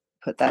put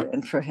that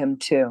in for him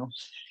too.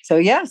 So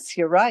yes,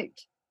 you're right.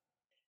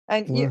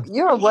 And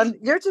Wow.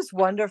 you're just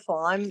wonderful.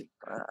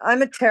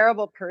 I'm a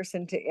terrible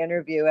person to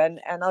interview, and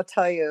I'll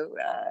tell you,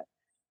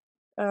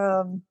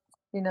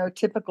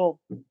 typical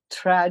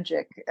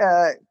tragic,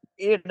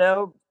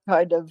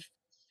 kind of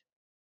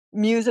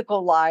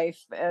musical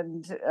life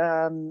and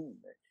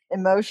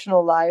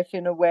emotional life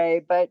in a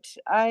way. But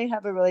I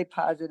have a really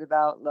positive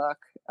outlook.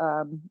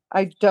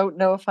 I don't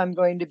know if I'm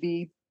going to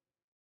be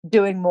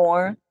doing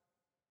more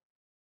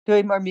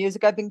doing more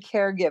music. I've been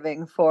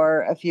caregiving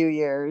for a few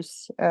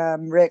years.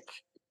 Rick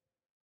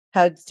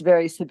had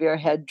very severe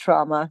head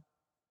trauma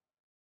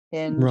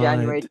in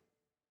January Right.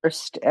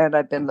 1st, and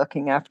I've been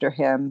looking after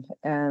him.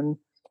 And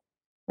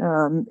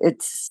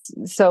it's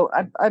so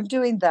I'm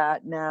doing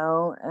that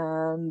now,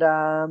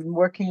 and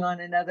working on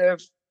another,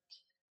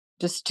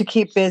 just to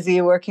keep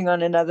busy, working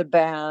on another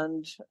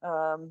band.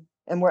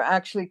 And we're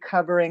actually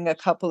covering a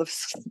couple of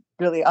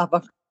really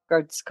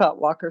avant-garde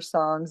Scott Walker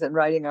songs and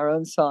writing our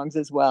own songs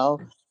as well.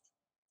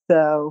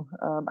 So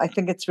I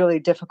think it's really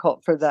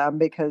difficult for them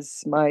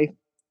because my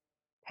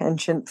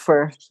penchant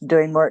for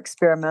doing more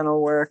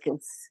experimental work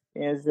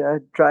is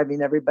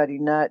driving everybody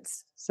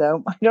nuts.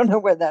 So I don't know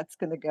where that's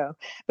going to go.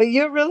 But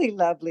you're really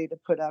lovely to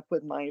put up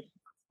with my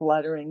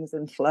flutterings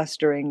and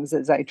flusterings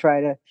as I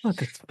try to Oh,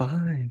 that's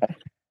fine.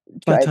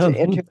 try But to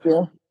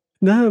interview.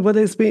 no, but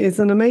it's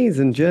an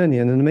amazing journey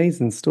and an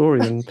amazing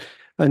story,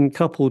 and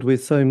coupled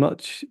with so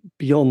much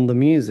beyond the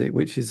music,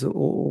 which is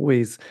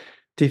always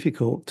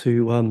difficult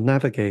to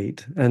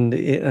navigate.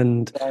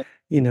 And Right.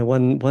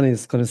 one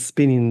is kind of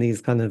spinning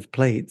these kind of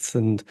plates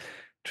and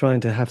trying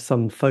to have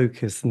some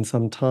focus and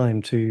some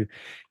time to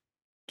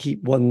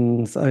keep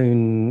one's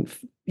own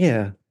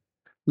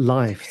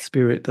life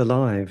spirit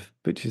alive,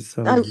 which is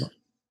Oh,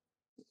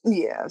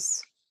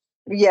 yes.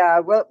 Yeah.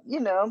 Well,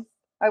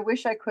 I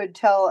wish I could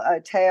tell a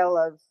tale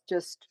of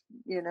just,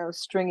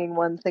 stringing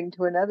one thing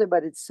to another,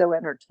 but it's so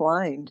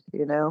intertwined.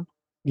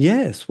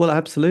 Yes, well,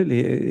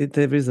 absolutely.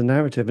 There is a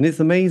narrative, and it's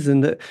amazing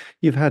that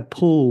you've had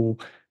Paul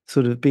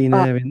sort of been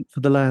Oh, there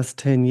for the last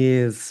 10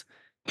 years,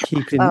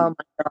 keeping. um,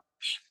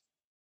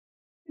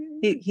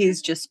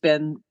 he's just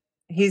been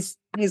he's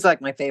like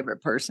my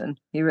favorite person.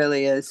 He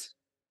really is.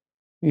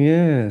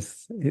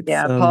 Yes, it's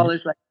Yeah, Paul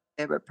is like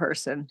my favorite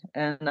person,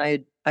 and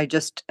I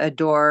just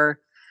adore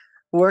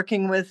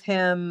working with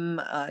him,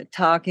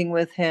 talking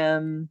with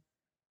him,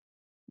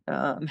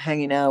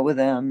 hanging out with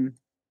him.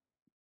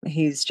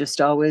 He's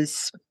just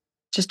always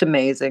just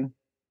amazing,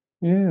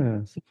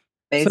 yes.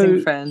 amazing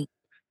So friend.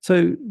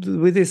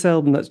 with this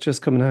album that's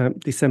just coming out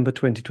December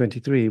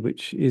 2023,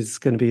 which is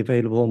going to be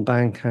available on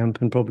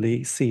Bandcamp and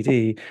probably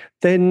CD,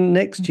 then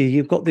next year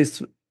you've got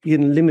this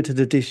limited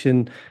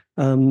edition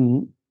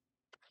um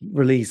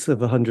release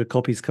of 100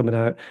 copies coming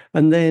out,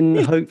 and then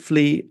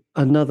hopefully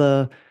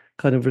another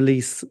kind of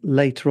release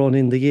later on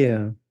in the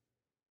year.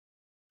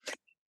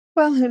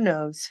 Well, who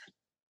knows?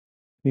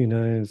 Who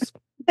knows?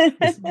 Who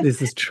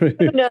This is true.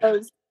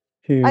 knows?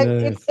 Who I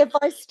if knows? if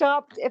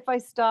I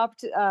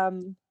stopped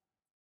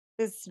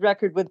this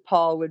record with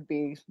Paul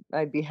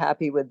I'd be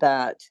happy with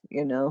that.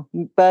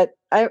 But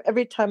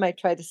every time I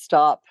try to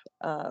stop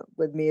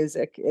with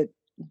music, it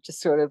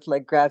just sort of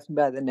like grabs me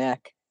by the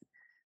neck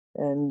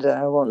and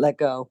I won't let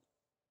go.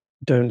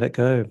 Don't let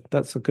go.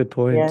 That's a good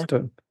point. Yeah.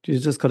 Don't you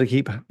just got to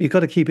keep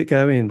it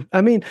going.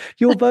 I mean,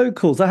 your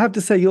vocals, I have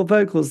to say your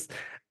vocals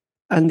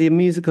and the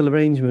musical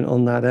arrangement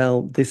on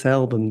this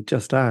album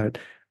just out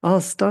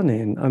are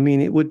stunning. I mean,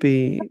 it would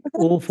be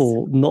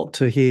awful not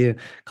to hear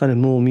kind of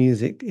more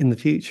music in the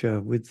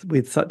future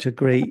with such a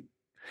great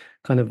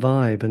kind of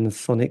vibe and the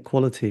sonic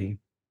quality.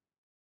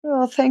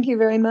 Well, thank you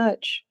very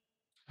much.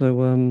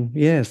 So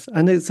yes,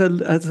 and it's a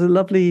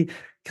lovely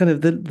kind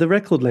of the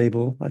record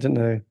label. I don't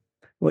know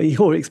what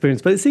your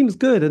experience, but it seems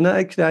good. And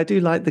actually, I do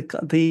like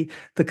the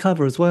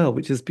cover as well,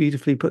 which is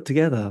beautifully put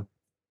together.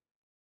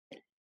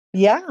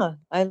 Yeah,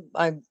 I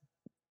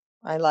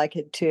like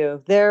it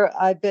too.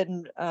 I've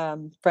been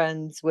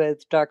friends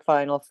with Dark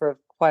Vinyl for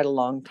quite a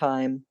long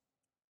time.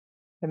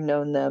 I've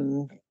known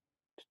them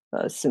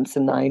since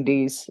the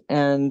 '90s,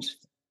 and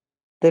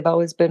they've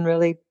always been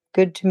really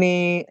good to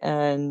me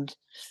and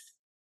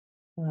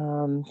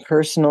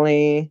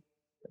personally.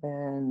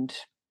 And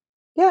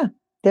yeah,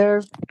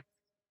 they're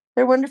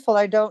they're wonderful.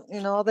 I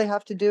don't, all they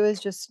have to do is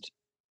just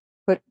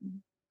put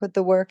put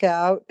the work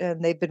out,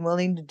 and they've been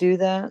willing to do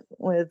that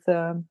with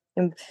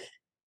and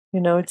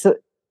it's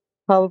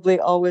probably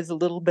always a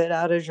little bit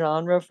out of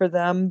genre for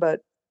them,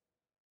 but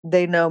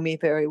they know me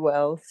very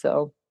well,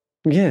 so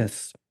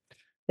Yes,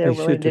 they're they should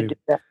willing to do do.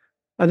 that.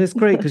 And it's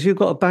great because you've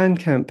got a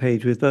Bandcamp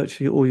page with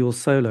virtually all your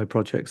solo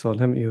projects on,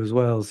 haven't you, as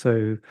well?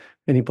 So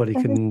anybody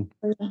I think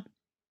can. so.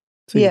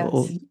 So Yes.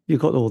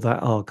 you've got all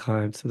that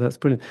archived. So that's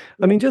brilliant.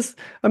 Yeah.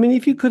 I mean,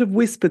 if you could have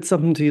whispered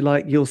something to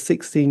like your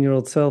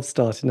 16-year-old self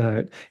starting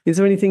out, is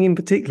there anything in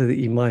particular that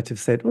you might have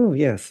said? Oh,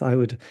 yes, I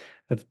would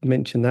have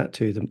mentioned that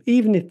to them,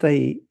 even if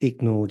they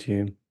ignored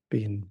you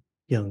being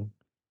young.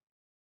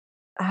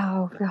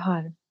 Oh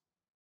god.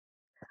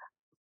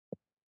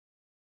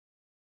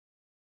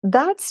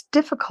 That's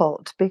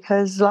difficult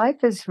because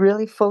life is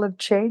really full of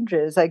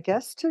changes. I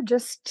guess to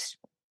just,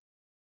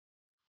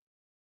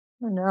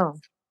 I don't know,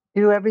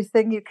 do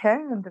everything you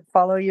can to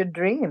follow your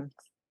dreams.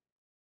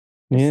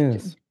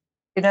 Just,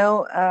 Yes.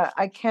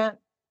 I can't.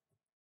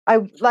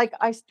 Like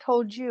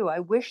told you, I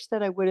wish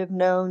that I would have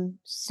known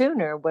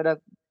sooner what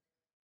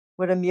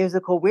a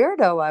musical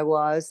weirdo I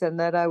was, and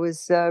that I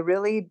was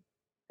really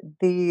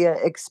the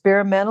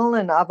experimental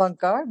and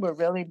avant-garde were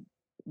really,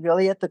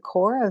 really at the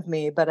core of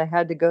me. But I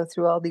had to go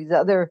through all these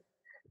other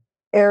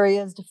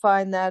areas to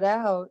find that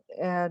out,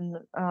 and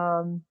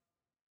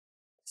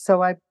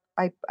so I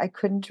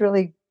couldn't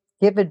really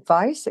give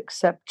advice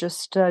except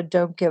just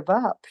don't give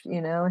up.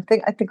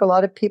 I think a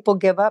lot of people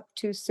give up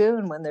too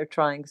soon when they're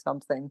trying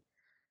something.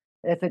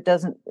 If it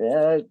doesn't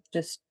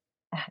just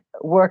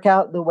work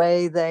out the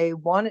way they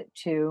want it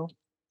to,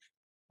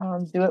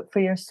 do it for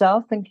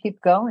yourself and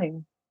keep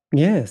going.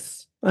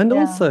 Yes. And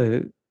Yeah.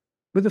 also,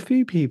 with a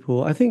few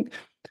people, I think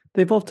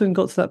they've often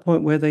got to that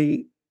point where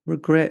they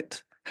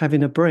regret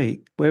having a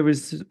break.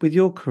 Whereas with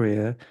your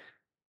career,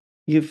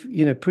 you've,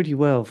 pretty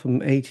well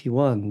from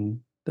 81,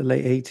 the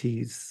late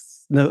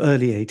 80s, no,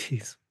 early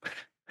 80s,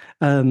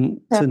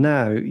 Yeah. to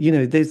now,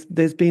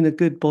 there's been a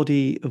good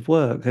body of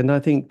work. And I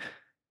think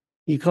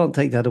you can't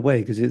take that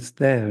away because it's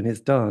there and it's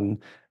done.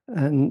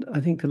 And I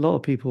think a lot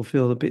of people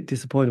feel a bit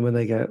disappointed when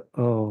they go,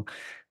 oh,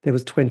 there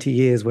was 20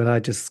 years when I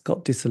just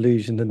got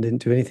disillusioned and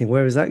didn't do anything.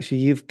 Whereas actually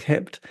you've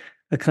kept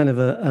a kind of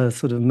a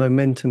sort of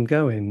momentum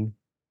going.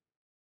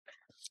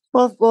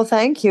 Well,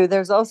 thank you.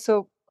 There's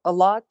also a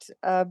lot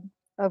of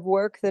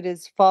work that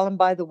has fallen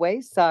by the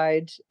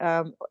wayside,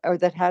 or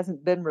that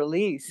hasn't been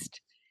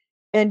released.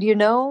 And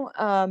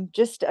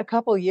just a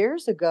couple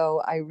years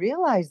ago, I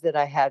realized that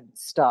I hadn't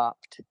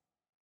stopped.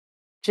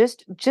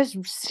 Just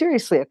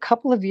seriously, a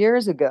couple of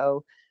years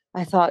ago,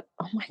 I thought,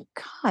 "Oh my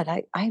God,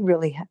 I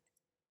really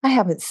I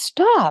haven't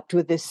stopped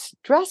with this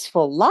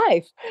stressful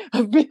life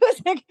of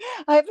music.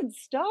 I haven't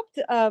stopped,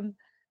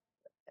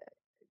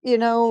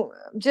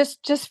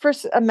 just for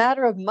a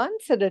matter of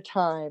months at a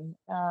time."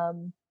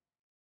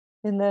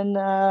 And then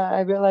I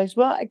realized,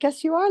 well, I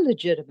guess you are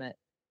legitimate.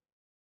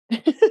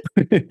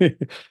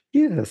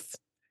 Yes,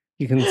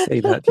 you can say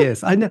that.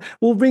 Yes, I know.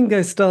 Well,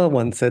 Ringo Starr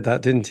once said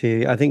that, didn't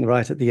he? I think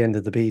right at the end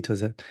of the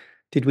Beatles,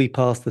 did we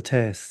pass the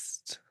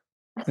test?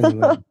 And he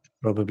went,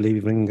 probably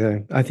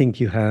Ringo. I think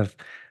you have.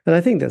 And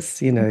I think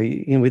that's,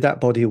 with that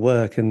body of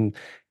work and,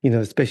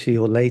 especially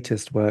your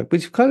latest work,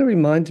 which kind of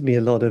reminded me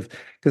a lot of,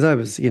 because I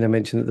was,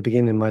 mentioned at the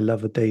beginning, my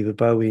love of David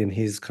Bowie and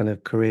his kind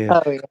of career,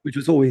 Oh yeah, which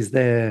was always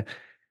there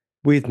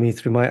with me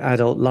through my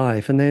adult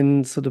life, and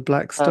then sort of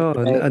Black Star,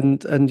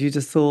 and right. and you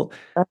just thought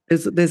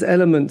there's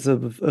elements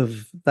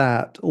of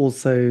that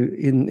also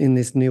in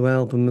this new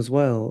album as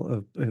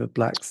well of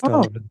Black Oh Star.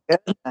 my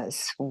goodness!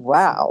 So,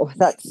 Wow,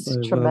 that's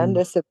so,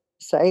 tremendous of you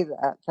to say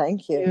that.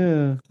 Thank you.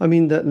 yeah, I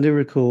mean that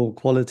lyrical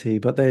quality,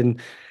 but then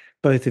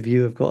both of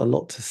you have got a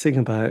lot to sing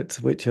about,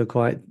 which are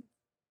quite,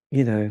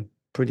 you know,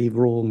 pretty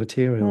raw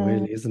material, Mm,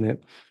 really, isn't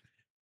it?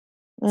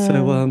 So,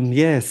 mm,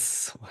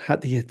 yes,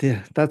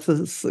 that's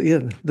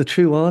the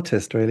true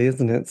artist, really,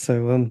 isn't it?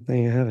 So, there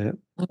you have it,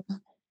 baby.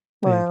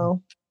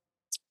 well,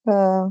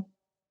 uh,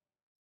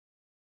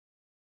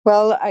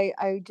 well,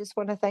 I just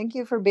want to thank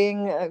you for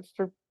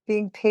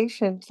being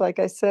patient, like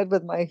I said,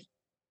 with my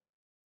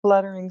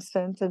fluttering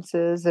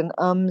sentences and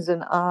ums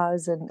and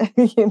ahs and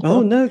you Oh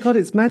know. no, God,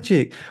 it's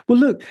magic. Well,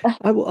 look,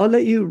 I'll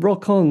let you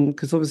rock on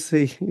because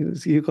obviously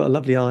you've got a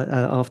lovely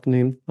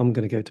afternoon. I'm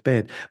going to go to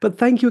bed, but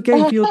thank you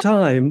again for your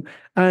time.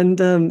 And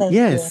Thank you.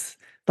 yes,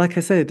 like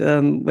I said,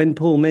 when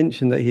Paul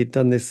mentioned that he'd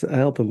done this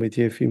album with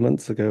you a few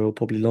months ago, or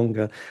probably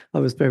longer, I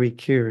was very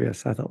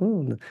curious. I thought,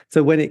 oh, no.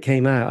 So when it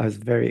came out, I was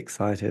very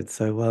excited.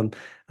 So, and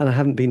I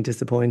haven't been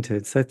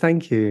disappointed. So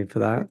thank you for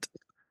that.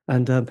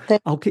 And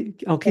Thank I'll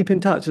keep in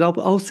touch, and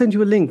I'll send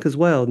you a link as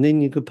well, and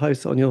then you could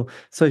post it on your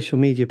social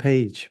media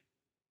page.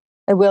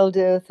 I will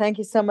do. Thank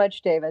you so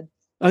much, David.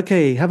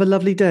 Okay, have a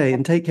lovely day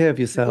and take care of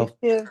yourself.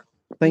 You too.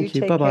 Thank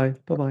you. take care. Bye-bye.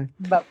 Bye-bye.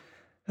 Bye.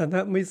 And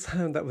that was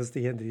that was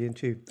the end of the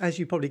interview, as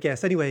you probably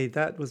guessed. Anyway,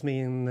 that was me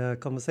in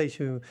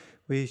conversation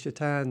with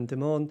Gitane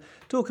Demone,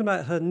 talking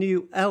about her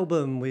new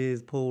album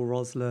with Paul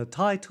Rosler,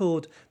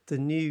 titled "The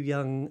New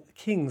Young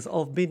Kings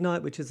of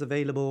Midnight," which is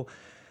available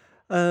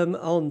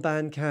on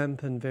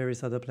Bandcamp and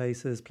various other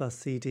places, plus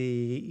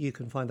CD. You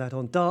can find that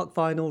on Dark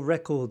Vinyl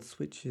Records,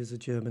 which is a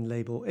German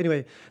label.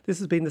 Anyway, this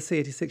has been the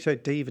C86 Show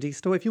DVD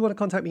store. If you want to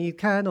contact me, you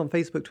can on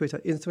Facebook, Twitter,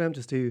 Instagram.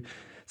 Just do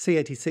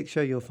C86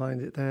 Show, you'll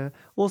find it there.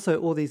 Also,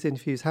 all these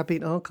interviews have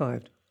been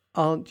archived.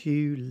 Aren't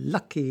you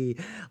lucky?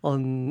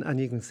 And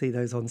you can see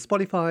those on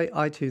Spotify,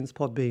 iTunes,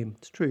 Podbean.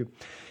 It's true,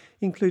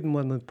 including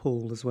one with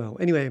Paul as well.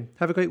 Anyway,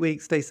 have a great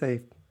week. Stay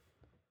safe.